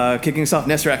right, kicking us off.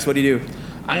 Nesrax, what do you do?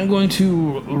 I'm going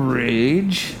to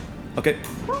rage, Okay.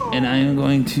 and I'm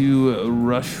going to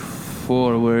rush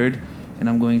forward, and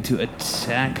I'm going to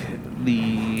attack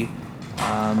the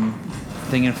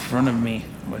thing in front of me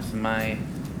with my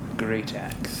great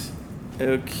axe.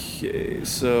 Okay,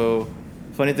 so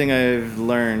funny thing I've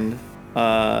learned,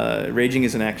 raging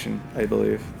is an action, I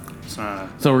believe. It's not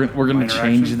So we're gonna Minor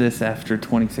change action? this after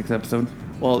 26 episodes.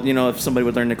 Well, you know, if somebody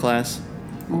would learn the class.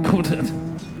 No,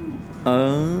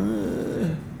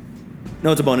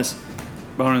 it's a bonus.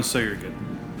 bonus, so you're good.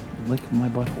 Lick my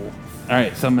butthole. All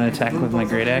right, so I'm gonna attack with my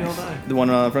great axe. The one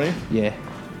in front of you? Yeah.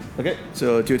 Okay,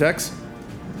 so 2 attacks?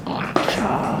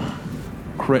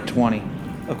 Crit 20.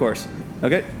 Of course.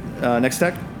 Okay, next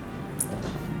attack?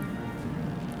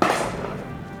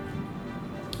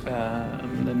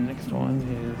 The next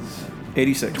one is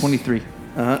 86. 23.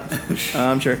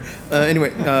 I'm sure. Anyway,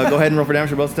 go ahead and roll for damage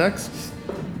for both attacks.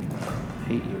 I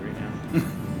hate you right now.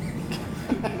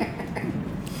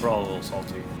 We're all a little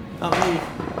salty. Not me.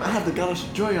 I have the goddess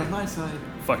joy on my side.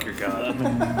 Fuck your god.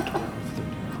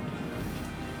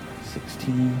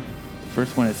 16.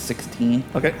 First one is 16.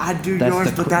 Okay. I do That's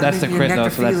yours, the but that that's the makes me crit a though,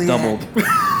 so that's necrophiliac.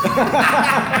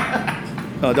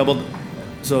 doubled. Doubled.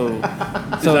 So,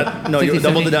 So no, you 16,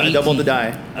 double the die. 17, Double the 18.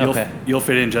 die. Okay. You'll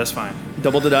fit in just fine.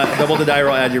 Double the die. Double the die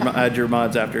roll. Add your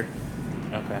mods after.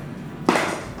 Okay.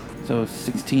 So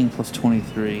 16 plus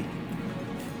 23.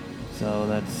 So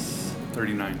that's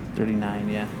 39. 39,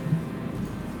 yeah.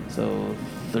 So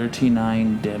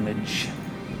 39 damage.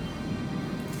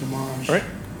 Damage. All right.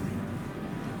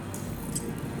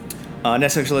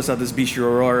 Next section lets out this bestial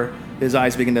roar. His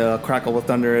eyes begin to crackle with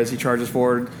thunder as he charges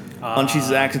forward. Unsheathes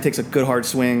his axe and takes a good hard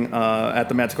swing at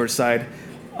the Manticore's side.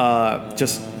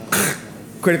 Just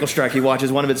critical strike. He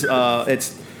watches one of its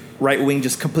right wing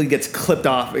just completely gets clipped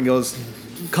off and gets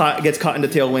caught in the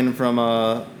tailwind from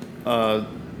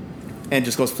and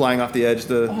just goes flying off the edge.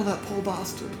 Oh, that poor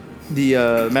bastard.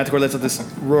 The Manticore lets out this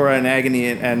roar in agony,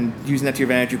 and using that to your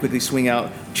advantage, you quickly swing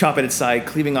out, chop at its side,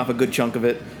 cleaving off a good chunk of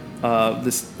it.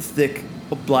 This thick,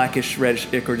 blackish, reddish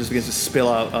ichor just begins to spill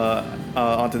out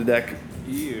onto the deck.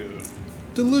 Ew.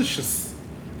 Delicious.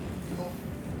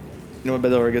 You know what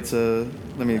Bedora gets I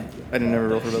didn't never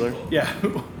roll for Bedora. Yeah. I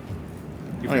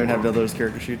don't even have Bedora's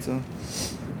character sheet, so.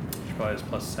 She probably has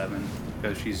 +7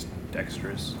 because she's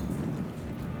dexterous.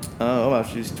 Oh wow,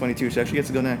 she's 22. She actually gets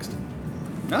to go next.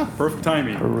 Ah, perfect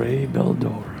timing. Hooray,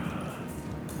 Beldora.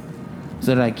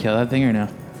 So did I kill that thing or no?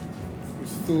 You're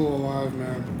still alive,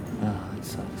 man. Oh, that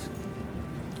sucks.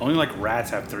 Only like rats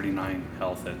have 39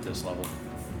 health at this level.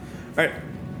 All right.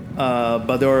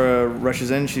 Bedora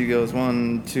rushes in. She goes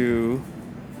 1, 2,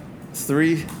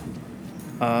 3.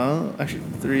 Actually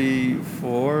 3,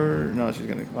 4. No, she's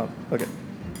gonna. Oh, okay.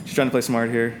 She's trying to play smart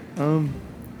here.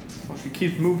 She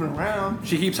keeps moving around.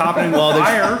 She keeps hopping in the Well,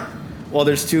 fire. Well,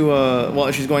 there's two.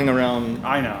 Well, she's going around.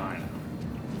 I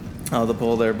know. The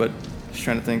pole there, but she's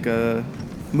trying to think.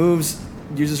 Moves.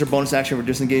 Uses her bonus action for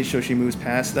disengage, so she moves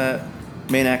past that.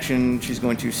 Main action, she's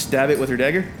going to stab it with her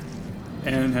dagger.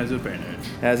 And has advantage.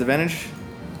 Has advantage.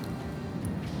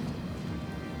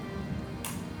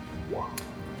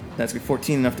 That's good.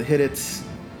 14 enough to hit it.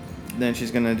 Then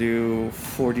she's gonna do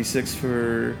 4d6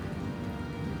 for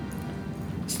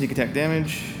sneak attack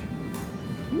damage.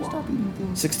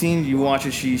 16. You watch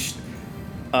as she's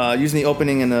using the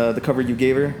opening and the cover you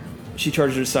gave her. She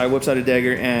charges her side, whips out a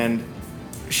dagger, and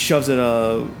shoves it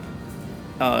into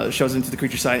the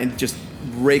creature's side and just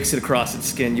rakes it across its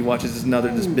skin. You watch as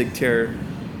this big tear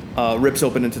rips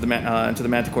open into the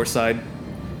Manticore side.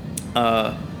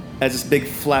 As this big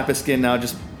flap of skin now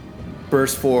just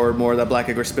bursts forward, more of that black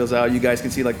ichor spills out. You guys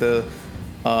can see like the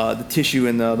tissue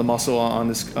and the muscle on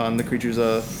the creature's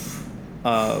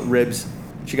ribs.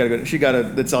 She got a.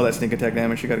 That's all that sneak attack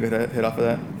damage. She got a good hit off of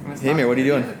that. Hey, Mir, what are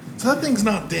you doing? So that thing's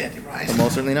not dead, right?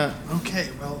 Almost certainly not. Okay,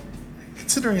 well,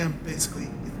 considering I'm basically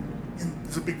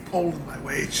there's a big pole in my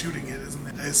way shooting it, isn't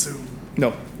it? I assume.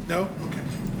 No. No? Okay.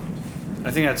 I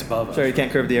think that's above us. Sorry, you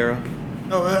can't curve the arrow.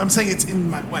 No, I'm saying it's in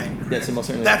my way. Yes, almost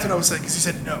certainly. That's what I was saying, because you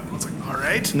said no. I was like, all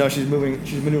right. No, she's moving.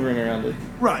 She's maneuvering around it.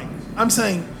 Right. I'm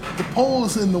saying the pole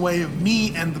is in the way of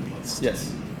me and the beast.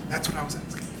 Yes. That's what I was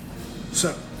asking.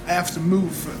 So I have to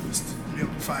move first to be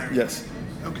able to fire. Yes.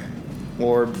 Okay.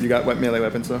 Or you got melee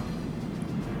weapons, though.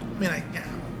 I mean,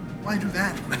 why do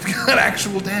that when I've got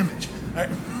actual damage? All right.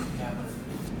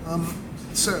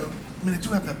 So, I mean, I do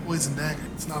have that poison dagger.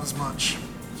 It's not as much.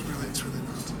 It's really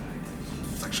not.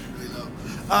 It's actually really low.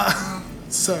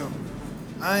 So,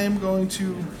 I am going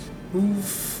to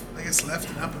move, I guess, left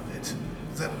and up a bit.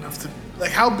 Is that enough to...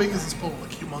 Like, how big is this pole?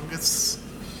 Like, humongous?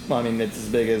 Well, I mean, it's as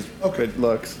big as it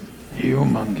looks.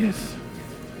 Humongous.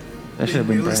 That should have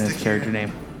been Brandon's character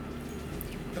name.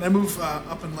 Can I move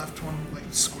up and left one, like,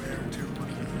 square or two?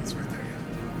 It's right there,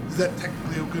 yeah. Is that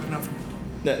technically good enough?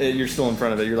 You're still in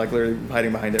front of it. You're like literally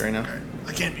hiding behind it right now. Okay.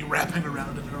 I can't be wrapping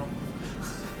around it at all.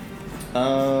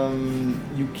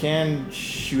 You can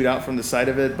shoot out from the side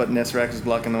of it, but Nesrax is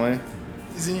blocking the way.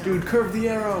 Dude, curve the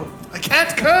arrow. I can't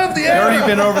curve the We've arrow! already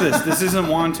been over this. This isn't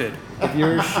wanted. If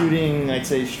you're shooting, I'd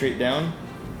say straight down.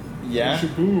 Yeah.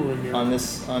 Shoot boomerang here. On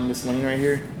this lane right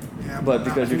here. Yeah, But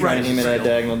because you're trying to aim it at a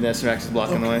diagonal, Nesrax is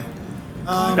blocking the way.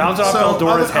 Bounce off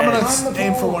Beldora's I'm head. gonna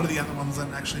aim for one of the other ones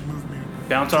and actually move me.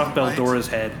 Bounce off Right. Beldora's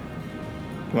head.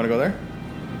 You want to go there?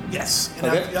 Yes. And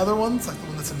Okay. the other ones, like the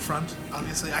one that's in front,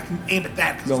 obviously, I can aim at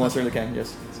that. 'cause You almost it's certainly can.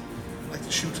 Yes. not like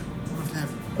to shoot one of them.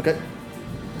 Okay.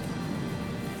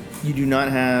 You do not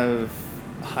have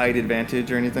height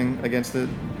advantage or anything against it.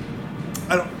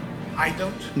 I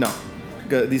don't. No.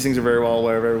 These things are very well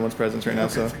aware of everyone's presence right now.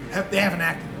 Okay, So they haven't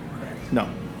acted, correct? no.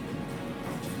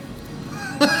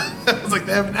 I was like,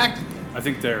 they haven't acted yet. I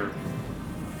think they're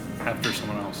after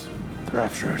someone else. They're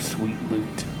after our sweet loot.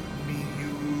 Let me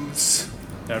use.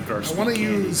 After our I want to sweet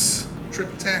candy. use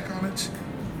trip attack on it.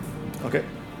 Okay.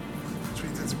 Which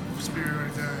means that's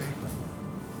superiority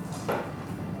die.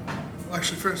 Well,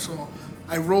 actually, first of all,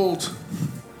 I rolled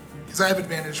because I have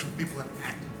advantage from people that have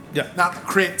acted. Yeah. Not the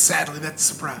crit, sadly, that's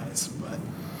a surprise. But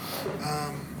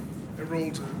I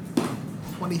rolled a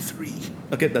 23.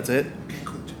 Okay, that's a hit. Okay,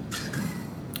 good.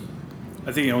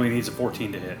 I think he only needs a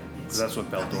 14 to hit. 'Cause that's what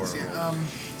Beldora Yeah, rolled.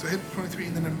 so I hit 23,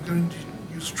 and then I'm going to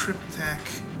use trip attack.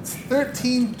 It's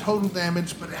 13 total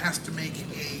damage, but it has to make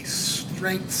a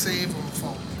strength save or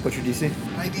fall. What's your DC?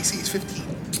 My DC is 15.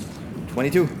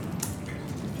 22.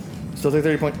 Still take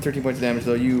 13 points of damage,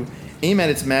 though. You aim at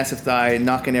its massive thigh,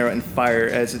 knock an arrow, and fire.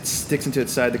 As it sticks into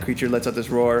its side, the creature lets out this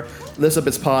roar, lifts up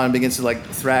its paw, and begins to like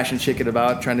thrash and shake it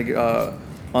about, trying to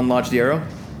unlodge the arrow. All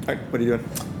right, what are you doing?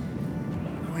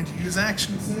 I'm going to use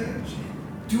action surge.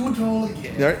 Do it all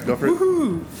again. All right, go for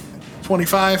it.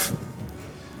 25.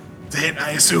 To hit,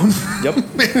 I assume. Yep.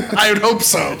 I would hope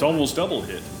so. It's almost double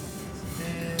hit.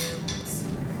 And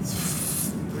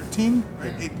 13?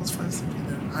 Right, 8 plus 5 is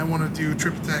 13. I want to do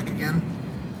trip attack again.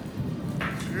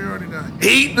 We already done it.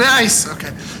 8, nice!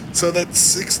 Okay. So that's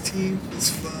 16 plus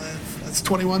 5. That's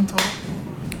 21 total.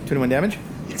 21 damage.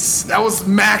 Yes, that was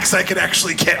max I could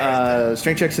actually get.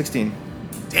 Strength check 16.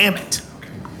 Damn it. Okay.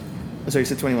 Oh, sorry, you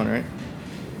said 21, right?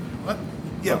 What?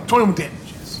 Yeah, 21 damage,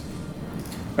 yes.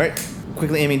 All right.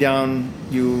 Quickly aiming down,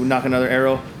 you knock another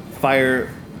arrow,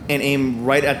 fire, and aim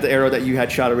right at the arrow that you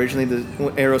had shot originally.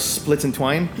 The arrow splits in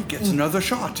twine He gets another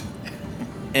shot.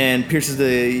 and pierces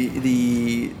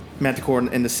the manticore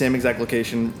in the same exact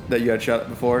location that you had shot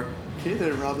before. Okay,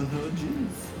 there, Robin Hood. Jeez.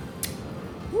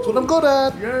 That's what I'm good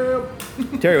at.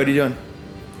 Terry, what are you doing?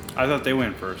 I thought they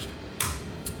went first.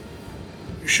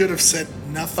 You should have said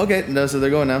nothing. Okay, no, so they're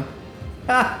going now.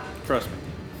 Trust me.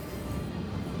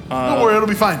 Don't worry, it'll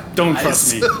be fine. Don't Nice.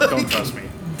 trust me. Don't trust me.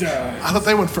 I thought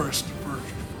they went first.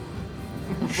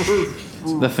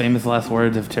 The famous last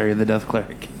words of Terry the Death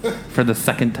Cleric for the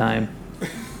second time.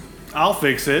 I'll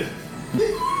fix it.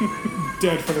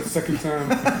 Dead for the second time.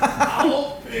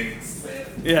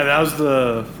 Yeah, that was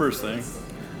the first thing.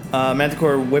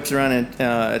 Manticore whips around and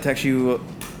attacks you,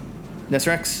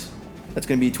 Nesrax. That's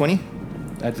going to be 20.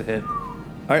 That's a hit.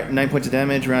 All right, 9 points of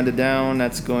damage, rounded down.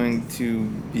 That's going to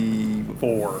be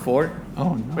 4.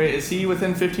 Oh, no. Wait, is he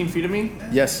within 15 feet of me?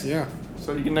 Yes. Yeah.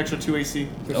 So you get an extra 2 AC.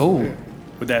 Oh,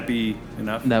 Would that be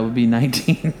enough? that would be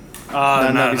 19.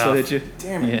 Not not still enough. hit you.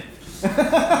 Damn it.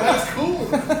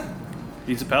 Yeah.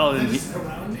 He's a paladin.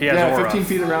 He has Yeah, aura. 15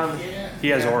 feet around. He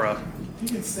has aura.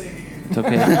 It's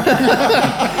okay.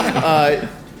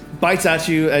 Bites at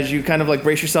you as you kind of like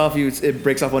brace yourself. It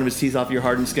breaks off one of his teeth off your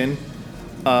hardened skin,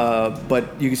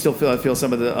 but you can still feel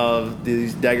some of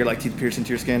these dagger-like teeth pierce into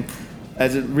your skin.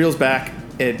 As it reels back,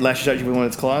 it lashes at you with one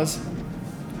of its claws.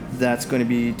 That's going to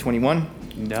be 21.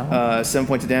 No. 7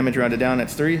 points of damage, rounded down.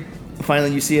 That's 3.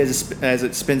 Finally, you see as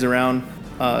it spins around,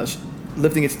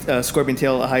 lifting its scorpion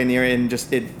tail high in the air, and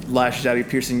just it lashes at you,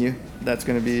 piercing you. That's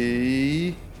going to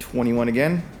be 21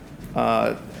 again.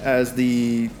 As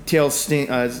the tail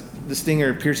as the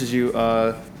stinger pierces you,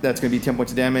 that's going to be 10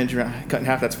 points of damage. Cut in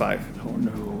half. That's 5. Oh,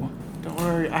 no. Don't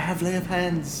worry, I have lay of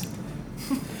hands.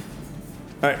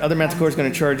 All right, other Manticore is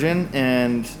going to charge in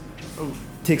and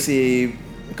takes a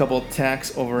couple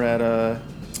attacks over at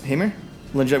Hamer.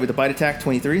 Lunge out with a bite attack,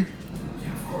 23.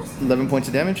 11 points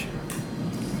of damage.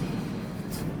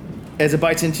 As it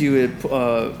bites into you,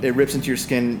 it rips into your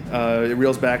skin. It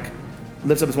reels back,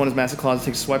 lifts up its one of its massive claws, and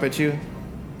takes a swipe at you.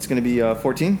 It's going to be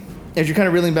 14. As you're kind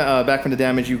of reeling back from the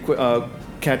damage, you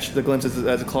catch the glimpse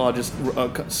as a claw just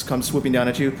comes swooping down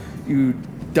at you. You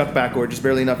duck backward, just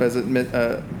barely enough as it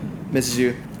misses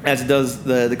you. As it does,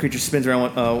 the creature spins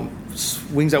around,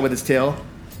 swings out with its tail,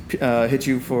 hits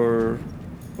you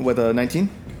with a 19.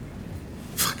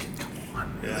 Fucking come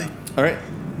on, really? All right.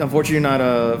 Unfortunately, you're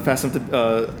not fast enough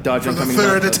to dodge For the incoming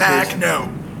third attack, pierce.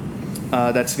 no.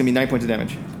 That's going to be 9 points of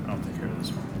damage. I'll take care of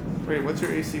this one. Wait, what's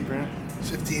your AC, Brent?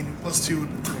 15 plus 2.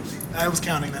 I was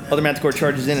counting that. Other Manticore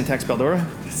charges in and attacks Baldora.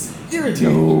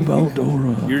 No,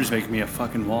 Baldora. You're just making me a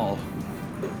fucking wall.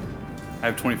 I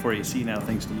have 24 AC now,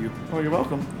 thanks to you. Oh, you're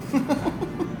welcome.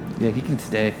 Yeah, he can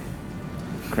stay.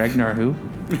 Kragnar, who?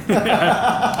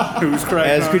 Who's correct?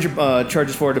 As the creature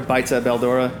charges forward, it bites at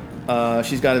Baldora.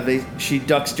 She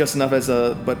ducks just enough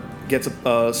but gets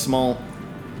a small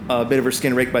bit of her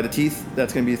skin raked by the teeth.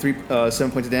 That's going to be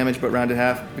 7 points of damage, but rounded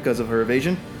half because of her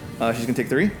evasion. She's going to take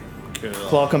 3. Cool.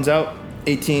 Claw comes out.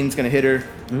 18 is going to hit her.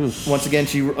 Oof. Once again,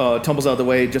 she tumbles out of the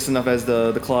way just enough as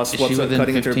the claw Is she swipes out, within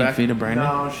cutting into her 15 back. feet of Brandon?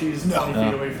 No, she's 20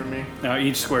 feet away from me. Now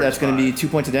each square. That's is going to be 5. 2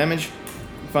 points of damage.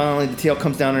 Finally, the tail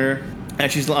comes down on her,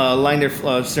 and she's lying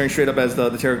there staring straight up as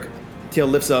the tail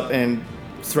lifts up and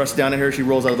thrusts down at her. She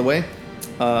rolls out of the way.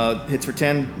 Hits for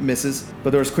 10, misses. But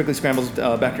Doris quickly scrambles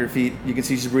back to her feet. You can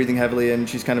see she's breathing heavily, and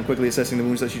she's kind of quickly assessing the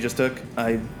wounds that she just took.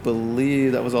 I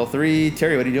believe that was all 3.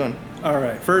 Terry, what are you doing? All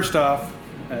right. First off,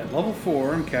 at level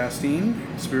 4, I'm casting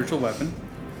spiritual weapon.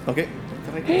 Okay.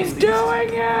 He's doing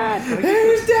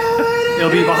it!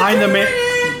 It'll be behind the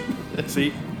man.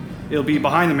 See, it'll be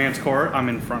behind the Manticore. I'm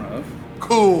in front of,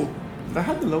 Cool. Did I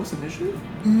have the lowest initiative?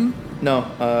 No,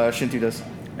 Shintu does.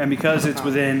 and because it's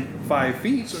within 5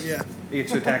 feet, So, yeah. it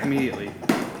gets to attack immediately.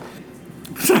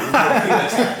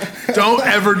 Don't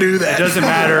ever do It that. doesn't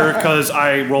matter because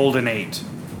I rolled an 8.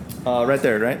 Right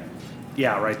there, right?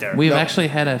 Yeah, right there. We've actually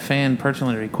had a fan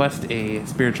personally request a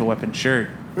spiritual weapon shirt.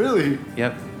 Really?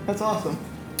 Yep. That's awesome.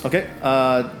 Okay.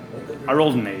 I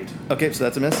rolled an 8. Okay, so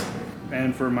that's a miss.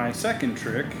 And for my second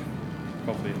trick,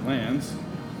 hopefully it lands.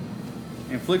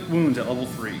 Inflict wounds at level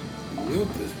 3.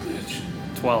 Whoop this bitch.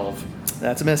 12.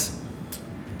 That's a miss.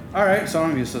 All right, so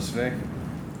I'm useless today.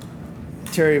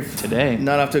 Terry, Today.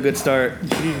 not off to a good start.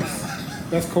 Jeez.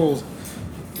 That's cold.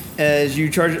 As you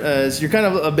charge, as you're kind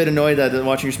of a bit annoyed that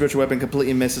watching your spiritual weapon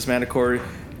completely miss this manticore,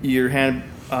 your hand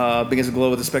begins to glow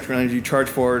with the spectral energy. You charge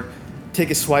forward, take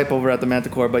a swipe over at the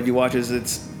manticore, but you watch as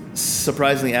it's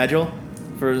surprisingly agile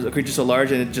for a creature so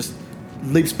large, and it just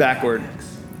leaps backward,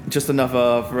 just enough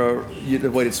for you to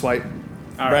avoid its swipe.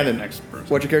 All Brandon, right, next person.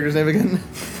 what's your character's name again?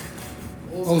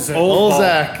 Olzak.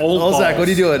 Olzak. Olzak, what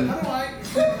are you doing?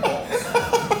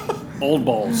 Old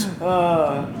balls.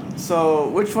 So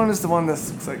which one is the one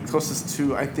that's like closest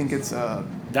to? I think it's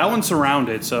That one's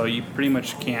surrounded, so you pretty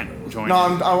much can't join.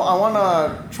 No, it. I want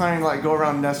to try and like go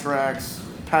around Nesrax,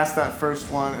 past that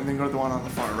first one, and then go to the one on the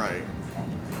far right.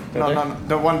 No,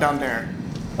 the one down there.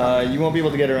 You won't be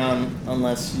able to get around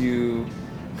unless you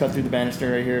cut through the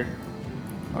banister right here.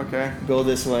 Okay. Go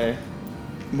this way,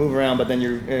 move around, but then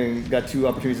you're got 2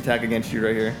 opportunities to attack against you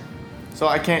right here. So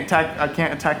I can't attack. I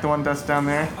can't attack the one that's down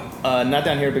there. Not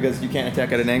down here because you can't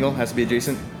attack at an angle. Has to be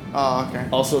adjacent. Oh, okay.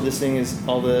 Also, this thing is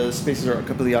all the spaces are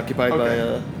completely occupied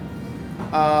Okay.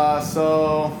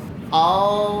 So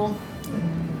I'll.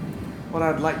 What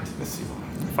I'd like to let's see.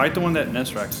 Fight the one that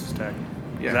Nesrax is attacking.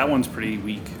 Yeah. That one's pretty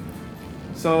weak.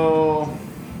 So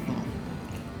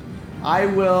I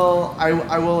will.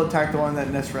 I will attack the one that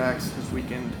Nesrax has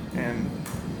weakened, and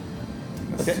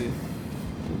let's Okay. see.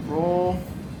 Roll.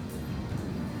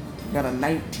 Got a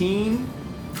 19.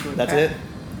 to That's attack. it.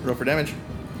 Roll for damage.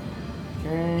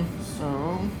 Okay,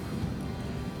 so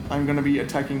I'm gonna be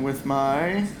attacking with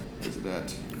my. What is it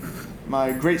at?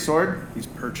 My greatsword. He's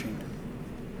perching.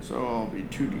 So I'll be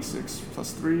 2d6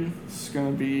 plus 3. It's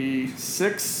gonna be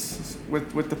 6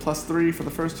 with the plus 3 for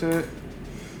the first hit.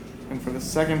 And for the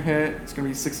second hit, it's gonna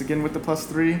be 6 again with the plus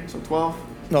 3, so 12.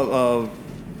 No.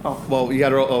 Oh. Well, you got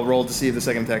to roll to see if the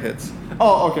second attack hits.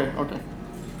 Oh, okay.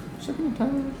 Second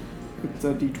attack. It's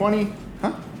a d20.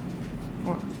 Huh?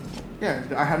 What? Yeah,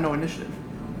 I have no initiative.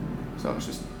 So it's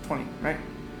just 20, right?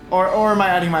 Or am I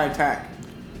adding my attack?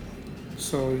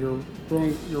 So you're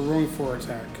rolling for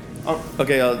attack. Oh,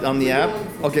 Okay, on the app.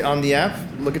 Okay, on the app,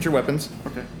 look at your weapons.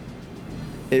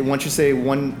 okay. One should say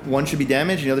one should be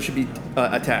damage, and the other should be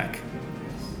attack.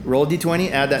 Roll a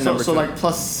d20, add that number. So to like it.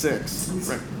 plus 6.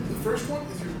 Right. The first one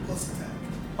is your plus attack.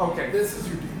 Okay. This is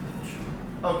your damage.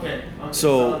 Okay.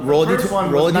 So the roll a first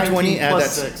one roll a was d20, 19 add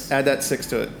plus that 6. add that 6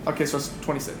 to it. Okay, so it's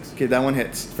 26. Okay, that one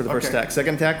hits for the first Okay. attack.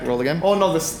 Second attack, roll again. Oh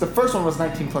no, the first one was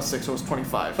 19 plus 6, so it was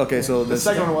 25. Okay, so The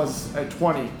second one was at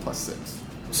 20 plus 6.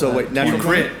 So wait, natural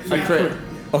crit. I crit.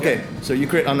 Okay, so you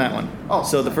crit on that one. Oh.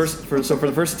 So for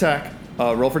the first attack,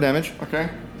 roll for damage. Okay.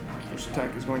 First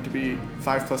attack is going to be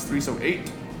 5 plus 3, so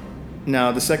 8.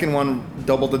 Now the second one,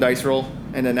 double the dice roll,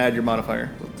 and then add your modifier.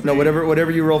 No,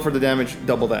 whatever you roll for the damage,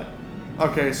 double that.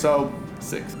 Okay, so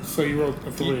 6. So you rolled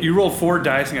a 3. You rolled 4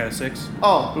 dice and got a 6.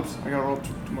 Oh, oops, I gotta roll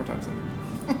 2 more times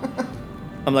then.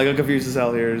 I'm confused as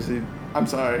hell here. See, I'm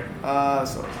sorry.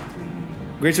 So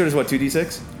Greatsword is what,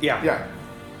 2d6? yeah,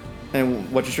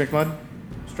 And what's your strength mod?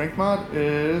 strength mod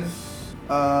is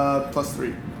plus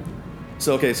 3.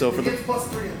 So so for It the gets plus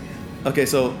 3 at the end. okay,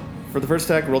 so for the first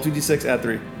attack, roll 2d6, add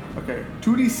 3. Okay,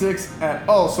 2d6 at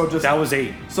so just That was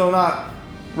 8. so not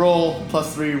roll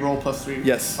plus 3, roll plus 3.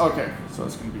 Yes. Okay, so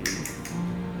it's gonna be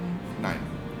 9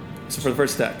 So for the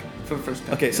first attack. for the first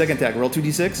attack. Okay, second attack, roll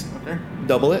 2d6, Okay.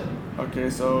 double it. Okay,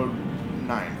 so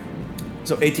 9.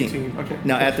 So 18. 18. Okay.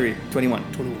 Now add 3, 21.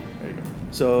 21. There you go.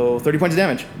 So 30 points of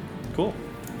damage. Cool.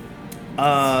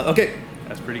 Okay.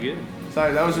 That's pretty good.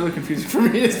 Sorry, that was really confusing for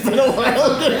me. It's been a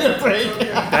while getting a break.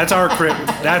 That's our crit.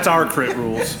 That's our crit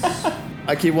rules.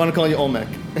 I keep wanting to call you Olmec.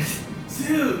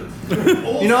 You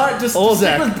know what?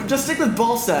 Just stick with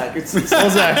ball sack. It's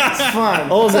Olzak. it's fun.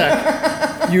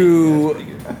 Olzak, you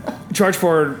charge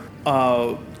forward,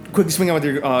 quickly swing out with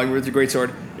your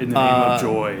greatsword. In the name of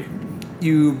joy.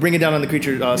 You bring it down on the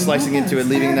creature, slicing into it,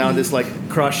 leaving now this like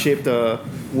cross-shaped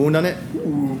wound on it.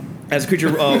 As the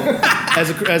creature,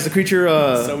 as the creature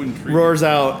roars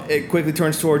out, it quickly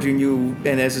turns towards you,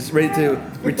 and as it's ready to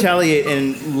retaliate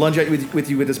and lunge at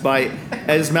you with this bite,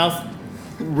 as its mouth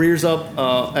rears up,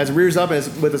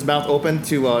 with its mouth open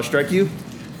to strike you,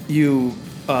 you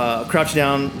crouch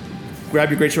down, grab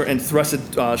your greatsword, and thrust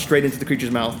it straight into the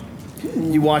creature's mouth.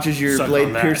 You watch as your Suck blade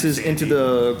on that, pierces Sandy. into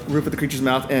the roof of the creature's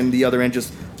mouth, and the other end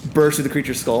just bursts through the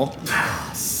creature's skull.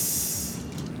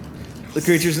 The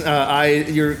creature's eye,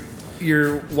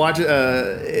 you're watching.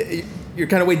 you're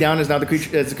kind of weighed down as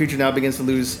the creature now begins to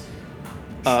lose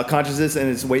consciousness and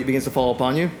its weight begins to fall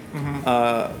upon you.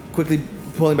 Quickly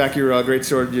pulling back your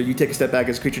greatsword, you take a step back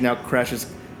as the creature now crashes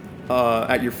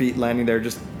at your feet, landing there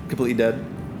just completely dead.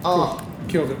 Oh,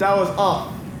 Killed it. that was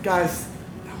guys.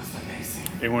 That was amazing.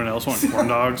 Anyone else want corn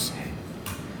dogs?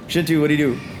 Shintu, what do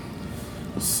you do?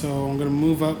 So I'm gonna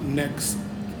move up next.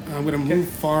 I'm gonna move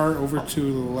far over to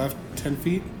the left 10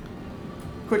 feet.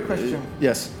 Quick question.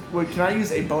 Yes. Wait, can I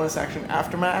use a bonus action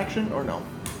after my action or no?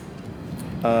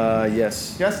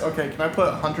 Yes. Yes. Okay. Can I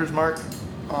put Hunter's Mark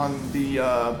on the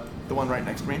one right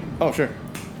next to me? Oh, sure.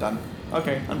 Done.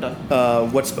 Okay, I'm done.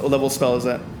 What level spell is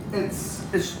that? It's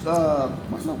what's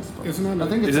level spell? Isn't that I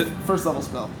think it's Is it? first level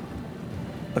spell.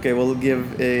 Okay, we'll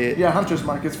give a. Yeah, Hunter's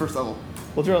Mark. It's first level.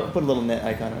 We'll put a little net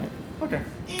icon on it. Okay.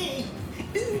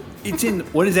 It's in.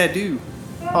 What does that do?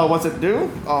 Oh, what's it do?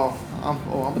 I'm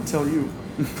gonna tell you.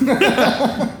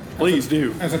 Please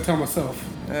do. as I tell myself.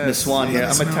 Miss Swan here.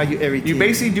 I'm gonna tell you everything. You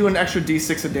basically do an extra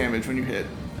d6 of damage when you hit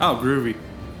Oh, groovy.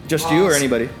 Just you or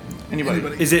anybody? anybody.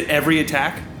 Is it every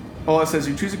attack? Oh, it says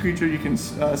you choose a creature you can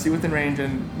see within range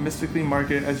and mystically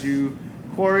mark it as you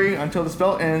quarry. Until the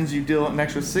spell ends, you deal an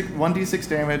extra 1d6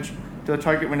 damage to the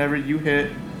target whenever you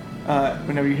hit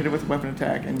it with a weapon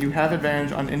attack, and you have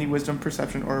advantage on any wisdom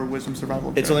perception or wisdom survival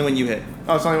check. It's only when you hit.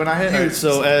 Oh, it's only when I hit? Alright,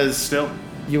 so as Still.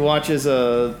 you watch as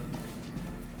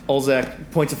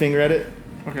Olzak points a finger at it,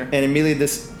 Okay. and immediately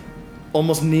this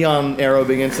almost neon arrow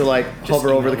begins to like hover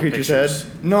over the email creature's pictures.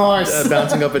 head, Nice.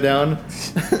 bouncing up and down.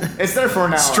 It's there for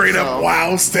now. Straight up so-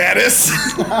 wow status.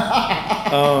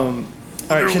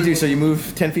 All right, Shintu. So you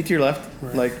move 10 feet to your left,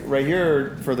 like right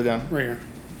here or further down? Right here.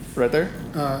 Right there.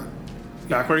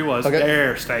 Back where he was. Okay.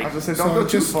 There, stay. I was gonna say, So don't go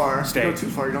too just far. stay. Don't go too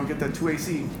far. You don't get that 2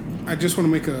 AC. I just want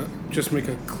to make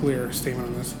a clear statement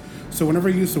on this. So whenever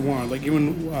I use the wand, like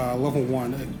even level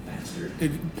 1,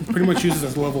 it pretty much uses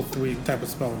as level 3 type of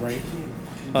spell, right?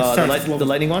 It starts as level- The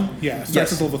lightning one? Yeah, it starts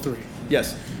Yes. as level 3.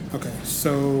 Yes. Okay,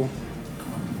 so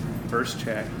First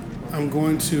check. I'm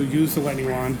going to use the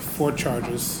lightning wand 4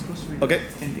 charges. Okay.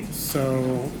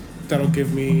 So that'll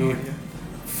give me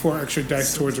 4 extra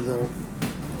dice towards a roll.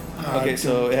 Okay,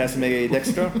 so it has to make a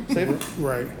dextro save.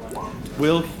 Right.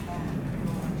 Will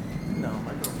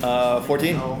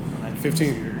 14.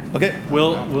 15. Okay.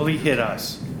 will he hit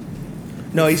us?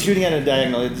 No, he's shooting at a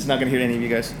diagonal. It's not gonna hit any of you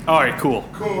guys. All right, cool.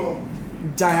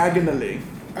 Diagonally.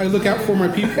 I look out for my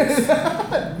people.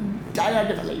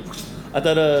 Diagonally. I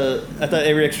thought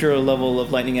every extra level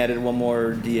of lightning added one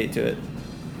more d8 to it.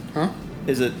 Huh?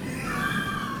 Is it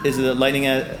a lightning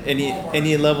at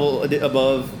any level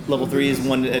above level 3 is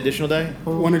one additional die?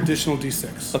 1 additional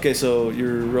d6. Okay, so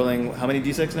you're rolling how many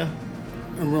d6 now?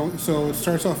 I'm rolling, so it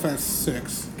starts off at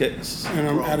 6, Okay. and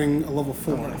I'm adding a level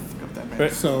 4.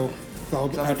 Right. So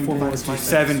I'll add 4 more d6.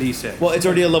 76. Well, it's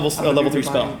already a level 3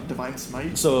 spell. Divine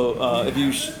Smite. So if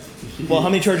you, well, how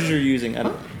many charges are you using?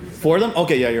 4 of them?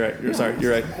 Okay, yeah, you're right.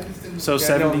 You're right. So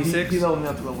Yeah, no, 76? He leveled me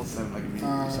up to level 7 like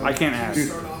immediately. I can't ask.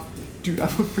 Dude, I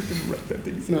would freaking wreck that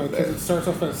thing. No, because it starts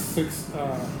off at 6.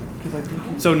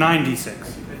 So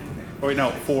 96. Oh, wait,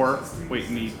 no, 4. Wait,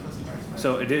 need.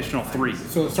 So additional 3.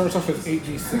 So it starts off as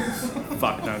 8d6.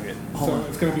 Fuck nugget. So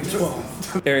it's going to be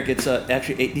 12. Eric, it's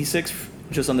actually 8d6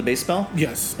 just on the base spell.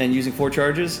 Yes. And using 4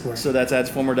 charges, Right. so that adds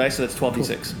 4 more dice, so that's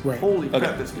 12d6. Right. Holy Okay.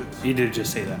 crap, that's good. You did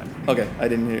just say that. Okay, I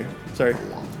didn't hear you. Sorry.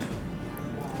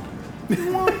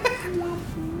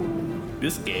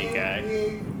 This gay guy.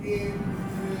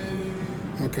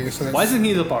 Okay, so Why that's, isn't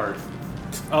he the bard?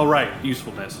 Oh, right.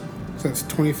 Usefulness. so that's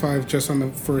 25 just on the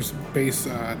first base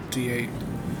d8.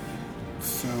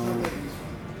 So.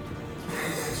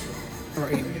 Or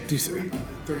 8 d6.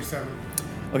 37.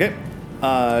 Okay.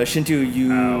 Shintu,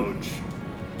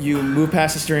 you move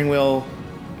past the steering wheel,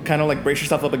 kind of like brace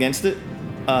yourself up against it.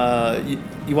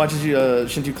 You watch as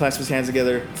Shintu clasps his hands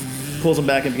together, pulls them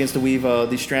back, and begins to weave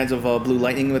these strands of blue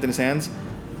lightning within his hands.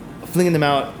 Flinging them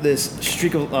out, this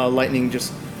streak of lightning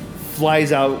just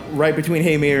flies out right between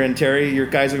Haymir and Terry. Your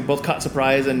guys are both caught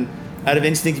surprise, and out of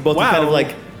instinct, you both kind of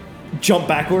like jump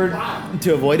backward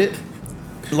to avoid it.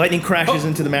 The lightning crashes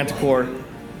into the manticore.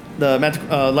 The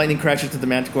lightning crashes to the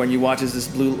manticore, and you watch as this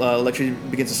blue electricity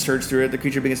begins to surge through it. The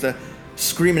creature begins to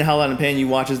scream and howl out in pain. You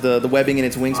watch as the webbing in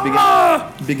its wings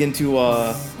begin to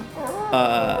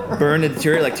burn and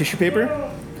deteriorate like tissue paper.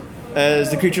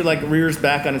 As the creature like rears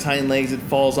back on its hind legs, it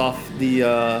falls off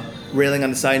the railing on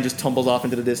the side and just tumbles off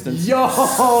into the distance. Yo,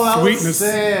 that Sweetness. was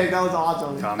sick. That was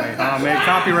awesome.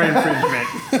 Copyright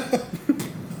infringement.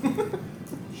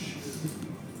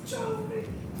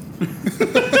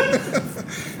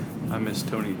 I miss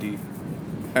Tony D.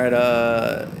 All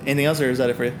right. Anything else, or is that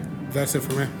it for you? That's it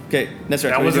for me. Okay, that's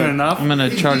right. That wasn't enough. I'm gonna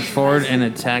charge forward and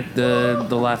attack the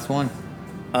last one.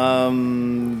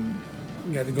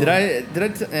 You had to go. Yeah,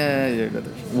 got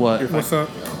this. What? What's up?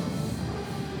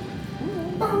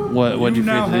 What'd you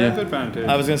now forget have to advantage.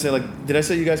 I was gonna say, like, did I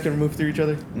say you guys can move through each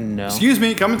other? do? No. Excuse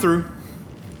me, coming through.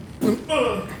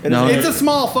 No. It's a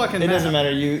small fucking. It map. doesn't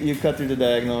matter. You cut through the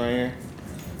diagonal right here.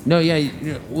 No.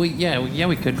 Yeah.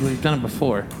 We could. We've done it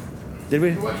before. Did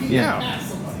we? Yeah.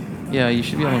 Yeah. You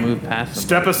should be able to move past them.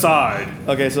 Step aside.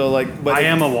 Okay, so like, but I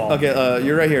am a wall. Okay,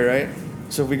 you're right here, right?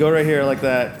 So if we go right here like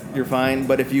that, you're fine.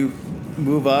 But if you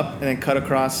move up and then cut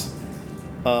across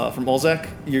from Olzek,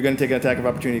 you're gonna take an attack of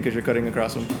opportunity because you're cutting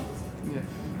across him.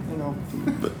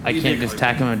 I can't just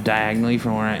attack him diagonally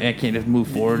from where I can't just move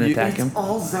forward and attack him.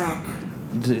 All Zach.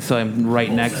 So I'm right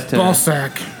next to. Ball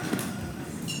sack.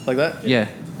 Like that? Yeah.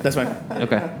 That's fine.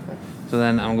 Okay. So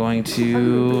then I'm going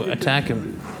to attack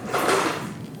him.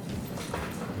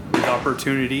 With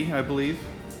opportunity, I believe.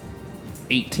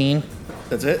 18.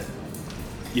 That's it.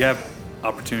 You have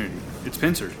opportunity. It's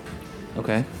pincered.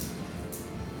 Okay.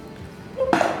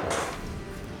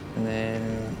 And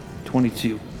then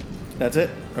 22. That's it.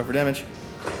 Roll for damage.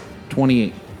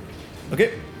 28.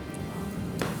 Okay.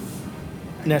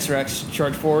 Nesrax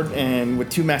charge forward, and with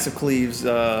two massive cleaves,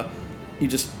 you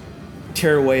just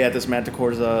tear away at this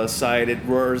manticore's side. It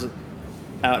roars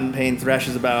out in pain,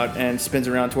 thrashes about, and spins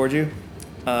around towards you.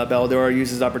 Baladora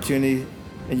uses opportunity,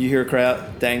 and you hear a cry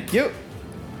out, "Thank you,"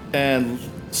 and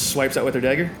swipes out with her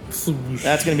dagger.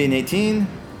 That's going to be an 18.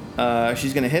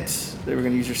 She's going to hit. They were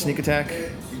going to use her sneak attack.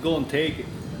 You go and take it.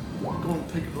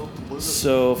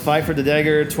 So 5 for the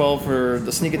dagger, 12 for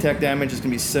the sneak attack damage. It's going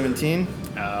to be 17.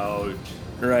 Ouch.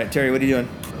 All right, Terry, what are you doing?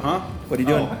 Huh? What are you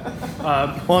doing?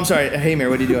 Well, I'm sorry. Hey, Mayor,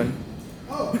 what are you doing?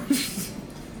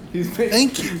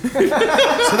 Thank you. So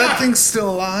that thing's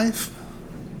still alive?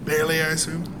 Barely, I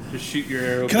assume. Just shoot your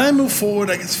arrow. Can I move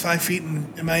forward, I guess, 5 feet,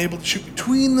 and am I able to shoot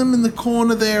between them in the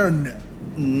corner there, or no?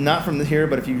 Not from here,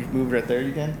 but if you move right there,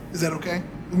 you can. Is that okay?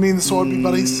 You mean the sword be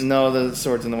buddies? No, the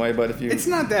sword's in the way, but if you... It's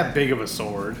not that big of a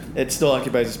sword. It still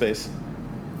occupies the space.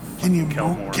 Can you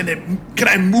Kelmore. move? Can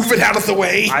I move it out of the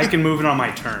way? I can move it on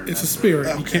my turn. It's a spirit.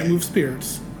 You Okay. can't move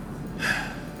spirits.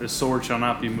 The sword shall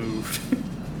not be moved.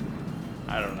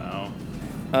 I don't know.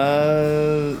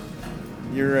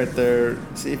 You're right there.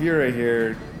 See, if you're right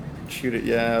here, shoot it,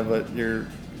 yeah, but you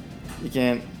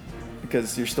can't,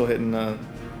 because you're still hitting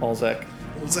Olzek.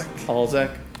 Olzek. Olzek?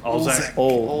 Olzek.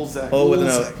 Olzek. Oh, with an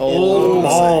O. Old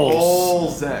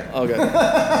balls. Zach. Okay.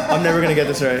 I'm never going to get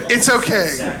this right. It's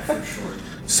okay.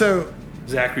 So,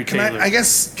 Zachary can Taylor. I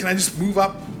just move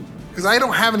up? Because I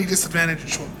don't have any disadvantage at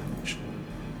short range.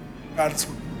 That's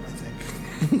what I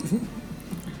think.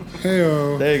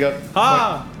 Heyo. There you go.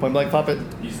 Ah! Point blank, pop it.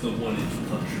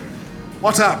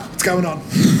 What's up? What's going on?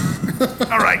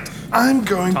 All right. I'm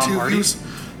going Tom to Hardy? use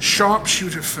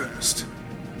sharpshooter first.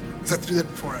 I have to do that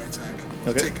before I attack.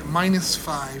 Okay. Take a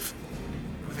 -5.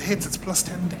 If it hits, it's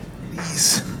 +10.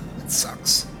 Please. It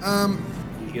sucks.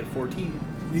 You get 14.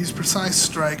 Use precise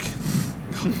strike.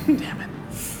 God damn it.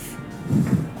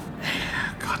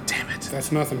 God damn it.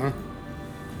 That's nothing, huh?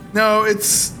 No,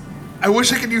 it's... I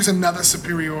wish I could use another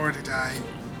superiority die.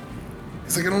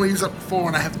 Because I can only use up to 4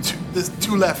 and I have there's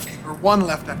 2 left, or 1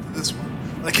 left after this one.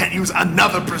 But I can't use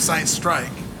another precise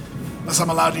strike. Unless I'm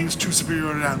allowed to use 2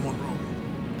 superiority die in 1 roll.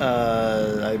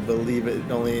 I believe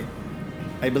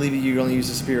you only use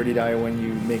the superiority die when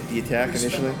you make the attack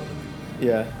initially.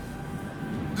 Yeah.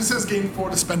 This says gain 4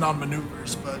 to spend on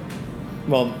maneuvers, but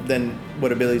Well, then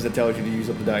what abilities that tells you to use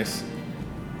up the dice?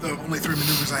 the only 3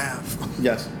 maneuvers I have.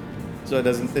 Yes. So it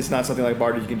doesn't. It's not something like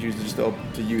Barter you can choose to just to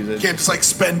use it. Can't just like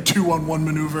spend 2 on 1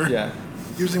 maneuver. Yeah.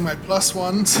 Using my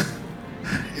 +1s,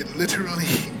 it literally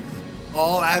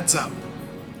all adds up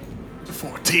to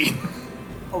 14.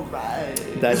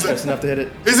 That's just enough to hit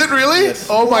it. Is it really? Yes.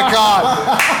 Oh my god.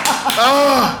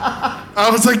 Oh, I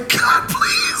was like, God,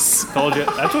 please. Told you.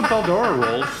 That's what Baldora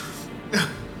rolled.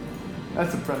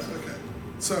 That's impressive. Okay.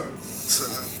 So,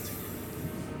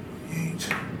 8.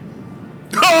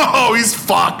 Oh, he's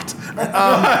fucked.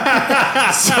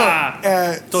 It's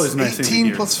always nice thing to 18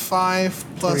 hear. plus 5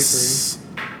 plus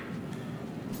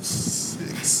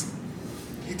 6.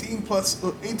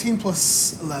 18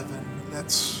 plus 11.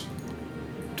 That's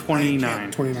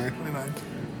 29. 29. 29.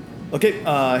 Okay,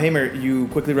 Hamer, you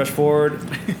quickly rush forward.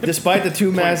 Despite the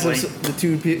two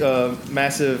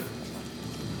massive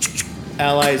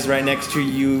allies right next to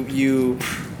you, you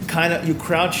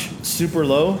crouch super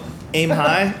low, aim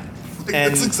high,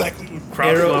 and That's exactly what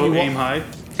Crouch arrow- low, you aim wa- high.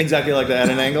 exactly like that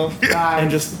at an angle, and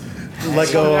just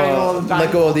let go of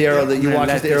the arrow that you watch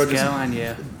as the arrow just on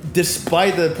you.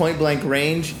 despite the point blank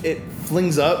range, it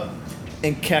flings up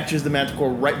and catches the manticore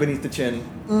right beneath the chin.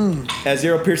 As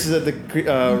arrow pierces at the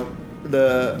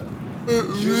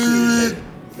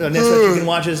next step you can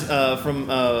watch is from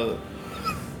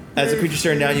as the creature's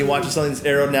staring down, you watch suddenly this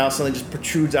arrow now suddenly just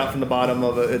protrudes out from the bottom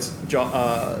of its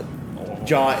jaw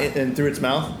and through its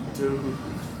mouth.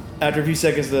 After a few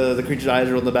seconds, the creature's eyes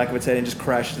roll in the back of its head and just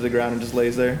crashes to the ground and just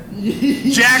lays there.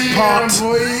 Jackpot!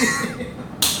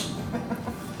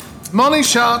 Money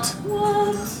shot.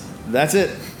 That's it.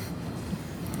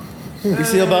 You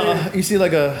see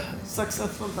like a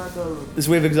Successful battle. this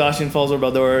wave of exhaustion falls over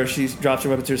Baldora. She drops her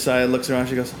weapon to her side, looks around,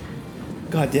 she goes,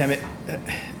 "God damn it!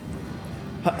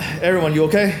 Everyone, you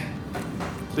okay?"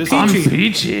 I'm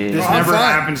peachy. This never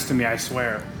happens to me, I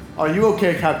swear. Are you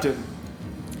okay, Captain?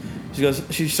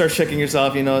 She starts checking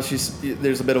herself. You know,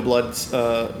 there's a bit of blood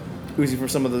oozing from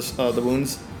some of the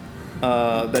wounds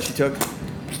that she took.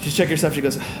 She's checking herself. She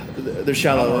goes, "They're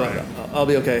shallow. Right. I'll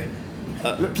be okay."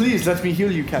 Please let me heal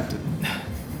you, Captain.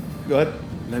 Go ahead.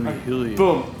 Let me heal you.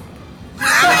 Boom.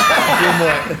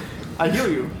 I heal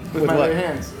you with my what? lay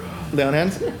hands. Lay on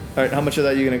hands. All right. How much of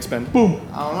that are you gonna expend? I don't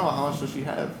know. How much does she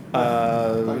have?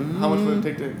 Like, how much would it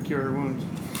take to cure her wounds?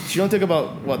 She don't take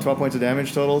about 12 points of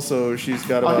damage total. So she's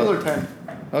got I'll heal about. her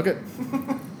 10. Okay.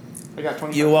 I got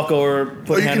 20. You walk over,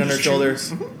 put a you hand can on her just shoulder,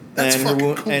 choose. That's and her fucking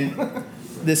wound, cool. and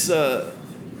this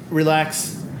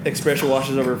relaxed expression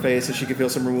washes over her face, so she can feel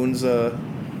some of her wounds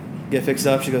get fixed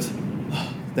up. She goes,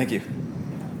 "Oh, thank you."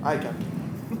 Aye,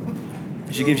 Captain.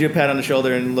 She gives you a pat on the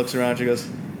shoulder and looks around. She goes,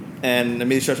 and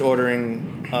immediately starts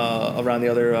ordering around the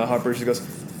other harpers. She goes,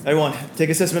 "Everyone, take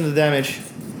assessment of the damage.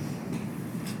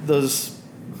 Those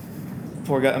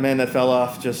poor man that fell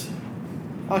off. Just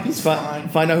Oh, he's fine.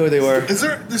 find out who they were."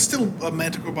 There's still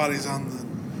manticore bodies on the deck,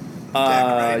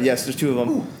 right? Yes, there's 2 of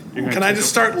them. Can I just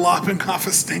start lopping off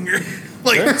a stinger?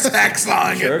 Like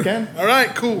hacksawing Sure it? can. All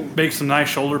right, cool. Make some nice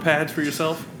shoulder pads for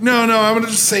yourself. No, I'm going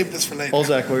to just save this for later.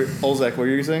 Olzak, what were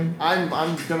you saying? I'm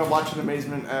gonna watch in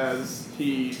amazement as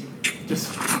he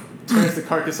just tears the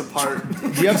carcass apart.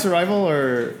 Do you have survival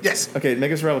or? Yes. Okay,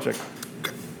 make a survival check.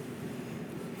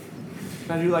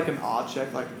 Can I do like an awe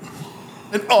check? Like,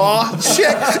 An awe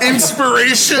check.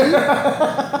 Inspiration.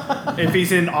 If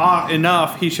he's in awe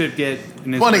enough, he should get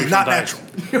an 20, inspirational not dice.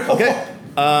 natural.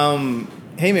 Okay.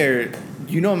 Hey, Mayor,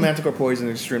 you know manticore poison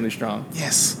is extremely strong,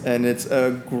 Yes. and it's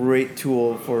a great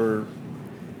tool for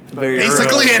very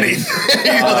Basically early-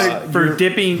 anything. Like, For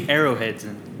dipping arrowheads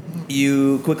in.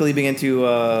 You quickly begin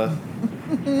to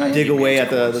dig away at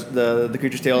the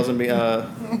creature's tails and be,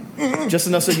 just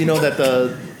enough so you know that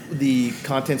the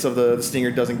contents of the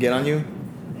stinger doesn't get on you.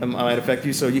 Might affect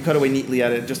you, so you cut away neatly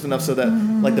at it, just enough so that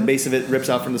like the base of it rips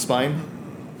out from the spine.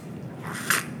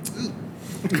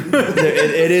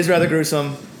 it is rather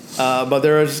gruesome, but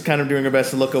they're just kind of doing their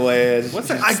best to look away. As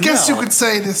I guess you could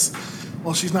say this.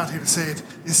 Well, she's not here to say it.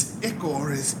 This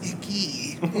ichor is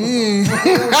icky.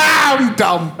 I'm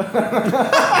dumb.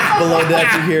 Below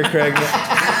deck, you hear Craig.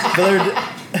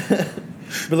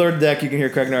 Below deck, you can hear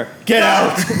Craignar. Get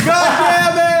out!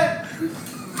 God damn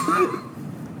it!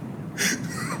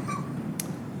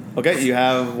 Okay, you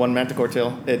have one manticore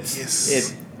tail.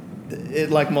 Yes.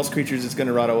 It like most creatures, it's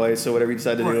gonna rot away. So whatever you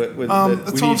decide to do it with, That's it.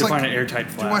 what We I need was to like, find an airtight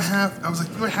do I flask. have? I was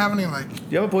like, do I have any like? Do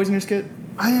you have a poisoner's kit?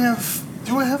 I have.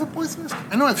 Do I have a poisonous?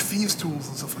 I know I have thieves' tools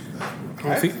and stuff like that.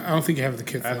 I don't think you have the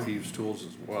kit. I have though. to use tools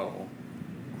as well.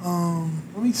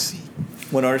 Let me see.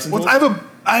 One artisan What tool?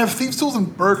 I have thieves' tools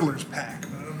and burglars pack. But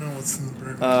I don't know what's in the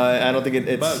burglars. I don't think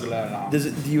it's. Burglar.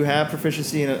 Do you have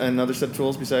proficiency in another set of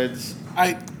tools besides? I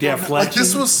you have don't know. Like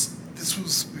this fletching?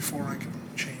 was before I could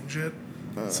change it.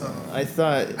 So I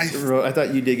thought I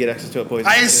thought you did get access to a poison.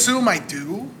 I kit. assume I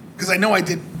do because I know I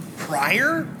did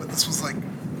prior, but this was like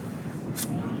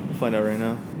We'll find out right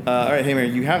now. All right, hey Mary,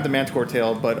 you have the manticore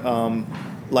tail, but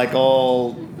like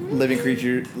all living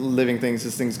things,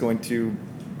 this thing's going to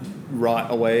rot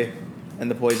away, and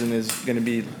the poison is going to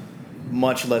be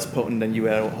much less potent than you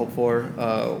had hoped for.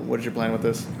 What is your plan with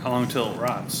this? How long till it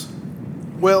rots?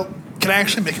 well. Can I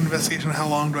actually make an investigation on how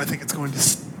long do I think it's going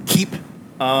to keep?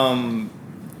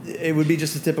 It would be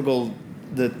just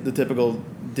the typical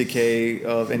decay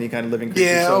of any kind of living creature.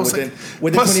 Yeah, I so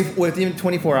was within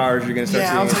 24 hours, you're going to start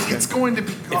Yeah, I was seeing like, it's going to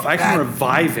be. If I can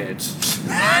revive it.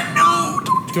 No,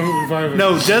 Don't revive it.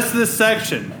 No, just this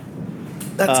section.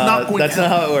 that's not going. That's to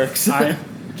not happen. how it works. I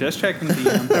just checking the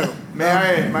DM. May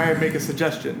I make a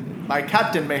suggestion? My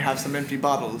captain may have some empty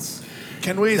bottles.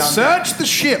 Can we Down search the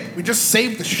ship? We just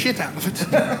saved the shit out of it.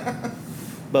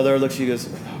 Baldor looks at you and goes,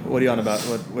 what are you on about?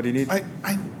 What do you need?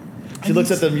 She looks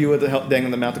at you with the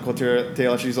dangling the manticore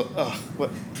tail, and she's like, oh,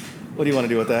 what do you want to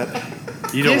do with that?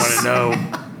 You don't want Yes. to know.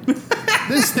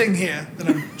 This thing here that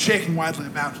I'm shaking widely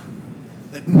about,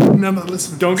 that none of the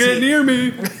listeners Don't can get see, near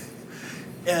me.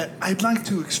 I'd like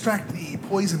to extract the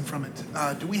poison from it.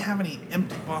 Do we have any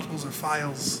empty bottles or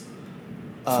vials?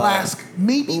 Flask,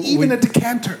 maybe even a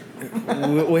decanter.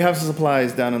 We have some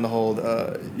supplies down in the hold.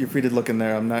 You're free to look in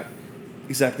there. I'm not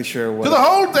exactly sure what. To the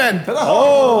hold, then.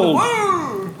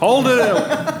 Hold it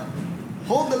out.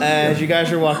 As you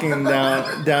guys are walking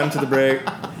down to the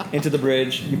into the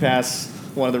bridge, you pass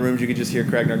one of the rooms. You could just hear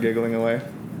Kragnar giggling away.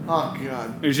 Oh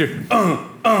god. Here's your,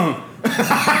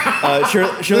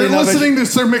 Surely They're enough, listening to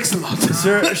Sir Mix-a-Lot.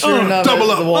 Sure enough,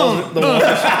 double up.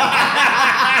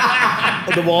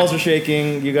 The walls are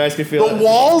shaking. You guys can feel The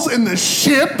walls in the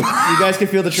ship. You guys can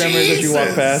feel the tremors as you walk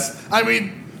Jesus. past. I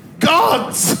mean,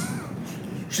 gods.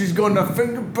 She's going to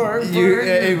finger burn.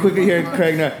 You quickly hear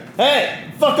Kragnar.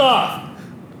 Hey, fuck off!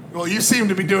 Well, you seem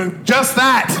to be doing just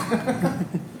that.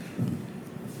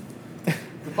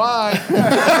 Goodbye.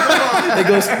 It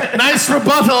goes. Nice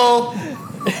rebuttal.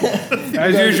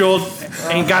 as usual,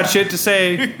 ain't got shit to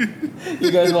say.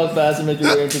 You guys walk fast and make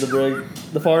your way into the brig.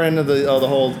 The far end of the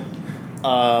hold.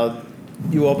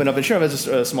 You open up, and sure, it's just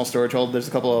a small storage hold. There's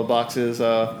a couple of boxes,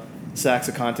 sacks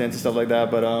of contents and stuff like that.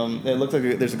 But it looks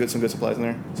like there's some good supplies in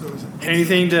there.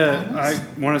 Anything I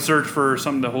want to search for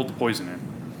something to hold the poison in.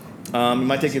 It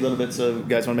might take you a little bit, so you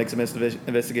guys want to make some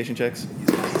investigation checks?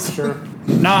 Sure.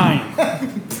 9.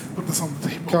 Put this on the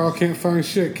table. Carl can't find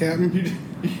shit, Captain.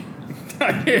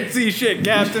 I can't see shit,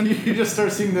 Captain. You just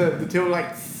start seeing the tail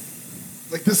like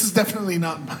this is definitely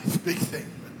not my big thing.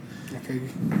 Okay,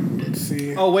 let's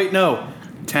see. Oh, wait, no.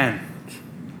 10.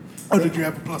 Oh, did you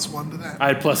have a +1 to that? I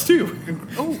had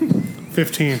 +2. Oh,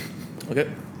 15. Okay.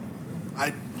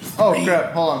 oh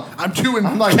crap, hold on. I'm too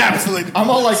I'm like encapsulated. I'm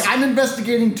all like I'm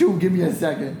investigating too. Give me a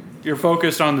second. You're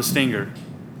focused on the stinger.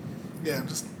 Yeah,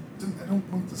 I don't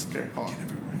want this. Okay, hold on.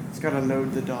 It's gotta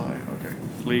load the die. Okay.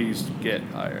 Please get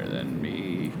higher than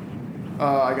me.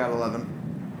 I got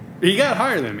 11. He got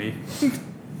higher than me.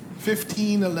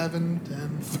 15, 11,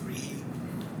 10, 3.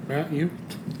 Matt, you?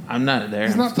 I'm not there.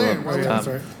 He's I'm not still there. up Well, top.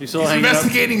 Sorry. You still He's hanging up?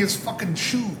 investigating his fucking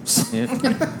shoes. Yeah.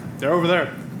 They're over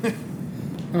there.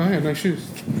 Oh, yeah, nice shoes.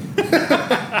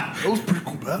 That was a pretty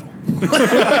cool battle.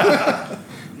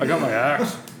 I got my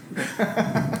axe.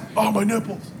 Oh, my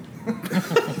nipples.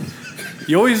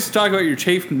 You always talk about your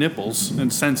chafed nipples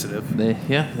and sensitive. They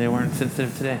weren't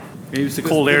sensitive today. Maybe it's the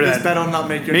cold air This that. better not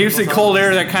make your Maybe it's the nipples cold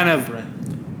hard. air that kind of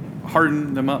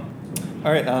hardened them up.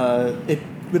 All right.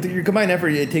 With your combined effort,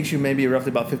 it takes you maybe roughly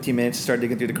about 15 minutes to start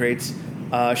digging through the crates.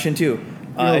 Shintu,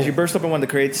 as you burst open one of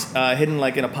the crates, hidden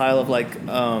like in a pile of like,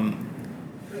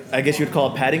 I guess you would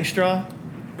call it padding straw.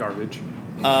 Garbage.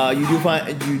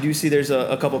 You do see there's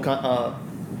a couple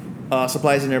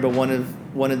supplies in there, but one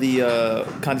of the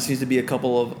contents seems to be a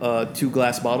couple of 2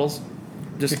 glass bottles,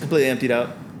 just completely emptied out.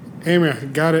 Amir,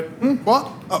 got it.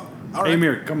 What? Oh, all right.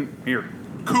 Amir, come here.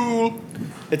 Cool.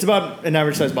 It's about an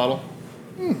average sized bottle.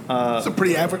 It's a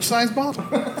pretty average sized bottle.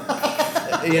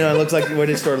 It looks like where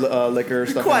they store liquor or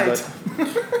stuff. Quite. But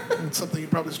It's something you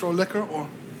probably store liquor or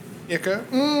ichor.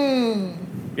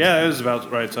 Yeah, it was about the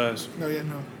right size. No, yeah,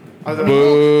 no. Are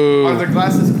the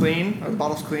glasses clean? Are the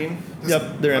bottles clean?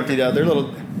 yep, they're emptied out. They're a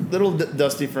little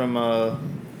dusty from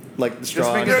like the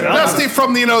straw. make and it stuff. They're dusty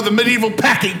from the medieval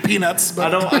packing peanuts.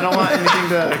 But I don't want anything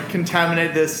to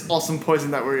contaminate this awesome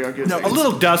poison that we're getting. No, A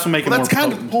little dust will make it Well, more that's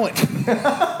kind potent. of the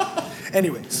point.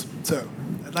 Anyways, so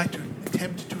I'd like to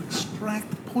attempt to extract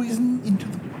the poison into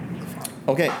the fire.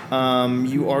 Okay,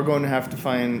 you are going to have to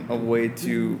find a way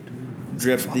to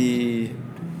drip the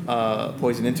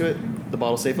poison into it, the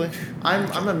bottle safely.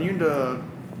 I'm immune to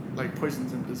like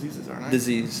poisons and diseases, aren't I?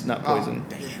 Disease, not poison.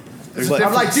 But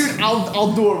I'm like, dude,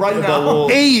 I'll do it right But now. we'll,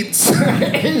 AIDS.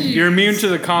 You're immune to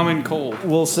the common cold.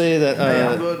 we'll say that Hey,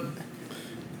 I'm good.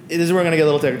 this is where we're going to get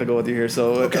a little technical with you here.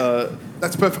 So Okay.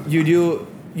 That's perfect. you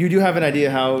do have an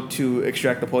idea how to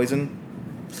extract the poison,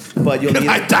 but you'll Can need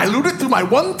I dilute it through my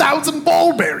 1,000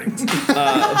 ball bearings?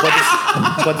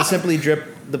 but to simply drip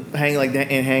hang it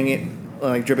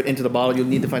like drip it into the bottle, you'll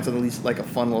need to find something at least like a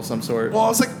funnel of some sort. Well, I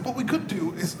was like, what I could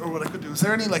do is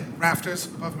there any like rafters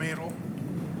above me at all?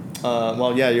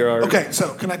 Well, yeah, you're already Okay,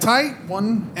 so can I tie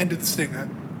one end of the stinger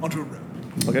onto a rope?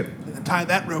 Okay. And then tie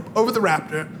that rope over the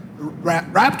rafter.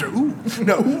 Rafter.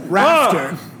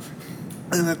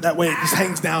 And then that way it just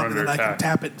hangs down, and then I can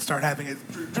tap it and start having it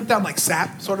drip down like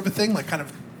sap, sort of a thing, like kind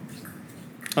of.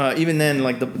 Even then,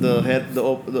 like the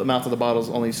mouth of the bottle is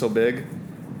only so big.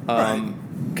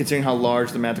 Considering how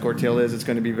large the manticore tail is, it's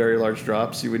going to be very large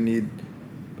drops. You would need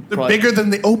They're bigger than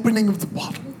the opening of the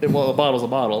bottle. Well, a bottle's a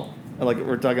bottle, Like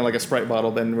we're talking like a Sprite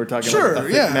bottle, then we're talking Sure, like a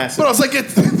thick, yeah. massive. But I was like,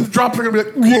 the drops are gonna be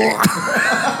like,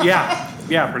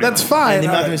 Yeah, pretty that's much. fine. and the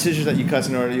amount of incisions that you cut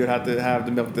in order, you would have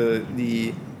to milk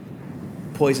the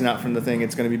poison out from the thing.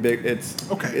 It's going to be big. It's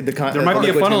Okay. There might be a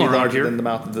liquid's funnel gonna be around larger here. than the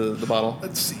mouth of the bottle.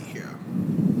 Let's see here.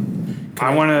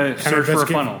 I want to Can I search for a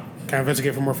investigate- funnel. Can I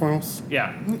investigate for more funnels?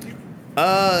 Yeah.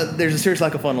 There's a serious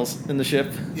lack of funnels in the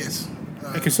ship. Yes.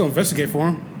 I can still investigate for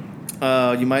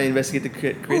them. You might investigate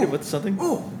the creative with something.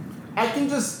 Ooh, I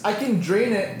can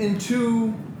drain it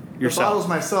into the Yourself. bottles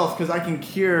myself because I can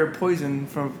cure poison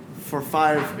for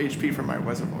 5 HP from my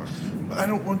reservoir. But I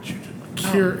don't want you to.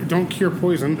 Don't cure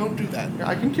poison. Don't do that.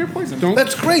 I can cure poison. Don't.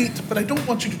 That's great, but I don't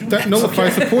want you to do that. That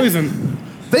nullifies the poison.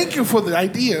 Thank you for the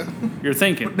idea. You're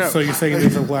thinking. No. So you're saying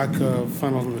there's a lack of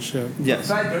funnels on the ship,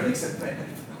 Yes. I don't accept that.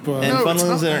 but And No, it's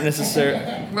funnels not aren't necessary.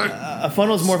 A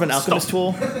funnel is more of an alchemist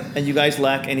tool, and you guys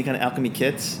lack any kind of alchemy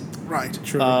kits. Right.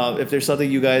 true. If there's something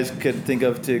you guys could think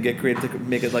of to get creative to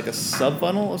make it like a sub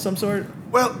funnel of some sort,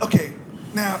 Well, okay.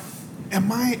 Now, am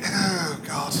I? Oh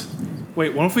God.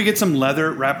 Wait, what if we get some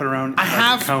leather, wrap it around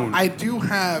a cone? I do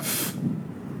have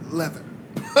leather.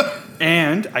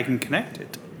 And I can connect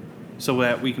it so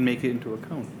that we can make it into a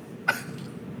cone.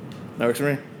 that works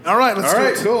for me. All right. Let's All do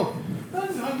right, it. cool.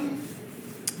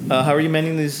 How are you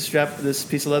mending this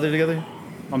piece of leather together?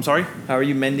 I'm sorry? How are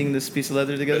you mending this piece of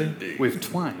leather together? With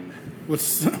twine.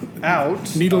 What's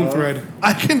Out. needle and thread?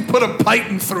 I can put a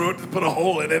python through it and put a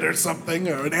hole in it or something,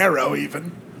 or an arrow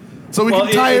even. So we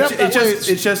can tie it up. That way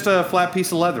it's just a flat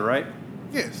piece of leather, right?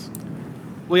 yes.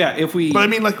 Well, yeah, if we But I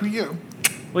mean, like you.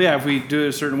 if we do it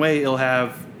a certain way, it'll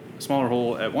have a smaller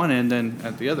hole at one end than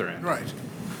at the other end. Right.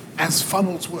 As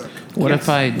funnels work. What if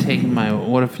I take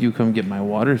what if you come get my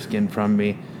water skin from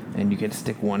me and you can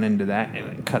stick one end to that and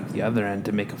then cut the other end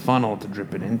to make a funnel to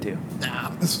drip it into? Nah,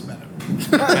 this is better.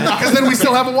 Because then we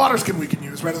still have a water skin we can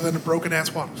use rather than a broken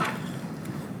ass water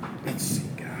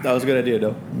skin. That was a good idea,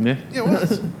 though. Yeah. Yeah, it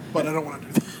was. But I don't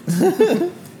want to do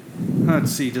that.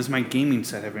 Let's see, does my gaming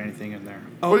set have anything in there?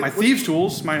 Oh, What- my what- thieves'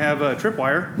 tools might have a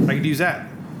tripwire. I could use that.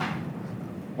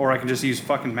 Or I can just use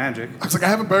fucking magic. I was like, I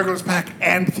have a burglar's pack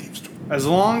and thieves tool. As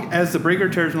long as the breaker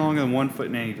tears no longer than 1 foot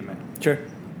in any dimension. Sure.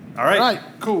 All right. All right,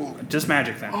 cool. Just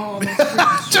magic then.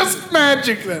 Just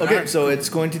magic then. Okay, All right. so it's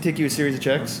going to take you a series of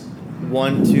checks.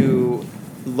 1 to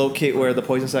locate where the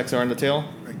poison sacs are in the tail.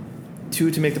 2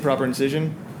 to make the proper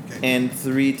incision. Okay. And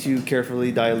 3 to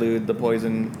carefully dilute the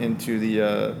poison into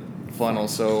the funnel.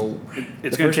 So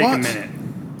It's the going to first- take a What? minute.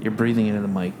 You're breathing into the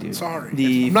mic, dude. Sorry.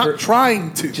 The I'm not fir-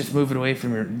 trying to. Just move it away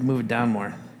from move it down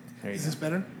more. There you Is go. this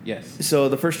better? Yes. So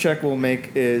the first check we'll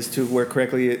make is to where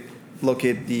correctly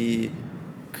locate the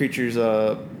creature's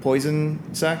poison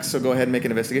sacs. So go ahead and make an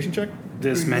investigation check.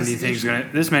 This mending thing's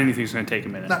gonna take a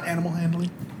minute. Not animal handling.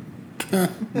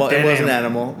 Well, it Dead was an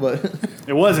animal. animal, but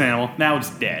It was an animal. Now it's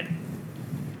dead.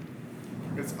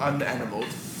 It's unanimaled.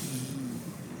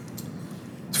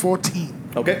 It's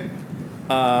 14. okay.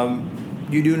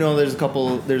 You do know there's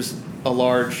a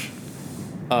large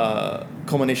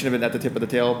culmination of it at the tip of the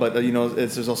tail, but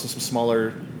there's also some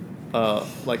smaller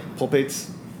like pulpates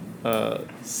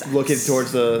located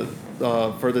towards the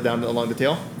further down along the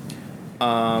tail.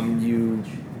 You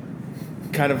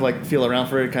kind of like feel around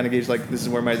for it, kind of gauge like this is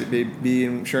where it might be,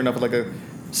 and sure enough, with like a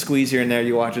squeeze here and there,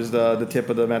 you watch as the tip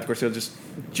of the manticore seal just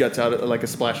juts out like a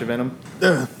splash of venom.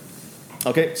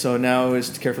 Okay, so now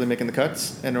is carefully making the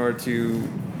cuts in order to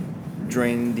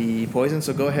drain the poison.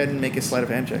 So go ahead and make a sleight of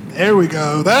hand check. There we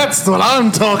go. That's what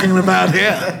I'm talking about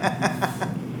here.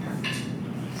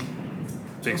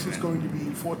 This is going to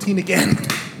be 14 again.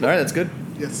 All right, that's good.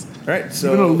 Yes. All right, Even a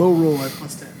so low roll at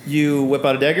 +10. you whip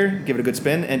out a dagger, give it a good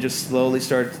spin, and just slowly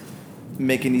start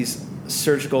making these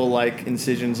surgical-like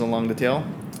incisions along the tail.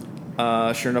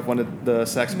 Sure enough, one of the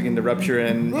sacs begin to rupture,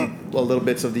 and little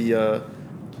bits of the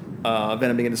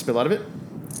venom begin to spill out of it.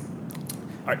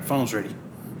 All right, funnel's ready.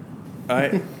 All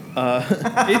right.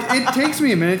 It takes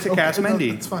me a minute to cast no,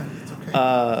 Mendy. It's fine. It's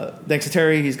okay. Thanks to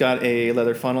Terry, he's got a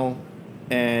leather funnel,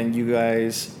 and you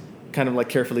guys kind of like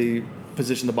carefully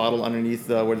position the bottle underneath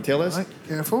where the tail is. All right,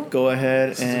 careful. Go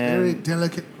ahead This is a very and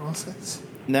delicate process.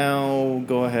 now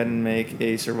go ahead and make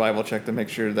a survival check to make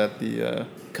sure that the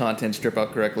contents drip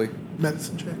out correctly.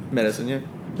 Medicine check. Medicine, yeah.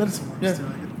 Medicine works. Yeah. Too.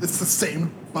 It's the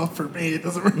same buff for me. It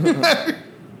doesn't really matter.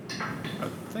 I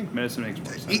think medicine makes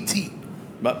more sense. 18.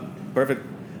 But perfect.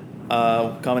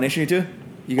 Combination, you two.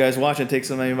 You guys watch. It takes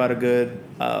maybe about a good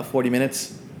 40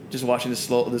 minutes. Just watching this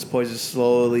poison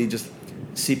slowly just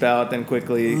seep out, then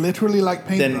quickly. Literally like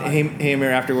paint. Then dry.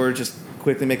 Hamir afterwards just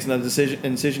quickly makes another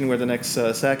incision where the next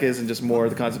sack is, and just more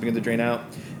of the contents begin to drain out.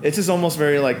 It's just almost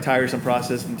very like tiresome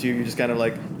process until you just kind of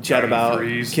like chat about,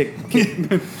 kick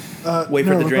wait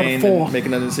for it to drain, and make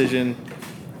another incision.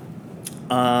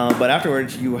 But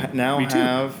afterwards, you now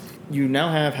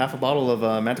have half a bottle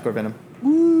of Manticore venom. I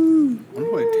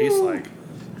wonder what it tastes like.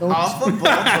 Half a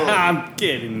bottle. I'm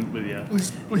kidding with you.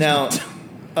 Now,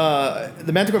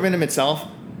 the Manticore venom itself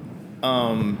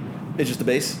is just the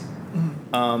base.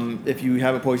 If you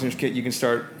have a poisonous kit, you can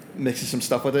start mixing some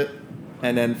stuff with it,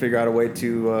 and then figure out a way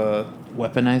to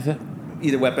weaponize it.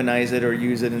 Either weaponize it or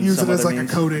use it in Use some it as other like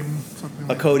means. a coating. Something A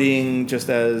like coating, just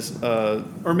as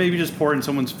or maybe just pour it in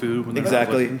someone's food. When they're not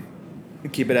exactly. looking.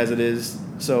 Keep it as it is.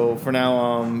 So for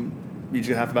now, you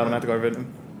just have about a Manticore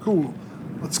venom. Cool.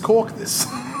 Let's cork this.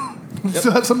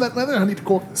 Still have some of that leather? I need to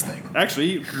cork this thing.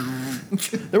 Actually,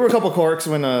 there were a couple corks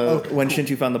when when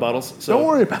Shintu found the bottles. So Don't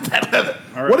worry about that leather.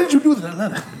 All right. What did you do with that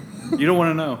leather? You don't want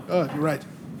to know. Oh, you're right.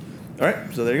 All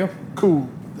right, so there you go. Cool.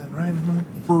 Then right in my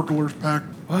burglar's pack.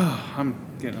 Wow, I'm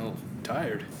getting a little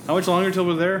tired. How much longer till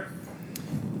we're there?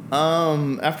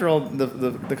 After all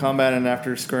the combat and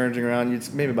after scrounging around,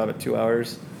 it's maybe about 2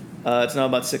 hours. It's now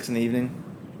about 6 in the evening.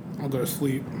 I'll go to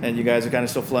sleep. And you guys are kind of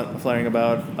still flaring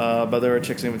about. But there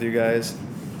checks in with you guys.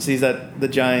 Sees that the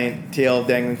giant tail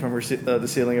dangling from her the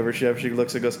ceiling of her ship. She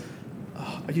looks and goes,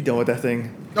 oh, "Are you done with that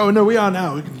thing?" Oh no, we are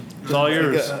now. We can. It's all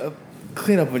yours.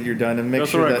 Clean up when you're done and make Go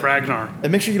sure throw that it at Kragnar.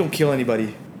 and make sure you don't kill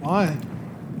anybody. Why?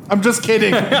 I'm just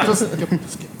kidding. just kidding.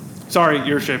 Sorry,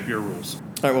 your ship, your rules.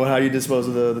 All right. Well, how do you dispose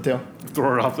of the tail?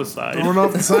 Throw it off the side. Throw it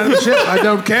off the side of the ship. I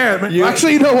don't care.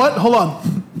 Actually, you know what? Hold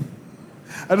on.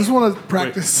 I just want to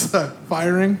practice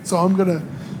firing, so I'm gonna.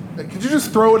 Could you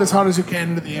just throw it as hard as you can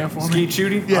into the air for me? Skeet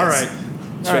shooting? Yes. All right.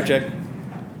 Strength check.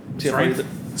 See how far you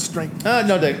Strength.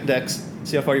 No, dex.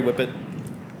 See how far you whip it.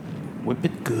 Whip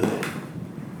it good.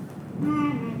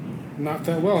 Not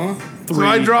that well, huh? So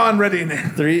I draw and ready in there.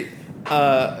 3.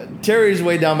 Terry's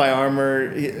weighed down by armor,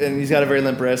 and he's got a very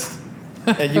limp wrist.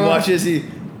 And you watch as he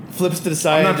flips to the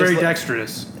side. I'm not and just very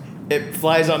dexterous. It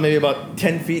flies out maybe about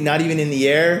 10 feet, not even in the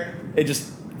air. It just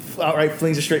outright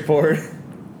flings it straight forward.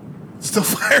 Still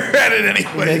fire at it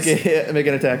anyways. Make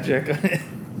an attack check.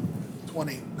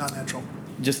 20, not natural.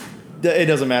 Just it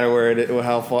doesn't matter where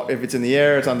how far. If it's in the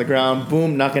air, it's on the ground.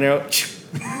 Boom, knocking it out.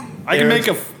 I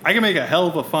can make a hell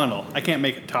of a funnel. I can't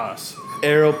make a toss.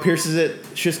 Arrow pierces it,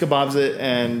 shish kebabs it,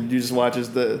 and you just watch as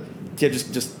the kid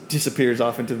just disappears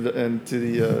off into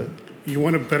the. You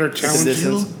want a better challenge?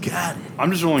 distance. Got it.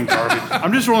 I'm just rolling garbage.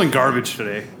 I'm just rolling garbage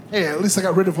today. Hey, at least I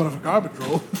got rid of one of a garbage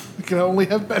roll. We can only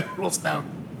have better rolls now.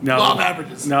 No, Law of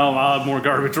averages. No, I'll have more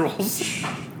garbage rolls.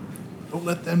 Don't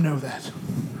let them know that.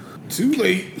 Too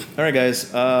late. All right,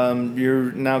 guys.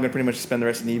 You're now gonna pretty much spend the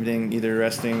rest of the evening either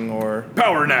resting or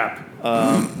Power nap.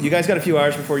 You guys got a few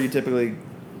hours before you typically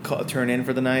turn in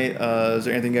for the night. Is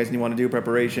there anything you guys want to do?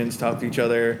 Preparations, talk to each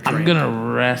other. I'm gonna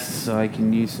rest so I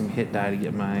can use some hit die to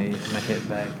get my hit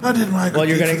back. I did my. Well,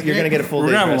 you're gonna get a full. We're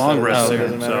day's gonna have a long so rest it soon,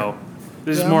 doesn't matter. so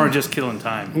this is more just killing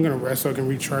time. I'm gonna rest so I can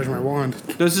recharge my wand.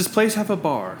 Does this place have a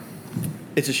bar?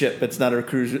 It's a ship. It's not a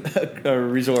cruise, a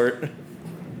resort.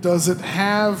 Does it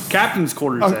have? Captain's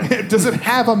quarters. then. Does it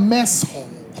have a mess hall?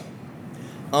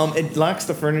 It lacks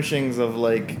the furnishings of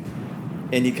like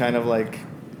any kind of like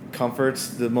comforts.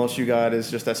 The most you got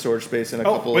is just that storage space and a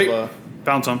couple of.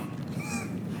 Found some.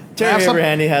 Terry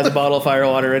Abrahandy has a bottle of fire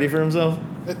water ready for himself.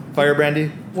 Fire brandy.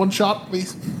 One shot,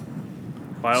 please.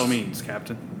 By all means,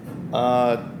 Captain.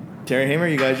 Terry Hamer,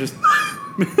 you guys just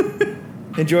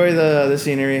enjoy the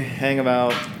scenery, hang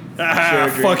about. share a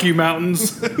drink. Fuck you,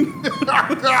 mountains.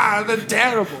 They're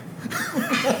terrible.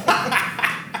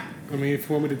 I mean, if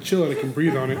you want me to chill it, I can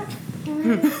breathe on it.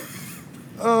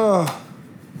 God.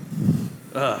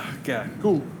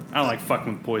 Cool. I don't like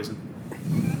fucking with poison.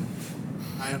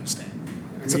 I understand.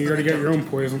 I mean, you already got your own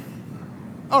poison.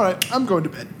 All right, I'm going to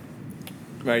bed.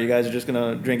 All right, you guys are just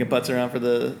gonna drink and putz around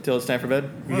till it's time for bed.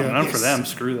 Well, none for them.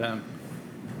 Screw them.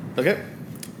 Okay.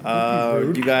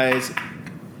 You guys,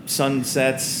 sun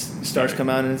sets, stars come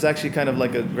out, and it's actually kind of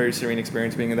like a very serene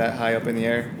experience being that high up in the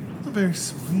air. It's a very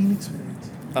serene experience.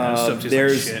 Stuff tastes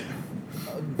There's like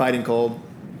shit. biting cold.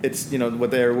 It's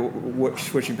what they're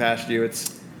swishing past you.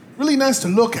 It's Really nice to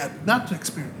look at, not to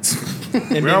experience.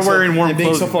 and We are wearing warm and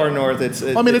being so clothing. far north.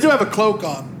 I mean, I do have a cloak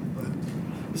on.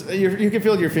 You can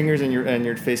feel your fingers and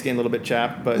your face getting a little bit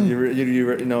chapped, but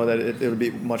you know that it would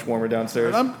be much warmer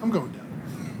downstairs. But I'm going down.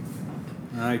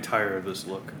 I'm tired of this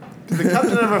look. Did the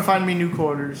captain ever find me new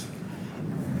quarters?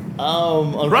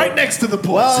 Right next to the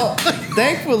pool. Well,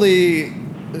 thankfully,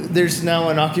 there's now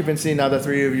an occupancy now that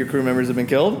 3 of your crew members have been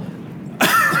killed.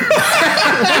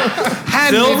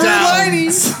 Silver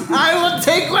hand-me-downs. I will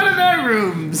take one of their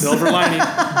rooms. Silver lining.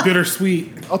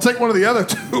 Bittersweet. I'll take one of the other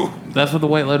two. That's what the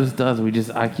White Lotus does. We just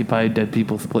occupy dead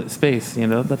people's split space. You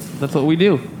know, that's what we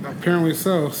do. Apparently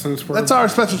so, since we're... That's our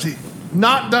specialty.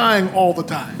 Not dying all the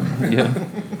time. Yeah.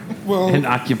 Well, And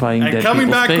occupying And dead coming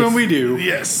people's back space. when we do.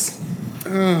 Yes.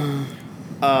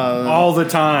 All the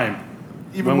time.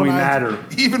 Even When we I- matter.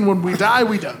 Even when we die,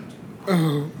 we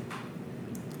don't.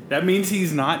 That means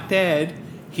he's not dead.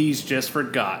 He's just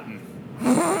forgotten.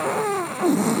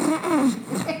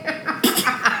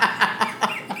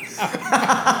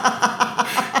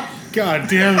 God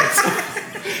damn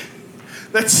it.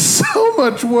 That's so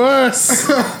much worse.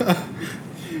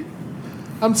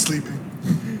 I'm sleeping.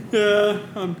 Yeah,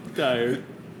 I'm tired.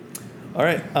 All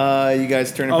right, you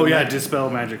guys turn. Oh yeah, dispel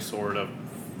magic sword of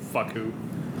fuck who.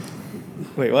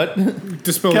 Wait, what?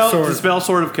 Dispel sword. Dispel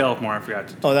sword of Kelkmore. I forgot.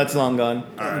 To Oh, that's long gone.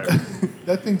 All right.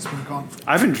 That thing's been gone for.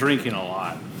 I've been drinking a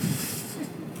lot.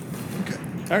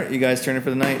 All right, you guys turn in for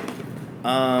the night.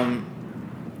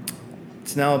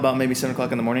 It's now about maybe 7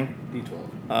 o'clock in the morning.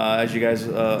 As you guys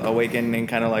awaken and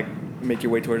kind of like make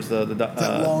your way towards the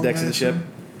long decks of the rest, ship.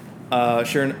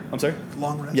 Sure. I'm sorry.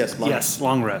 Long rest. Yes.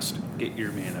 Long rest. Get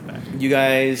your mana back. You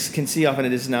guys can see off in the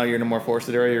distance now. You're in a more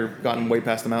forested area. You're gotten way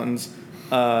past the mountains.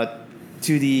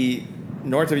 To the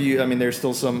north of you, I mean, there's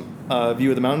still some view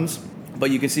of the mountains, but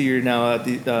you can see you're now at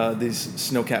this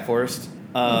snow-capped forest.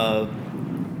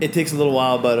 It takes a little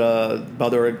while, but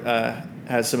Baldur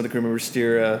has some of the crew members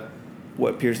steer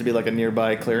what appears to be like a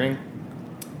nearby clearing,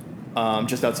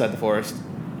 just outside the forest.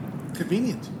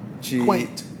 Convenient. She-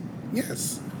 Quaint.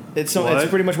 Yes. It's What? it's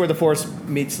pretty much where the forest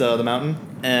meets the mountain,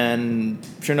 and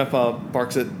sure enough,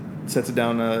 barks it, sets it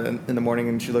down in the morning,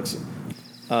 and she looks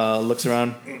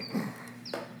around.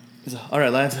 All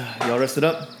right, lads, y'all rested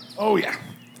up? Oh yeah.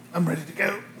 I'm ready to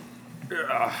go.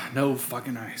 No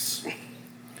fucking ice. All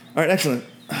right, excellent.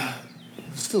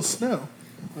 Still snow.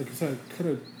 Like I said, could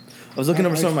have... I was looking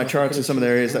over some of my charts in some of the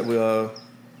areas that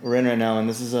we're in right now, and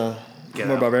this is more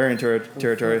out. barbarian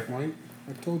territory. Mike,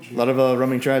 I told A you. lot of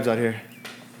roaming tribes out here.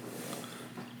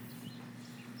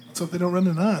 Let's hope they don't run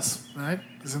into us, right?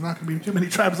 Because there's not going to be too many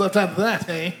tribes left after that,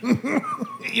 hey?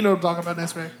 You know what I'm talking about,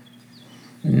 Nesray?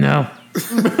 No.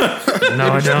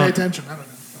 No, I Pay don't. attention. I don't know.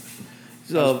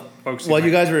 So focusing while my-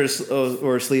 you guys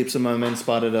were asleep, some of my men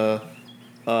spotted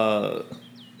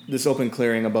this open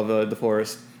clearing above the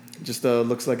forest. Just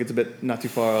looks like it's a bit not too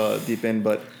far deep in,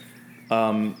 but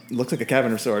looks like a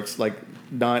cavern of sorts, like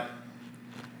not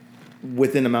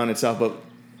within the mountain itself, but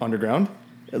underground.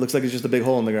 It looks like it's just a big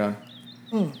hole in the ground.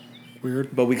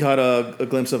 Weird. But we caught a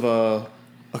glimpse of a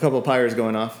couple of pyres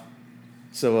going off,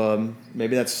 so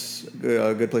maybe that's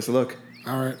a good place to look.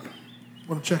 All right.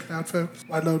 Want to check it out, folks?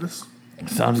 White Lotus.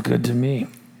 Sounds good to me.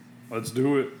 Let's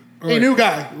do it. Hey, new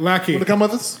guy. Lackey. Want to come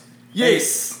with us?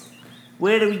 Yes.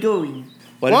 Where are we going?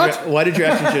 Why did your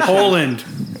accent just change? Poland.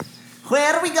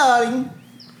 Where are we going?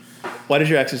 Why did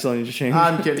your accent suddenly just change?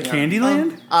 I'm kidding.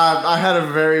 Candyland? I had a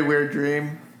very weird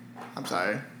dream. I'm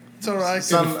sorry. It's all right.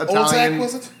 Some Old Italian. Zach,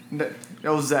 was it?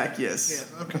 No, Zach, yes.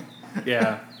 Yeah, okay.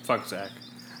 Yeah. Fuck Zach.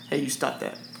 Hey, you stop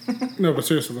that. No, but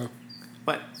seriously, though.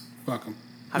 What? Fuck him.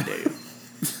 How dare you?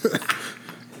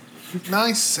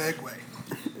 Nice segue.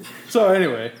 So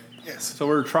anyway, Yes. so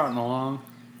we're trotting along.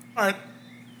 All right.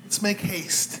 Let's make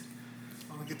haste.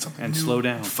 I want to get something And new slow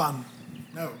down. and fun.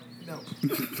 No.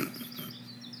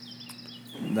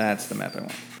 That's the map I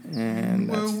want. And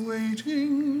that's We're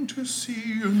waiting to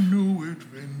see a new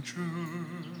adventure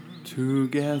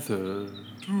Together.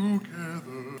 together.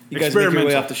 you guys make your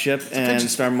way Experimental. off the ship and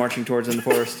start marching towards in the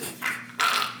forest.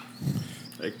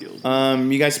 That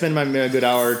killed. You guys spend a good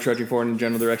hour trudging forward in the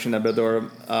general direction that Baldur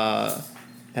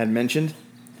had mentioned.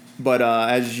 But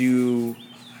as you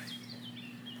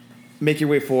make your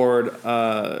way forward,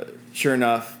 sure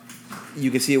enough, you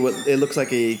can see what it looks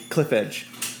like a cliff edge,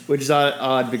 which is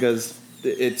odd because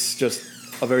it's just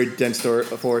a very dense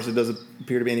forest. It doesn't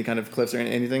appear to be any kind of cliffs or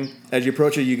anything. As you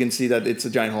approach it, you can see that it's a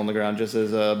giant hole in the ground, just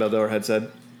as Baldur had said.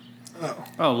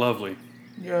 Oh, lovely.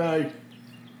 Yay.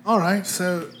 All right.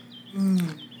 So,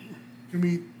 can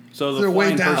we? So They're the way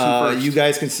flying down. person first. You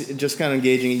guys can see, just kind of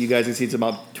engaging it, you guys can see it's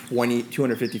about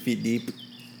 250 feet deep.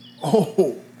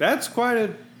 Oh. That's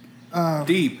quite a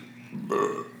deep.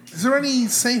 Is there any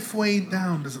safe way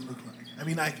down? Does it look like? I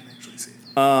mean, I can actually see it.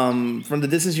 From the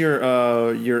distance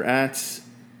you're at,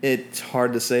 it's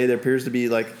hard to say. There appears to be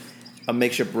like a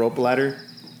makeshift rope ladder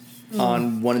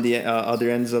on one of the other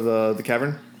ends of the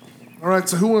cavern. All right.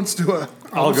 So who wants to?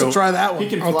 I'll go. Try that one. He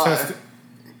can I'll fly. test it.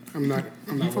 I'm not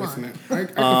wasting it. I can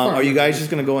fly. Are you guys just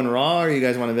gonna go in raw, or you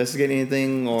guys want to investigate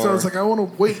anything? Or So it's like I want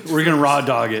to wait. We're gonna raw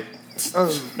dog it.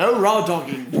 No raw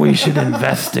dogging. We should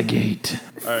investigate.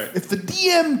 If the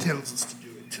DM tells us to do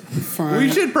it. Fine.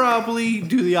 We should probably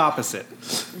do the opposite.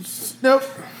 Nope.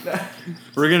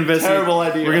 We're gonna investigate. Terrible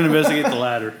idea. We're gonna investigate the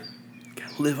ladder.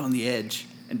 Gotta live on the edge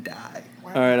and die.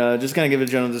 All right, just kind of give a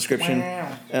general description.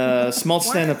 Small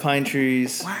stand of pine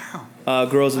trees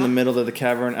grows in the middle of the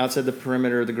cavern. Outside the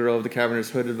perimeter of the grove, the cavern is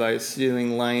hooded by a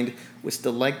ceiling lined with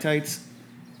stalactites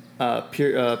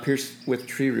pierced with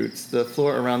tree roots. The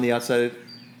floor around the outside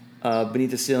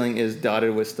beneath the ceiling is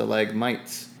dotted with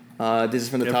stalagmites. This is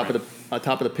from the top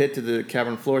of the pit to the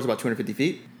cavern floor is about 250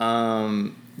 feet.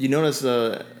 You notice,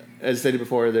 as stated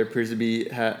before, there appears to be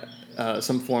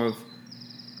some form of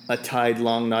a tied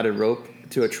long knotted rope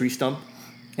to a tree stump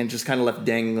and just kind of left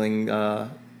dangling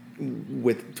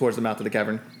towards the mouth of the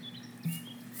cavern.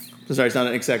 So sorry, it's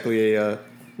not exactly a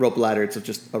rope ladder, it's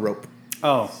just a rope.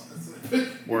 Oh,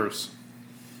 worse.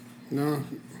 No.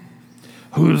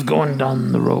 Who's going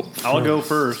down the rope? I'll go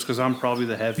first because I'm probably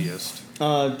the heaviest.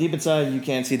 Deep inside, you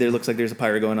can't see there. Looks like there's a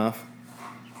pirate going off.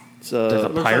 So There's a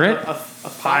pirate? A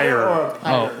pyre or a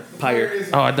pyre? pirate.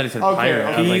 Oh, I thought he said pirate.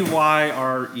 I was like,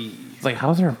 Pyre. it's like,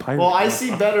 how's there a pirate? Well, I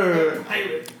see better.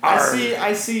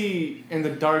 I see in the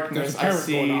darkness. I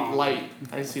see light.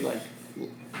 I see like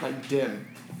dim.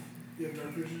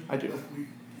 I do.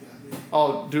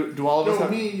 Oh, do all of us have?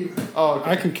 Me and you. Oh,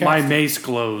 okay. I can cast. My mace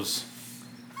glows.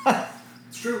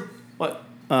 It's true. What?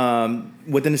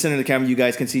 Within the center of the cavern, you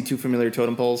guys can see two familiar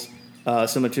totem poles,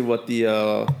 similar to what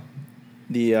the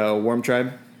worm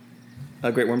tribe,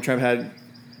 Great Worm Tribe had.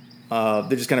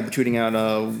 They're just kind of protruding out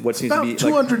what seems About to be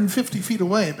 250 feet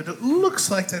away, but it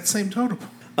looks like that same totem.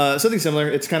 something similar.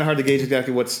 It's kind of hard to gauge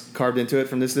exactly what's carved into it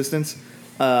from this distance.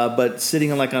 But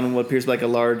sitting on what appears like a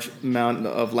large mound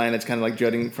of land that's kind of like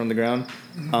jutting from the ground.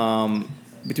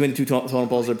 Between the two totem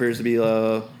poles, there appears to be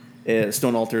a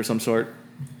stone altar of some sort.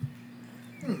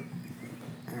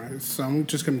 Alright, so I'm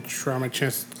just going to try my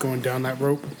chance going down that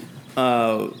rope.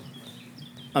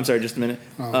 I'm sorry, just a minute.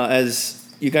 As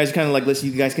you guys kind of like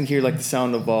listen, you guys can hear like the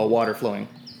sound of water flowing.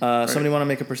 Somebody want to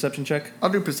make a perception check? I'll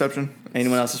do perception.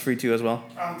 Anyone else is free to as well.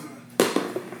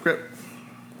 Grip.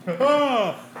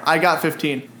 I got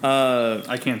 15.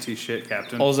 I can't see shit,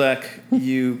 Captain. Olzak,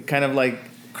 you kind of like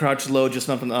crouch low just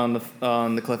up on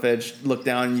the cliff edge. Look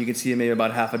down, and you can see maybe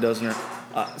about half a dozen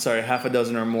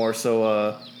or more.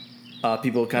 So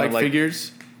people kind of like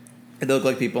figures. They look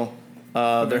like people.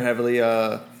 They're heavily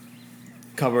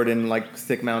covered in like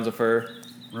thick mounds of fur.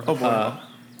 Oh boy.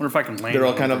 Wonder if I can land. They're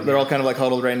all kind of like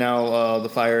huddled right now. The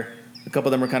fire. A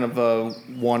couple of them are kind of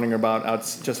wandering about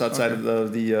just outside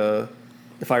of the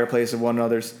fireplace, and one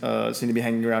others seem to be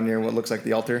hanging around near what looks like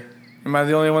the altar. Am I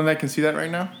the only one that can see that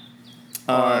right now?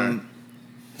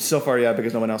 So far, yeah,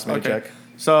 because no one else made a check.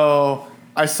 So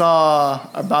I saw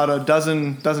about a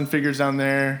dozen figures down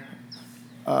there.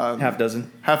 Half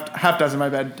dozen. Half dozen. My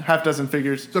bad. Half dozen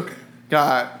figures. It's okay.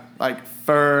 Got like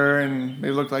fur, and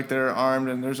they look like they're armed,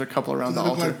 and there's a couple around Do the they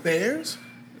look altar. like bears?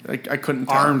 I couldn't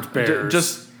tell. Armed bears.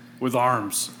 Just with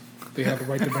arms. They have the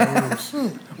right to bear arms.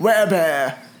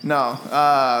 werebear. No,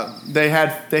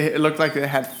 it looked like they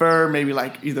had fur, maybe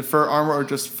like either fur armor or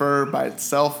just fur by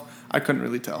itself. I couldn't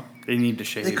really tell. They need to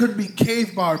shave. They could be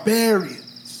cave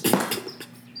barbarians.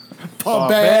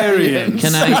 Barbarians.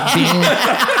 Can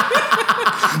I,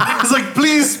 It's like,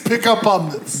 please pick up on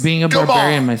this. being a Come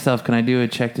barbarian on. myself, can I do a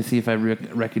check to see if I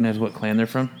recognize what clan they're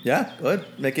from? Yeah, go ahead.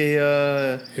 Make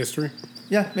a History?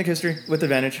 make history with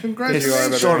advantage. Congratulations.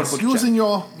 If you are a barbarian. Using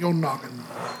your noggin.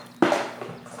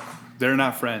 They're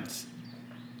not friends.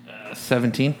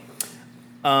 17.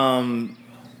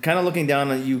 Kind of looking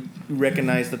down, you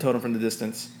recognize the totem from the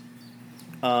distance.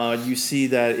 You see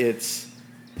that it's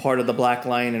part of the Black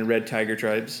Lion and Red Tiger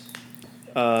tribes.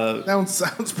 That one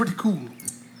sounds pretty cool.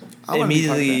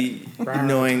 Immediately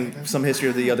knowing some history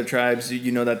of the other tribes,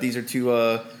 you know that these are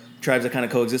two tribes that kind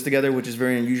of coexist together, which is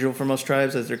very unusual for most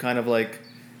tribes, as they're kind of like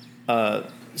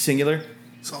singular.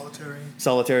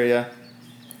 Solitary, yeah.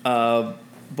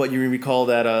 But you recall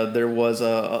that there was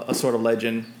a sort of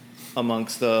legend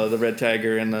amongst the Red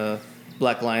Tiger and the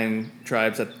Black Lion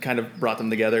tribes that kind of brought them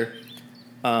together.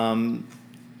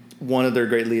 One of their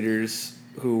great leaders,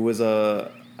 who was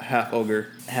a half ogre,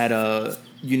 had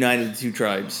united the two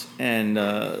tribes and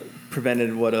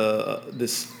prevented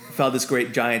found this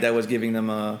great giant that was giving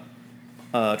them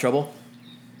trouble.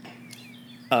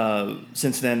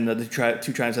 Since then, the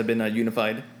two tribes have been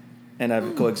unified and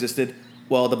have coexisted.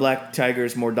 Well, the Black Tiger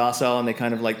is more docile, and they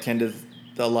kind of like tend to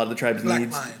a lot of the tribe's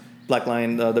needs. Black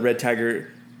Lion, the Red Tiger,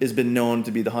 has been known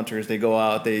to be the hunters. They go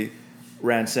out, they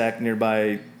ransack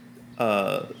nearby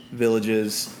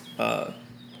villages,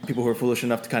 people who are foolish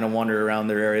enough to kind of wander around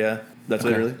their area. That's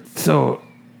literally. So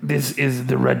this is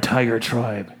the Red Tiger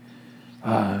tribe.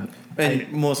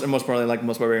 And most probably, like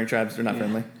most barbarian tribes, they're not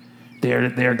friendly.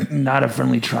 They're not a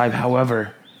friendly tribe.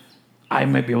 However, I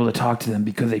might be able to talk to them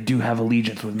because they do have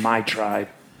allegiance with my tribe,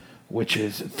 which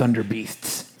is Thunder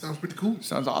Beasts. Sounds pretty cool.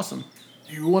 Sounds awesome.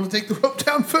 Do you want to take the rope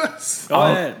down first? Go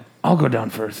ahead. I'll go down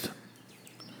first.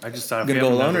 I just thought. Gonna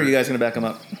go alone, or are you guys gonna back him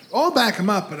up? I'll back him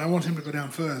up, but I want him to go down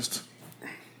first.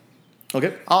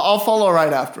 Okay. I'll follow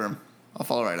right after him.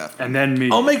 And then me.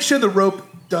 I'll make sure the rope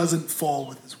doesn't fall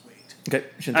with his weight. Okay.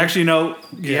 Actually, no.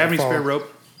 Do you have any fall. spare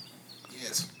rope?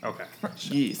 Yes. Okay.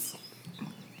 Jeez.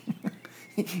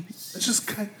 It's just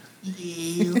kind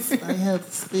Yes, I have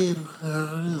spare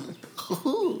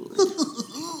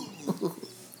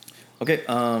Okay.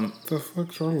 The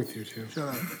fuck's wrong with you two? Shut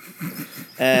up.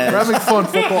 We're having fun,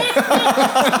 football.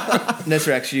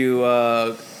 Nesrax,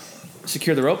 you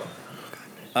secure the rope.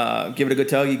 Give it a good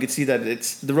tug. You can see that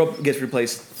the rope gets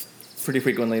replaced pretty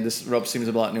frequently. This rope seems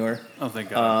a lot newer. Oh, thank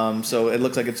God. So it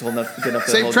looks like it's holding up good enough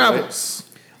to Safe hold travels. the weight.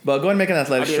 But go ahead and make an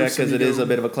athletics check because it is a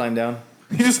bit of a climb down.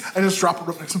 I just drop a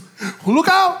rope next to him. Look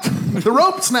out! The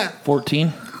rope snapped. 14.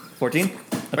 14?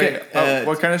 Wait, Okay.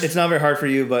 what kind of It's not very hard for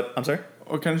you, but I'm sorry.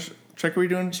 What kind of check are we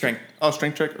doing? Strength. Oh,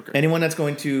 strength check. Okay. Anyone that's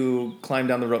going to climb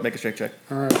down the rope, make a strength check.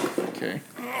 All right. Okay.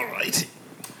 All right.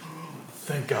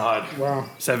 Thank God. Wow.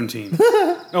 17.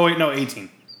 Oh wait, no, 18.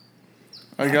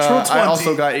 I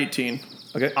also got 18.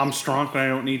 Okay. I'm strong, but I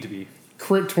don't need to be.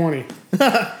 Crit 20.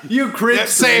 You crit. Yeah,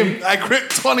 same. I crit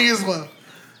 20 as well.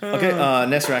 Okay,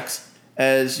 Nesrax,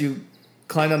 as you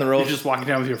climb down the rope, You're just walking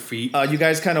down with your feet. you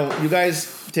guys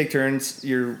take turns.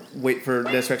 You wait for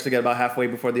Nesrax to get about halfway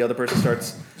before the other person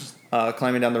starts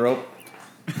climbing down the rope.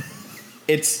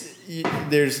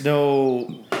 There's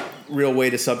no real way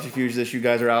to subterfuge this. You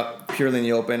guys are out purely in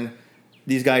the open.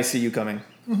 These guys see you coming.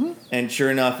 Mm-hmm. And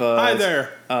sure enough, Hi there.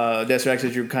 Nesrax,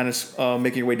 as you're kind of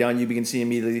making your way down, you begin seeing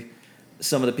immediately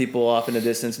some of the people off in the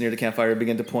distance near the campfire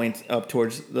begin to point up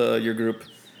towards your group.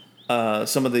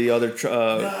 Some of the other a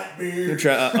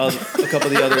couple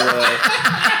of the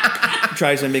other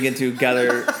tribesmen begin to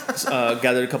gather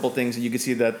a couple of things, and you can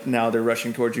see that now they're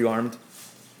rushing towards you armed.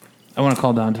 I want to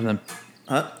call down to them.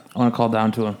 Huh? I want to call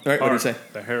down to them. All right, what do you say?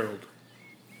 The Herald.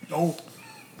 Don't.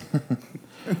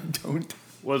 Don't.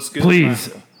 What's good? Please,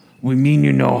 we mean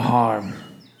you no harm.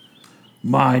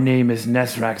 My name is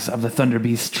Nesrax of the Thunder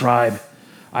Beast tribe.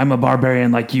 I'm a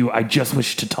barbarian like you. I just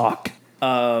wish to talk.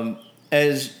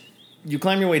 As you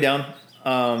climb your way down,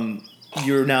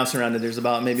 you're now surrounded. There's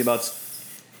about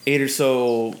 8 or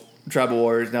so tribal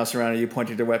warriors now surrounding you,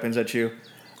 pointing their weapons at you.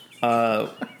 Some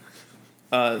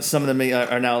of them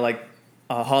are now like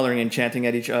hollering and chanting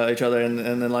at each other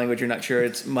in the language you're not sure.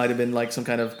 It might have been like some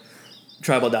kind of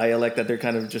tribal dialect that they're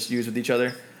kind of just used with each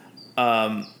other.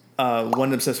 One of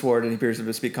them steps forward and he appears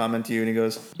to speak comment to you, and he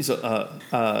goes,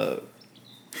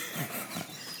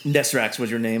 Nesrax was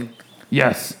your name?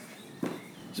 Yes.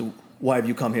 So why have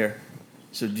you come here?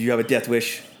 So do you have a death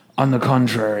wish? On the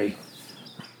contrary,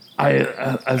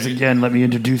 let me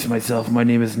introduce myself. My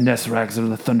name is Nesrax of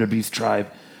the Thunder Beast tribe,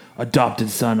 adopted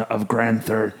son of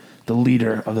Granther, the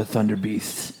leader of the Thunder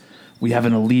Beasts. We have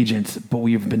an allegiance, but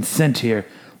we have been sent here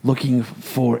looking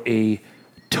for a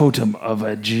totem of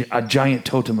a giant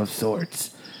totem of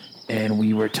sorts, and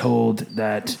we were told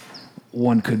that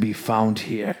one could be found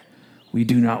here. We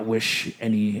do not wish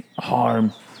any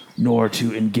harm nor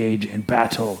to engage in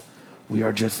battle. We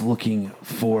are just looking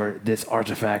for this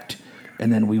artifact,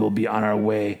 and then we will be on our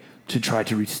way to try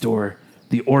to restore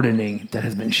the ordning that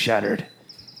has been shattered.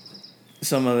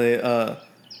 Some of the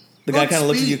guy kind of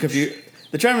looks at you confused.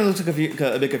 The Charmer looks a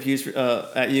bit confused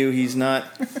at you. He's not.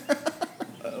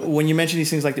 When you mention these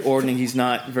things like the ordning, he's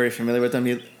not very familiar with them.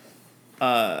 The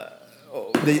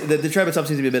tribe itself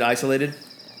seems to be a bit isolated.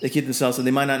 They keep themselves, so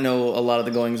they might not know a lot of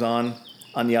the goings on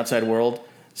the outside world.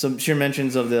 Some sheer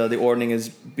mentions of the ordning is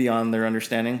beyond their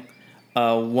understanding.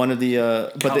 At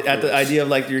the idea of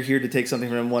like you're here to take something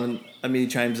from him, one immediately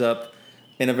chimes up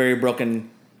in a very broken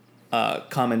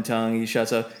common tongue. He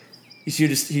shouts out, He's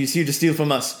here to steal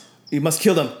from us. You must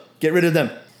kill them. Get rid of them.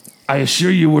 I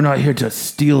assure you we're not here to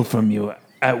steal from you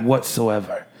at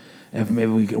whatsoever. If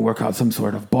maybe we can work out some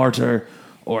sort of barter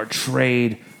or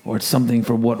trade or something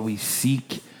for what we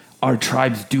seek. Our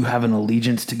tribes do have an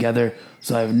allegiance together,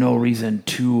 so I have no reason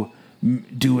to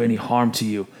do any harm to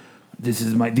you.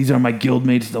 These are my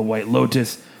guildmates, the White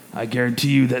Lotus. I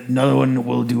guarantee you that no one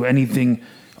will do anything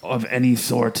of any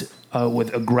sort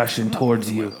with aggression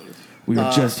towards you. We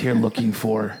are just here looking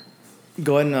for...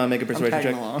 Go ahead and make a persuasion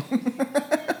check.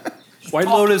 White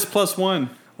Lotus +1.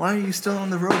 Why are you still on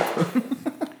the rope?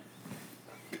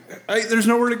 There's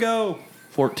nowhere to go.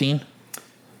 14.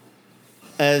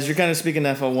 As you're kind of speaking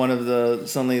that, one of the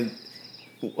suddenly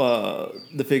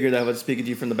the figure that was speaking to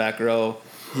you from the back row,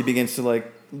 he begins to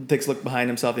takes a look behind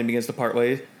himself and begins to part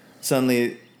ways.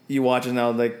 Suddenly, you watch as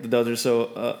now like the dozen or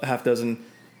so, half dozen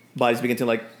bodies begin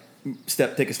to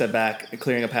take a step back,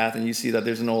 clearing a path, and you see that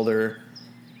there's an older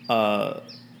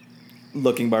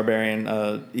looking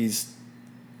barbarian. He's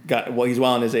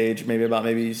well in his age,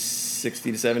 maybe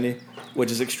 60 to 70,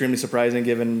 which is extremely surprising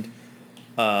given.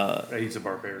 He's a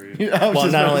barbarian.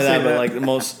 Well, not only that, but like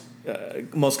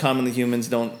most commonly humans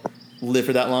don't live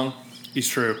for that long. He's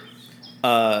true.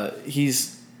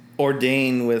 He's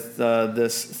ordained with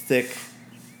this thick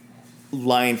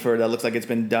lion fur that looks like it's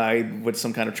been dyed with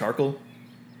some kind of charcoal.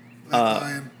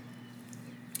 Draped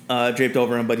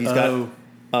over him, but he's got.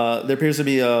 There appears to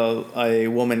be a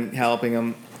woman helping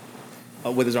him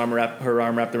with her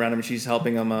arm wrapped around him, and she's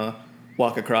helping him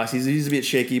walk across. He's a bit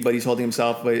shaky, but he's holding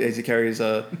himself as he carries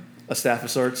a staff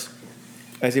of sorts.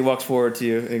 As he walks forward to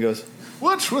you, and he goes,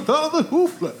 "What's with all the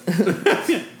hoopla?"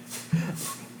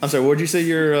 I'm sorry, what did you say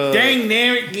your... Dang,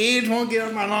 damn it, kids won't get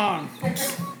on my lawn.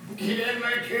 Get in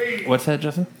my cage. What's that,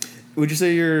 Justin? Would you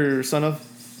say you're son of?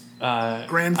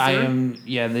 Grandthur? I am,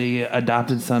 the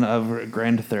adopted son of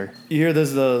Grandthur. You hear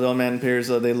this, the old man appears,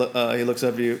 he looks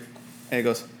up at you, and he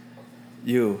goes,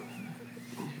 You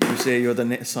say you're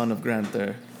the son of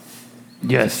Grandthur.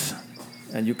 Yes.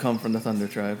 And you come from the Thunder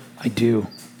Tribe. I do.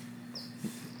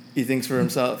 He thinks for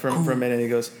himself for a minute, and he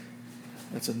goes,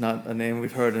 That's not a name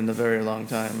we've heard in a very long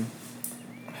time.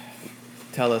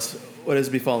 Tell us, what has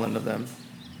befallen of them?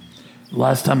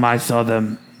 Last time I saw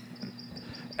them,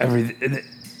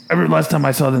 last time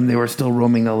I saw them, they were still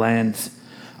roaming the lands.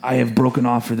 I have broken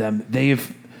off for them.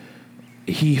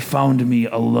 He found me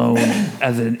alone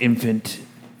as an infant,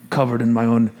 covered in my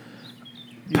own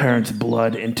parents'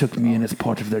 blood, and took me in as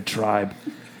part of their tribe.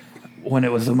 When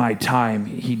it was my time,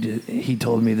 he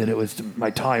told me that it was my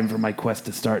time for my quest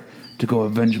to start to go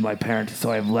avenge my parents,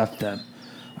 so I have left them.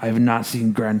 I have not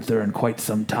seen Grandthur in quite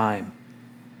some time,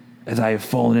 as I have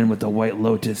fallen in with the White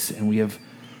Lotus, and we have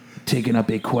taken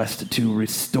up a quest to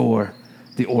restore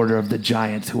the Order of the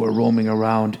Giants, who are roaming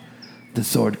around the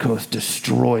Sword Coast,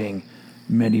 destroying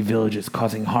many villages,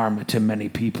 causing harm to many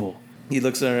people. He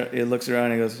looks around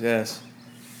and goes, Yes,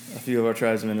 a few of our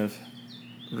tribesmen have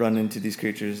run into these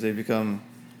creatures. They've become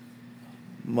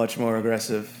much more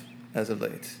aggressive as of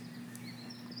late.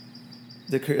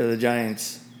 The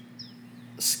giants,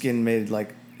 skin made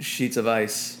like sheets of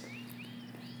ice,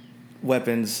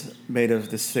 weapons made of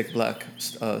this thick black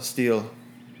steel.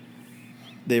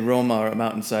 They roam our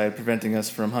mountainside, preventing us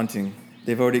from hunting.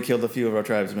 They've already killed a few of our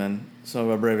tribesmen, some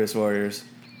of our bravest warriors.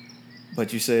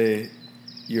 But you say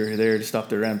you're there to stop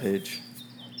their rampage.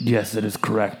 Yes, that is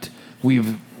correct.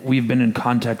 We've been in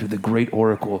contact with the Great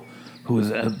Oracle, who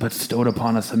has bestowed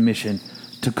upon us a mission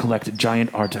to collect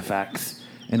giant artifacts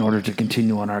in order to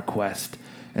continue on our quest.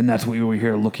 And that's what we were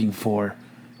here looking for.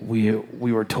 We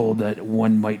were told that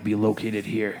one might be located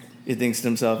here. He thinks to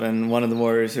himself, and one of the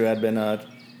warriors who had been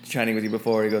chatting with you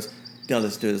before, he goes, Don't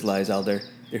listen to his lies out there.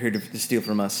 They're here to steal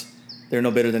from us. They're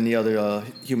no better than the other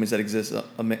humans that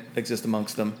exist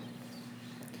amongst them.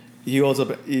 He holds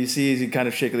up, you see he kind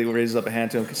of shakily raises up a hand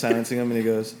to him, silencing him, and he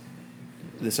goes,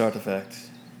 This artifact,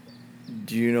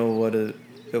 do you know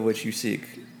what you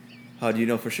seek? How do you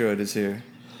know for sure it is here?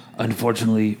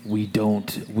 Unfortunately, we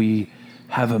don't. We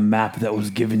have a map that was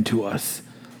given to us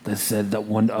that said that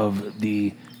one of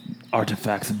the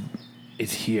artifacts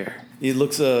is here. He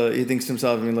looks. He thinks to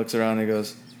himself, and he looks around, and he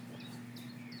goes,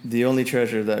 The only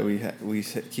treasure that we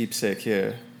keep safe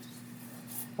here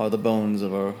are the bones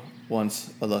of our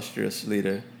once illustrious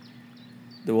leader,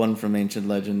 the one from ancient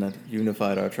legend that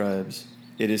unified our tribes.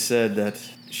 It is said that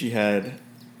she had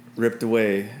ripped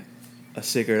away a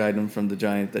sacred item from the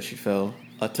giant that she fell,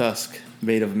 a tusk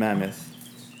made of mammoth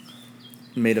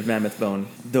bone.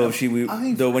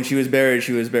 Though when she was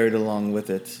buried along with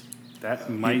it. That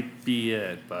might be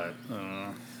it, but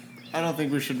I don't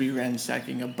think we should be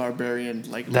ransacking a barbarian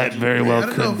like That legend. very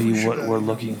well could be what we're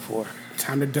looking for.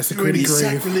 Time to desecrate a Doing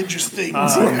grave. sacrilegious things.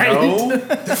 no.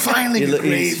 Defiling a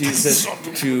grave. He says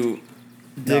to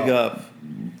dig up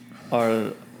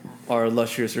our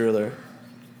illustrious ruler.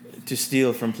 To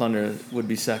steal from plunder would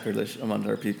be sacrilege among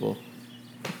our people.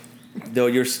 Though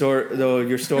your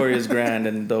story is grand,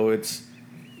 and though it's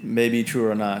maybe true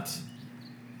or not,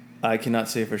 I cannot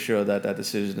say for sure that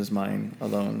decision is mine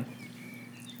alone.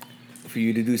 For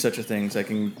you to do such a thing, I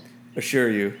can assure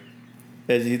you,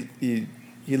 as he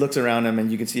looks around him,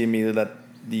 and you can see immediately that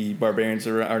the barbarians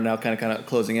are now kind of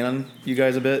closing in on you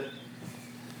guys a bit.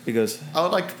 He goes, I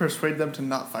would like to persuade them to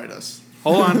not fight us.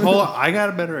 Hold on. I got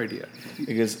a better idea.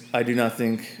 Because I do not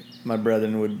think my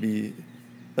brethren would be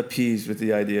appeased with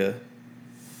the idea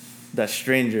that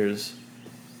strangers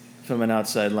from an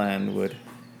outside land would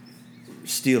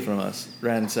steal from us,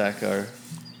 ransack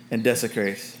and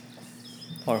desecrate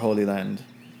our holy land.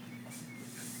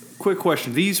 Quick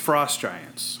question. These frost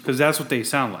giants, because that's what they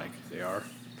sound like they are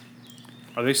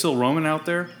they still roaming out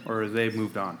there, or have they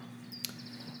moved on?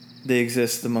 They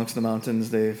exist amongst the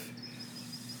mountains.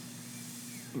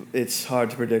 It's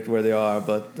hard to predict where they are,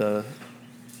 but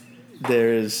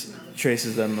there is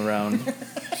traces of them around.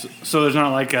 So there's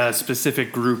not like a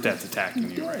specific group that's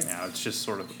attacking you right now. It's just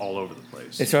sort of all over the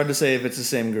place. It's hard to say if it's the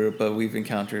same group, but we've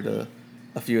encountered a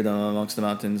few of them amongst the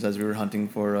mountains as we were hunting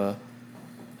for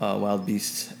wild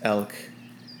beasts, elk,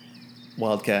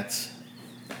 wildcats.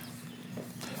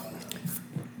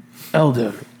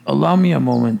 Elder, allow me a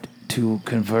moment to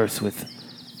converse with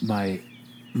my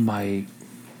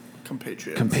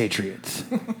compatriots.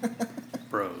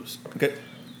 Bros. Okay.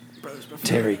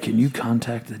 Terry, can you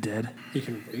contact the dead? He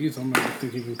can raise them. I don't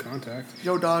think he can contact.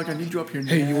 Yo, dog, I need you up here now.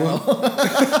 Hey, you will.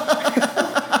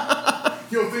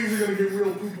 Yo, things are gonna get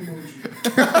real poop emoji.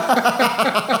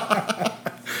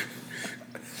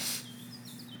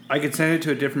 I could send it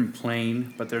to a different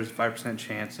plane, but there's a 5%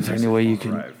 chance. Is there any way you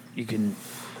can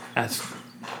ask,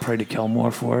 pray to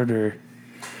Kelmore for it, or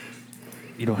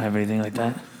you don't have anything like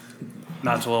that?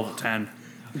 Not to level 10.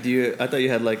 I thought you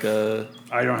had like a...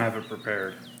 I don't have it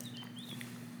prepared.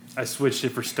 I switched it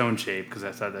for stone shape because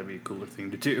I thought that'd be a cooler thing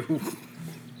to do.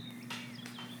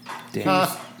 Damn.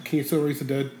 Can you still raise the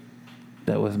dead?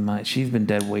 That was she's been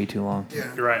dead way too long.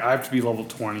 Yeah. You're right. I have to be level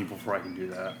 20 before I can do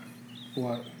that.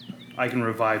 What? I can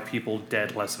revive people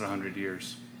dead less than 100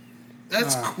 years.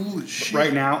 That's cool as shit.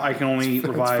 Right now, I can only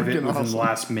revive it freaking within awesome. the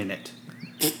last minute.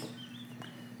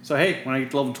 So hey, when I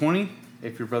get to level 20,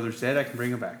 if your brother's dead, I can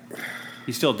bring him back.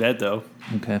 He's still dead though.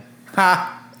 Okay.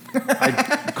 Ha!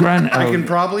 I can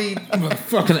probably. Can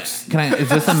I? Is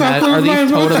this are these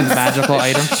totems magical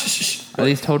items? Are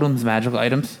these totems magical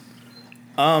items?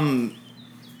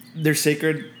 They're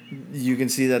sacred. You can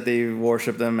see that they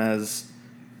worship them as...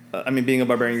 being a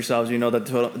barbarian yourselves, you know that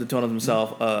the totems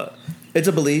themselves... it's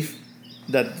a belief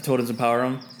that the totems empower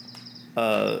them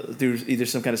through either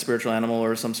some kind of spiritual animal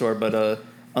or some sort, but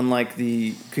unlike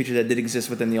the creature that did exist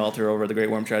within the altar over the Great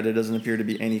Worm Triad, there doesn't appear to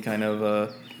be any kind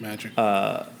of... magic.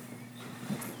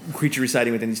 Creature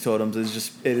residing within these totems.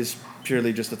 It is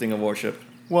purely just a thing of worship.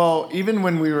 Well, even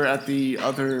when we were at the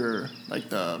other, like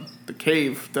the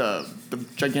cave, the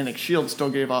gigantic shield still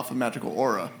gave off a magical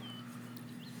aura.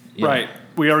 Yeah. Right.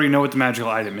 We already know what the magical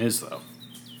item is, though.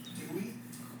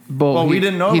 But we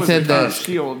didn't know he it was said a that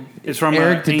shield. It's from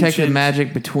Eric detected ancient...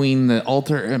 magic between the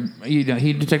altar. He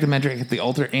detected magic at the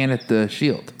altar and at the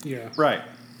shield. Yeah. Right.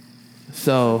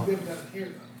 So.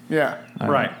 Yeah.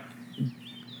 Right.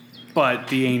 But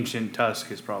the ancient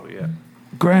tusk is probably it.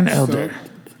 Grand Elder.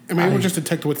 Am I able to just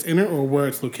detect what's in it or where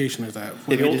its location is at?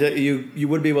 If you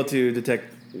would be able to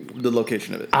detect the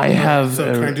location of it. I have.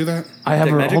 So can I do that? I have.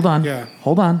 Magic? Hold on. Yeah.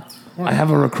 Hold on. I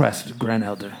have a request, Grand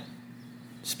Elder.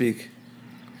 Speak.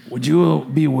 Would you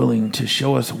be willing to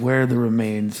show us where the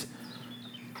remains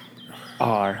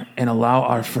are and allow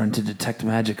our friend to detect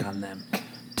magic on them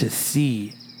to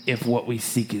see if what we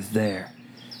seek is there?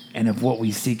 And if what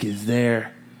we seek is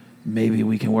there, maybe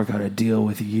we can work out a deal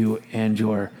with you and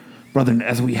your brother,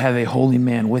 as we have a holy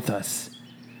man with us,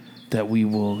 that we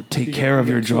will take care of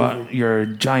your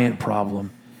giant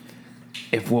problem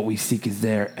if what we seek is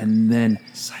there, and then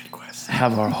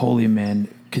have our holy man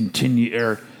continue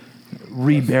or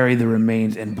rebury the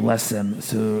remains and bless them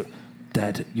so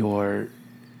that your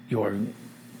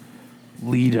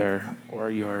leader or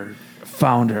your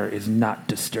founder is not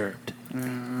disturbed.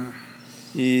 I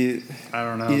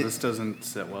don't know. This doesn't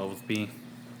sit well with me.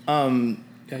 I'm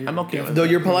okay with Though that.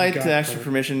 you're polite to ask for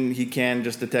permission, he can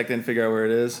just detect and figure out where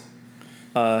it is.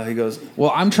 He goes,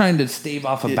 well, I'm trying to stave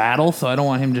off a battle, so I don't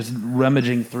want him just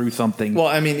rummaging through something. well,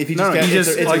 I mean, if he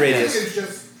just it's a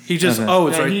radius. He just Okay. oh,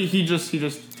 it's Yeah, right.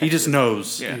 he just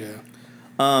knows. Yeah.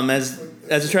 As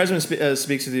the tribesman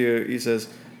speaks with you, he says,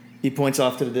 he points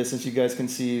off to the distance. You guys can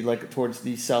see, like, towards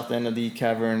the south end of the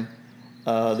cavern,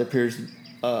 there appears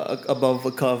above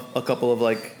a couple of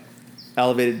like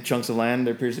elevated chunks of land.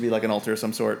 There appears to be like an altar of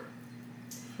some sort.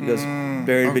 He goes,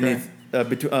 buried beneath,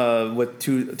 with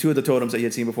two of the totems that he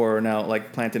had seen before are now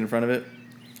like planted in front of it.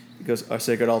 He goes, our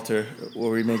sacred altar,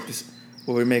 where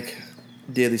we make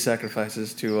daily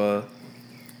sacrifices to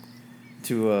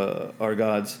our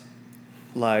gods,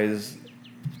 lies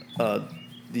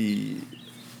the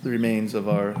remains of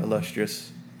our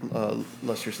illustrious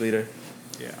leader.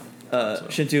 Yeah.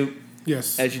 Shintu,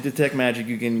 Yes. As you detect magic,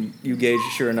 you gauge.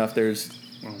 Sure enough, there's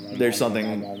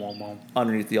something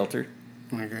underneath the altar.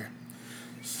 Okay.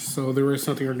 So there is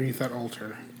something underneath that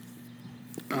altar.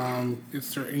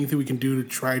 Is there anything we can do to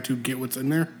try to get what's in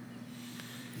there?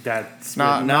 That's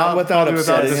Not without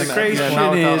upsetting him. desecration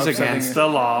not without is upsetting against him. the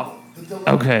law.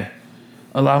 Okay,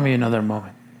 allow me another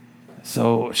moment.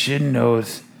 So Shin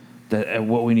knows that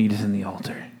what we need is in the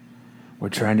altar. We're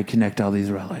trying to connect all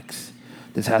these relics.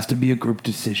 This has to be a group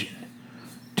decision.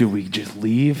 Do we just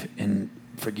leave and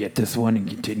forget this one and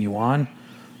continue on?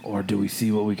 Or do we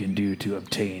see what we can do to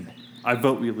obtain? I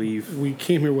vote we leave. We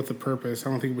came here with a purpose.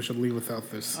 I don't think we should leave without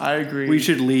this. I agree. We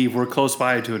should leave. We're close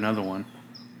by to another one.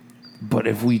 But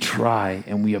if we try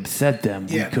and we upset them,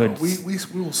 Yeah, we could no, we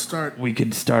will start. we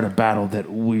could start a battle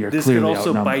that we are This could clearly also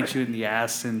outnumbered. bite you in the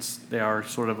ass since they are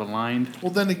sort of aligned.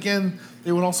 Well, then again,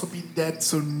 they would also be dead,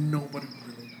 so nobody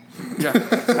would really know. Yeah,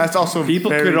 that's also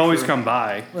People very could always true. come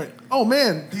by. Right. Oh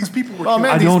man, these people were. Oh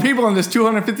man, I these don't- people in this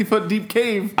 250-foot deep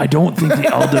cave. I don't think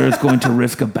the elder is going to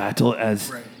risk a battle,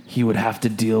 as Right. he would have to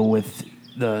deal with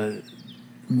the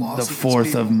Loss of his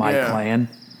force of people. my Yeah. clan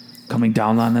coming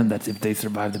down on them. That's if they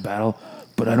survive the battle.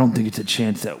 But I don't think it's a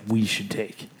chance that we should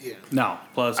take. No.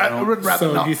 Plus, I I don't. would rather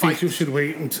So not do you think fight. you should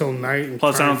wait until night? And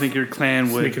Plus, I try don't and think your clan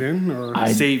sneak it would in, or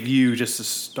I- save you just to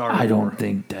start. I a war. don't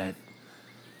think that.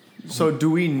 So do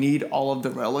we need all of the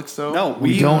relics though? No,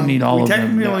 We don't need all we of them,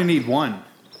 technically no. only need one.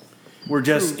 We're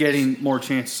just getting more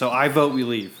chances. So I vote we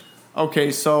leave.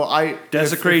 Okay, so if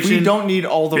Desecration, we don't need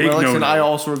all the big relics, and no-no. I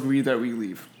also agree that we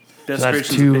leave.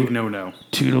 Desecration's two- a big no-no.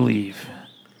 2 to leave.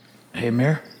 Hey,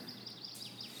 Mayor?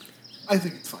 I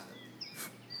think it's fine.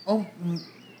 Oh,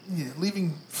 yeah,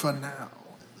 leaving for now.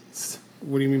 At least.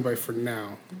 what do you mean by for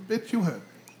now? Bet you heard.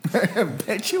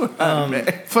 Bet you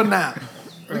For now,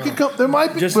 we could come. There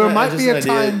might be. Just there an- might just be an a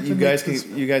idea. time. You to guys make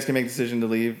can this- make the decision to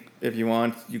leave if you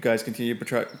want. You guys continue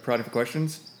prodding for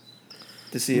questions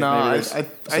to see if No, maybe I there's think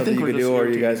something you we're could just do, or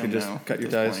you irritating guys could them just now cut at your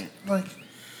this ties, point. Like,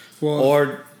 Well,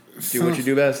 or do what you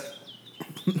do best.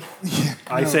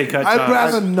 I say cut I'd ties.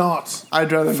 rather not.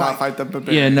 I'd rather Fight. not fight the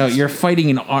barbarians. Yeah, no, you're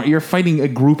fighting a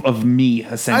group of me,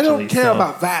 I essentially. don't care so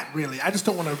about that really. I just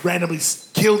don't want to randomly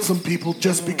kill some people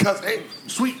just because. Hey,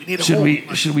 sweet, we need a Should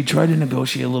hole. we try to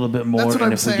negotiate a little bit more? That's what And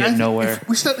I'm if saying. we I get think nowhere, if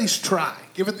we should at least try.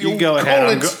 Give it the You old go ahead.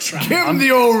 Collins try. Give him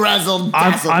the old razzle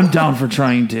I'm down for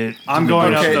trying to. I'm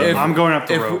going up. Okay, I'm going up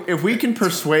the road. If we can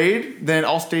persuade, then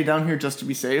I'll stay down here just to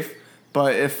be safe.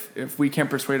 But if we can't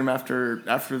persuade him after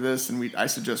this, and I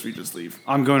suggest we just leave.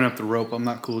 I'm going up the rope. I'm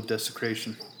not cool with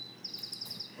desecration.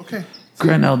 Okay.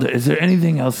 Grand Elder, is there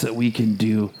anything else that we can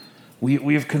do?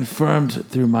 We've confirmed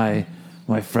through my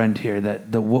friend here that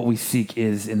what we seek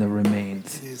is in the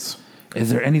remains. It is. Is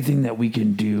there anything that we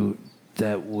can do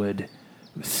that would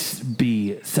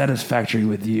be satisfactory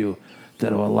with you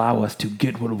that will allow us to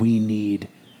get what we need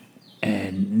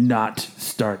and not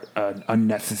start an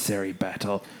unnecessary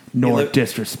battle nor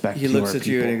disrespect He your looks at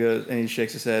you people? and he goes, and he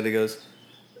shakes his head. He goes,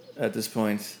 "At this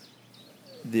point,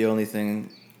 the only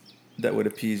thing that would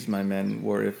appease my men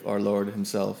were if our Lord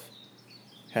Himself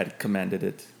had commanded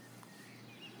it."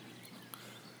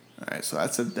 All right, so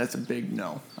that's a big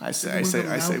no. I say we leave.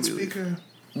 Loudspeaker.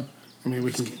 I mean,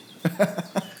 we can.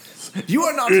 You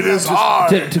are not. It is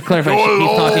hard. To clarify, he's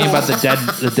talking about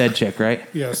the dead chick, right?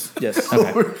 Yes. Yes.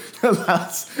 Okay.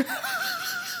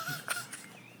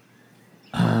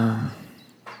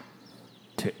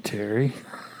 Terry.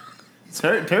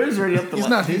 Terry's already up the. He's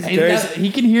not.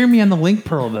 He can hear me on the link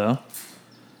pearl though.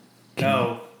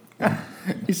 No.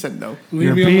 He said no.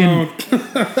 Leave me alone.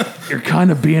 You're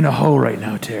kind of being a hoe right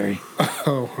now, Terry.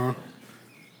 Oh, huh?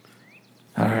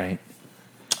 All right.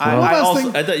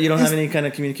 I thought you don't have any kind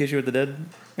of communication with the dead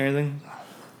or anything.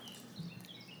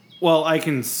 Well, I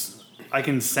can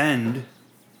send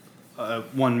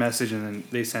one message and then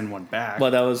they send one back.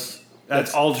 Well,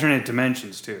 that's alternate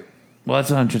dimensions too. Well, that's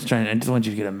what I'm just trying. I just want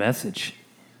you to get a message.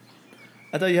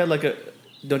 I thought you had like a.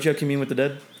 Don't you have commune with the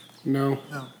dead? No.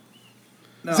 No.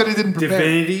 He said he didn't prepare.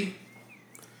 Divinity.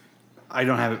 I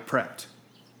don't have it prepped.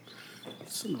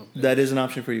 That is an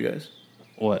option for you guys.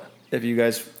 What? If you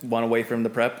guys want to wait for him to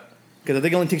prep, because I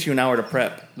think it only takes you an hour to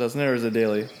prep, doesn't it, or is it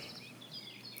daily?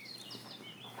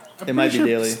 It might be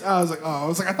daily. I was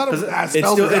like, I thought it was.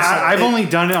 I've only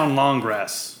done it on long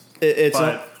rests.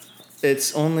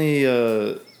 It's only.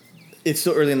 It's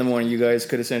still early in the morning. You guys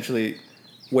could essentially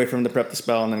wait for him to prep the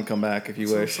spell and then come back if you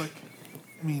So wish. it's like,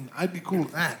 I mean, I'd be cool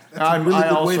with that. That's a really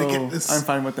good way to get this. I'm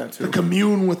fine with that too. To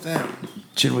commune with them.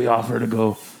 Should we offer to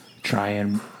go try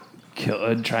and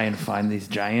kill, try and find these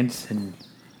giants and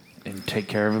and take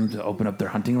care of them to open up their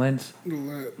hunting lanes?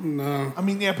 No. I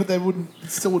mean, yeah, but they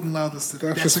still wouldn't allow this to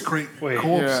desecrate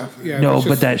corpses. No,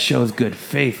 but that shows good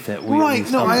faith that we. Right,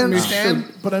 no, I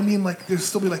understand, but I mean, like, there'd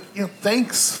still be like,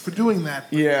 thanks for doing that.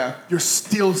 Yeah. You're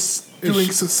still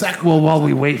doing some sacrifice. Well, while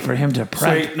we wait for him to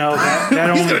prep. Wait, no, that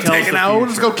only He's gonna tells take an the hour. We'll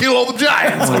just future. go kill all the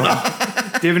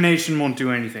giants. Divination won't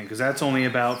do anything because that's only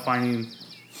about finding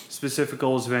specific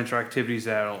goals, events, or activities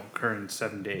that'll occur in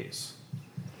 7 days.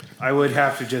 I would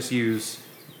have to just use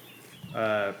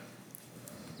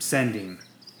sending,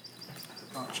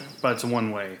 Gotcha. but it's a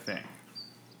one-way thing.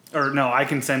 Or no, I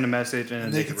can send a message and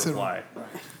then they can consider- reply.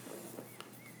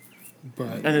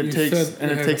 But And it you takes- said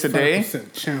and it had takes a day?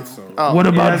 5% chance, though. Oh. What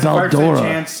about It has a 5% Baldora?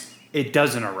 chance it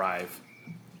doesn't arrive.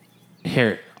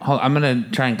 Here, I'm gonna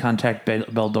try and contact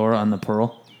Beldora on the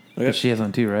Pearl. Okay. She has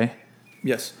one too, right?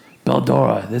 Yes.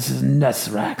 Beldora, this is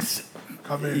Nesrax.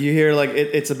 Come here. You hear like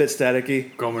it's a bit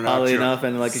staticky, Going oddly out, enough,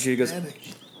 and like she goes,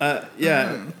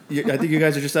 "Yeah, I think you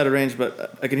guys are just out of range,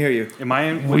 but I can hear you." Am I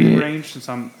in We- range since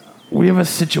I'm... We have a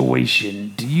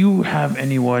situation. Do you have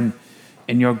anyone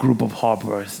in your group of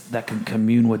harpers that can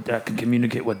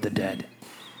communicate with the dead?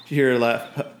 You hear her laugh.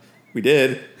 We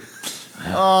did.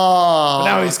 But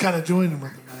now he's kind of joining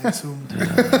with them, I assume.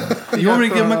 You want me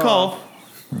to give him a call?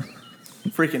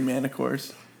 Freaking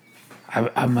manticores.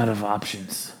 I'm out of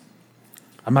options.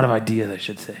 I'm out of ideas, I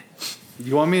should say.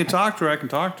 You want me to talk to her? I can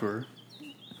talk to her.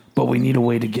 But we need a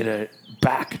way to get her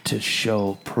back to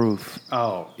show proof.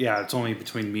 Oh, yeah, it's only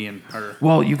between me and her.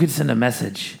 Well, you could send a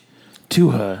message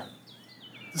to her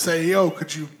Say, yo,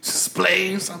 could you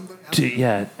display something? to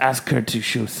ask her to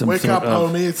show some Wake sort up,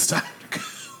 of. homie. It's time.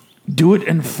 Do it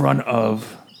in front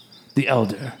of the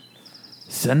elder.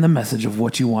 Send the message of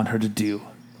what you want her to do.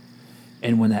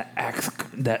 And when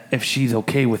that if she's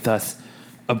okay with us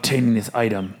obtaining this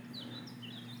item,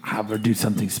 have her do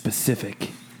something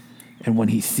specific. And when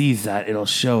he sees that, it'll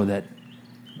show that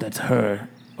that's her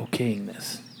okaying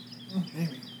this.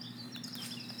 Maybe.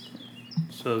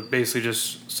 So basically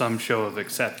just some show of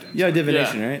acceptance. Yeah,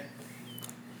 divination, right?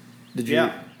 Did you?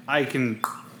 Yeah, I can...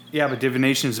 Yeah, but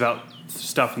divination is about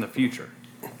stuff in the future.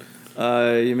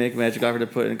 You make a magic offer to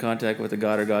put in contact with a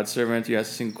god or god's servant. You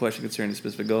ask a single question concerning a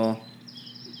specific goal.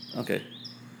 Okay.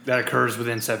 That occurs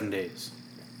within 7 days.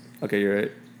 Okay, you're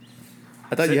right.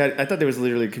 I thought there was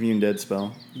literally a commune dead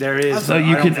spell. There is. So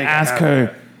you can ask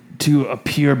her to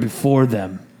appear before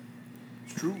them.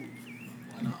 It's true.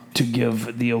 To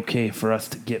give the okay for us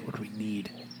to get what we need.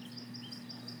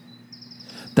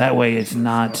 That way it's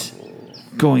not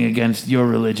going against your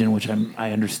religion, which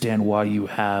I understand why you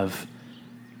have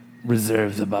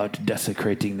reserves about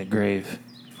desecrating the grave.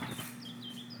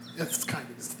 That's kind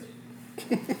of his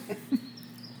thing.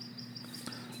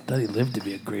 Thought he lived to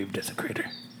be a grave desecrator.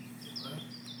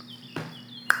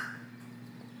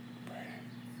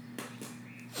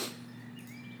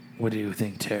 What do you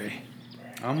think, Terry?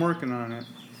 I'm working on it.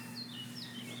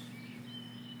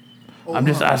 I'm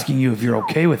just asking you if you're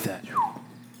okay with that.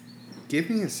 Give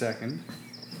me a second.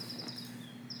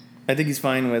 I think he's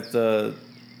fine with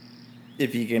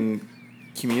if he can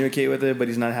communicate with it, but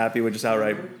he's not happy with just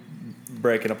outright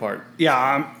breaking apart.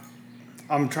 Yeah,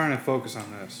 I'm trying to focus on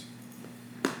this.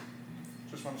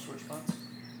 Just want to switch spots?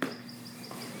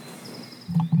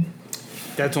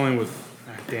 That's only with...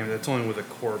 damn, that's only with a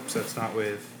corpse. That's not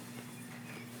with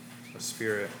a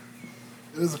spirit.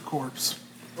 It is a corpse.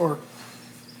 Or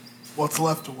what's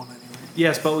left of one, anyway.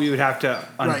 Yes, but we would have to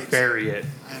Right. unbury it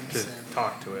I to understand.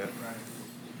 talk to it. Right.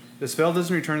 The spell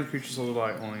doesn't return the creature's soul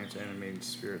by only its animated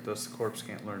spirit. Thus, the corpse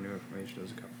can't learn new information as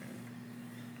a companion.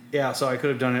 Yeah, so I could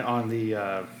have done it on the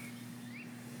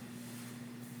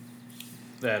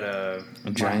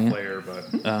giant? mind flayer,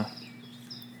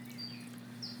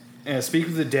 but speak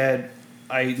with the dead.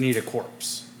 I need a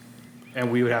corpse,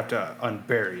 and we would have to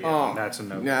unbury it. Oh, and that's a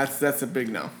no. Yeah, that's a big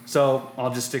no. So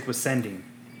I'll just stick with sending.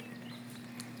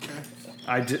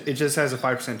 Okay. It just has a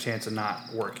 5% chance of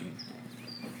not working.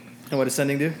 And what does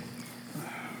sending do?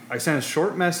 I send a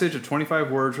short message of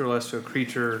 25 words or less to a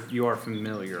creature you are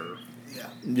familiar. Yeah.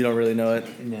 You don't really know it.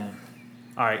 Yeah.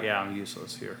 All right, yeah, I'm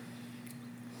useless here.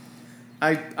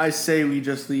 I say we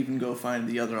just leave and go find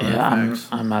the other Yeah, artifacts.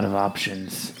 I'm out of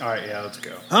options. All right, yeah, let's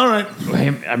go. All right.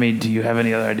 I mean, do you have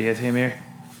any other ideas, Hamir?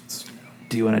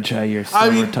 Do you want to try your I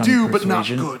silver mean, tongue do, but not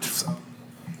persuasion? good. So.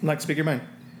 Like, speak your mind.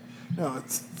 No,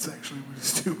 it's actually really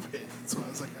stupid. That's why I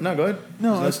was like, No, go ahead.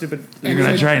 No, There's stupid. You're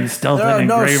gonna try and stealth There in are and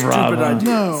no grave rob. stupid Huh?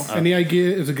 ideas. no, Any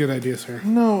idea is a good idea, sir.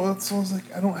 no. That's why I was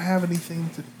like, I don't have anything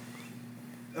to.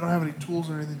 I don't have any tools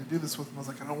or anything to do this with. And I was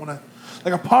like, I don't want to.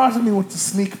 Like, a part of me wants to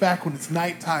sneak back when it's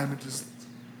nighttime and just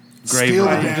Grave steal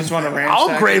rob. the You damn just wanna thing. ransack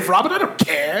I'll it? grave rob it. I don't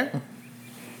care.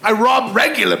 I rob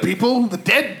regular people. The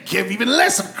dead give even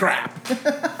less of crap.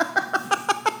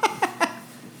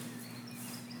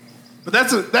 But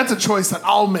that's a choice that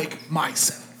I'll make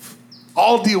myself.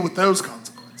 I'll deal with those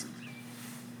consequences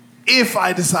if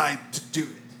I decide to do it.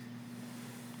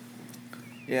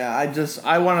 Yeah,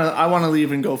 I wanna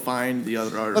leave and go find the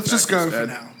other artifact. Let's just go instead.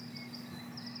 for now.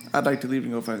 I'd like to leave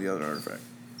and go find the other artifact.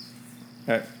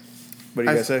 All right. What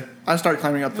do you guys say? I start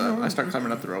climbing up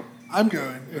the rope. I'm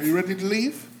going. Are you ready to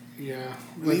leave? Yeah.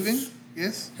 Leaving? let's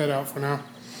Yes. Head out for now.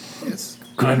 Yes.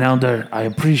 Grand Elder, I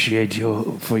appreciate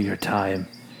you for your time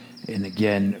and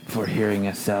again for hearing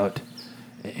us out.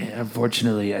 And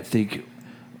unfortunately, I think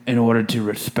in order to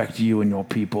respect you and your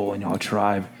people and your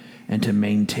tribe and to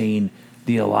maintain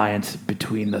the alliance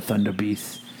between the Thunder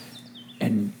Beasts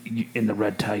and the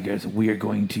Red Tigers, we are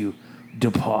going to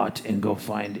depart and go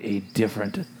find a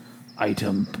different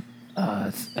item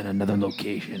at another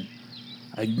location.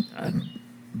 I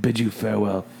bid you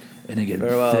farewell, and again,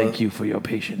 Farewell. thank you for your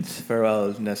patience.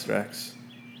 Farewell, Nesrax.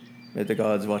 May the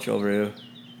gods watch over you.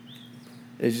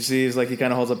 As you see, it's like he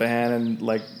kind of holds up a hand, and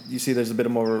like you see, there's a bit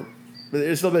of more.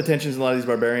 There's still a bit of tensions in a lot of these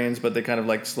barbarians, but they kind of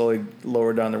like slowly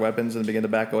lower down their weapons and begin to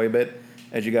back away a bit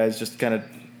as you guys just kind of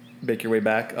make your way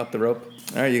back up the rope.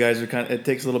 All right, you guys are kind of. It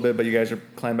takes a little bit, but you guys are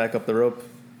climb back up the rope.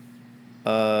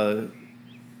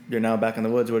 You're now back in the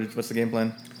woods. What's the game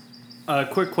plan?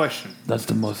 Quick question. That's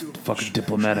the most fucking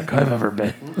diplomatic I've ever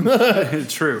been.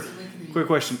 True. Quick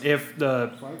question. If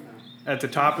at the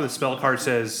top of the spell card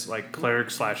says like cleric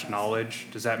 / knowledge,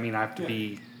 does that mean I have to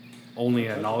be only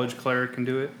a knowledge cleric can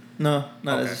do it? No,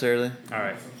 not Okay. necessarily. All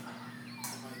right.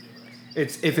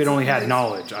 It's if it only had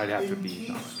knowledge, I'd have to be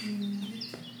knowledge.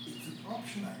 It's an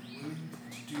option I'm willing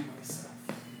to do myself.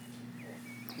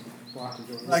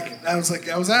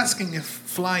 I was asking if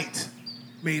flight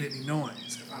made any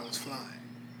noise if I was flying,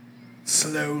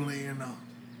 slowly or not.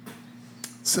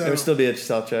 So It would still be a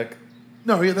stealth check.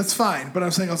 no, yeah, that's fine. But I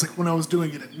was like when I was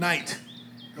doing it at night,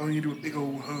 going into a big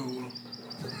old hole.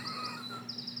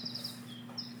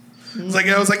 I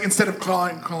was like instead of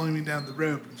calling me down the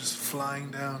rope, just flying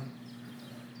down.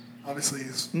 Obviously,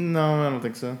 is No, I don't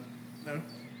think so.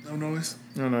 no noise.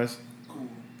 No noise. Cool.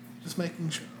 Just making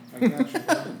sure.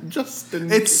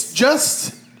 Justin. It's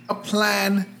just a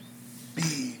plan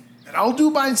B that I'll do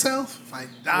myself. If I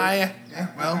die, yeah,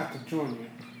 I well, have to join you.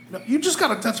 no, you just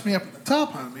gotta touch me up at the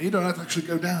top, homie. You don't have to actually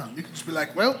go down. You can just be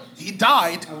like, well, he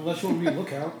died. Unless you want me to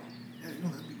look out. Yeah, you know,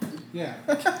 that'd be cool.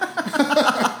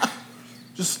 Yeah.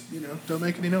 Just, don't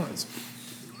make any noise.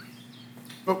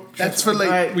 But that's for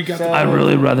later. Alright, We got I'd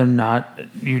really rather not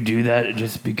you do that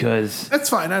just because That's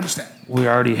fine, I understand. we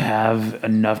already have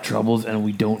enough troubles and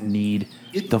we don't need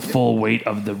the full weight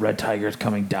of the Red Tigers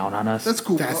coming down on us. That's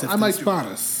cool. That's if I they might do spot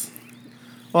it. us.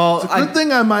 Well, It's a good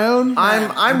thing I'm my own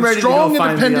man. I'm a ready to strong, go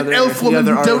find the independent other- elf the woman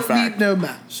other who don't artifact. need no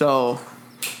man. So,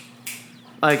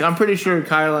 I'm pretty sure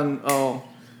Kyle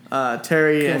and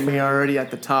Terry and me are already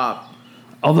at the top.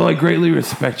 Although I greatly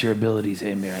respect your abilities,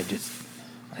 Amir, I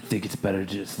think it's better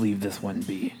to just leave this one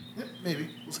be. Yeah, maybe.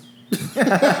 We'll see.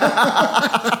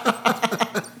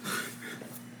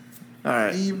 All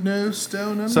right. Leave no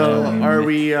stone unturned. So, are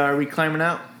we climbing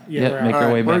out? Yeah, Yep, we're make out.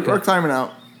 our way back We're up. climbing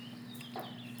out.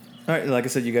 All right, like I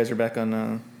said, you guys are back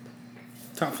on.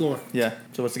 Top floor. Yeah.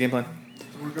 So what's the game plan?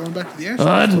 We're going back to the airship.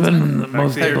 That's been the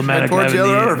most there. diplomatic Towards I've the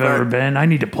other ever artifact. been. I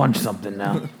need to punch something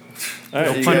now. All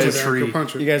right, you punch guys, a tree. Go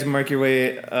punch you it. guys mark your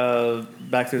way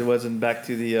back through the woods and back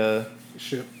to the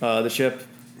Ship. ship.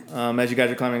 As you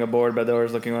guys are climbing aboard,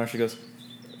 Bedora's looking around. She goes,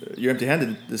 "You're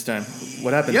empty-handed this time.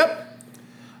 What happened?" Yep.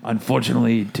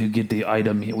 Unfortunately, to get the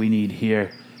item we need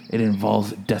here, it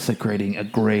involves desecrating a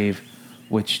grave,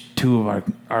 which two of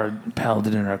our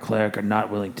paladin and our cleric are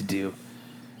not willing to do,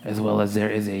 as well as there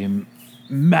is a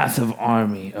massive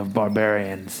army of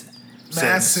barbarians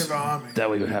Massive army. that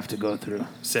we would have to go through.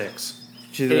 6.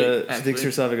 She Eight, thinks actually. to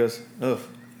herself and goes, "Oh,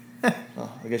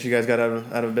 well, I guess you guys got out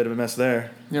of a bit of a mess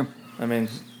there. Yeah. I mean,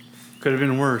 Could have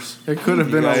been worse. It could have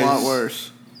You been a lot guys-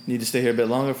 worse. need to stay here a bit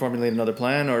longer, formulate another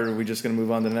plan, or are we just going to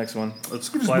move on to the next one?" Let's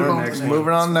just fly move to on the to next the one.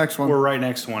 Moving on to the next one. We're right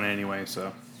next to one anyway,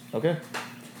 so. Okay.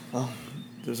 Well,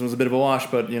 this was a bit of a wash,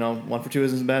 but 1 for 2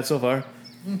 isn't bad so far.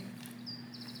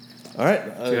 All right.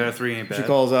 2 out of 3 ain't She bad.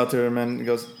 calls out to her men and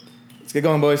goes, "Let's get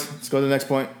going, boys. Let's go to the next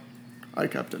point." Aye,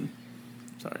 Captain.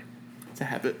 Sorry. It's a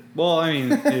habit. Well, I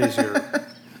mean, it is your.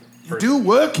 You do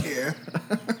work here.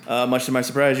 Much to my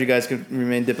surprise, you guys could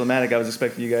remain diplomatic. I was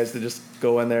expecting you guys to just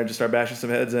go in there and just start bashing some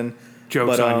heads in.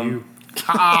 Joke's But, on you.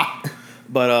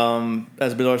 But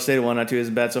as Bedor stated, 1 out of 2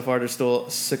 isn't bad so far. There's still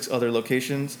 6 other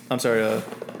locations. I'm sorry,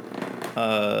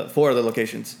 4 other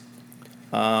locations.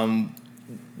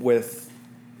 With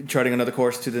charting another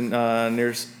course to the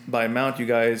nearby mount, you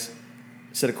guys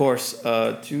set a course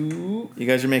to. You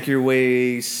guys are making your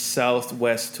way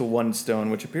southwest to One Stone,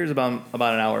 which appears about an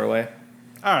hour away.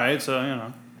 All right, so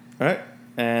All right,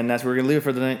 and that's where we're gonna leave it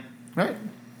for the night. All right,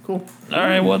 cool. All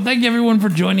right, well, thank you everyone for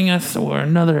joining us for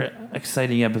another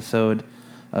exciting episode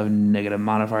of Negative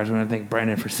Modifiers. I want to thank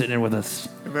Brandon for sitting in with us.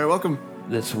 You're very welcome.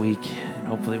 This week, and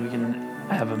hopefully we can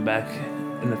have him back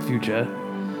in the future.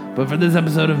 But for this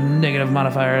episode of Negative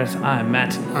Modifiers, I'm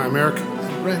Matt. I'm Eric.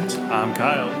 I'm Brent. I'm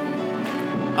Kyle.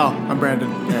 Oh, I'm Brandon.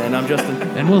 And I'm Justin.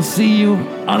 And we'll see you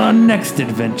on our next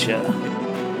adventure.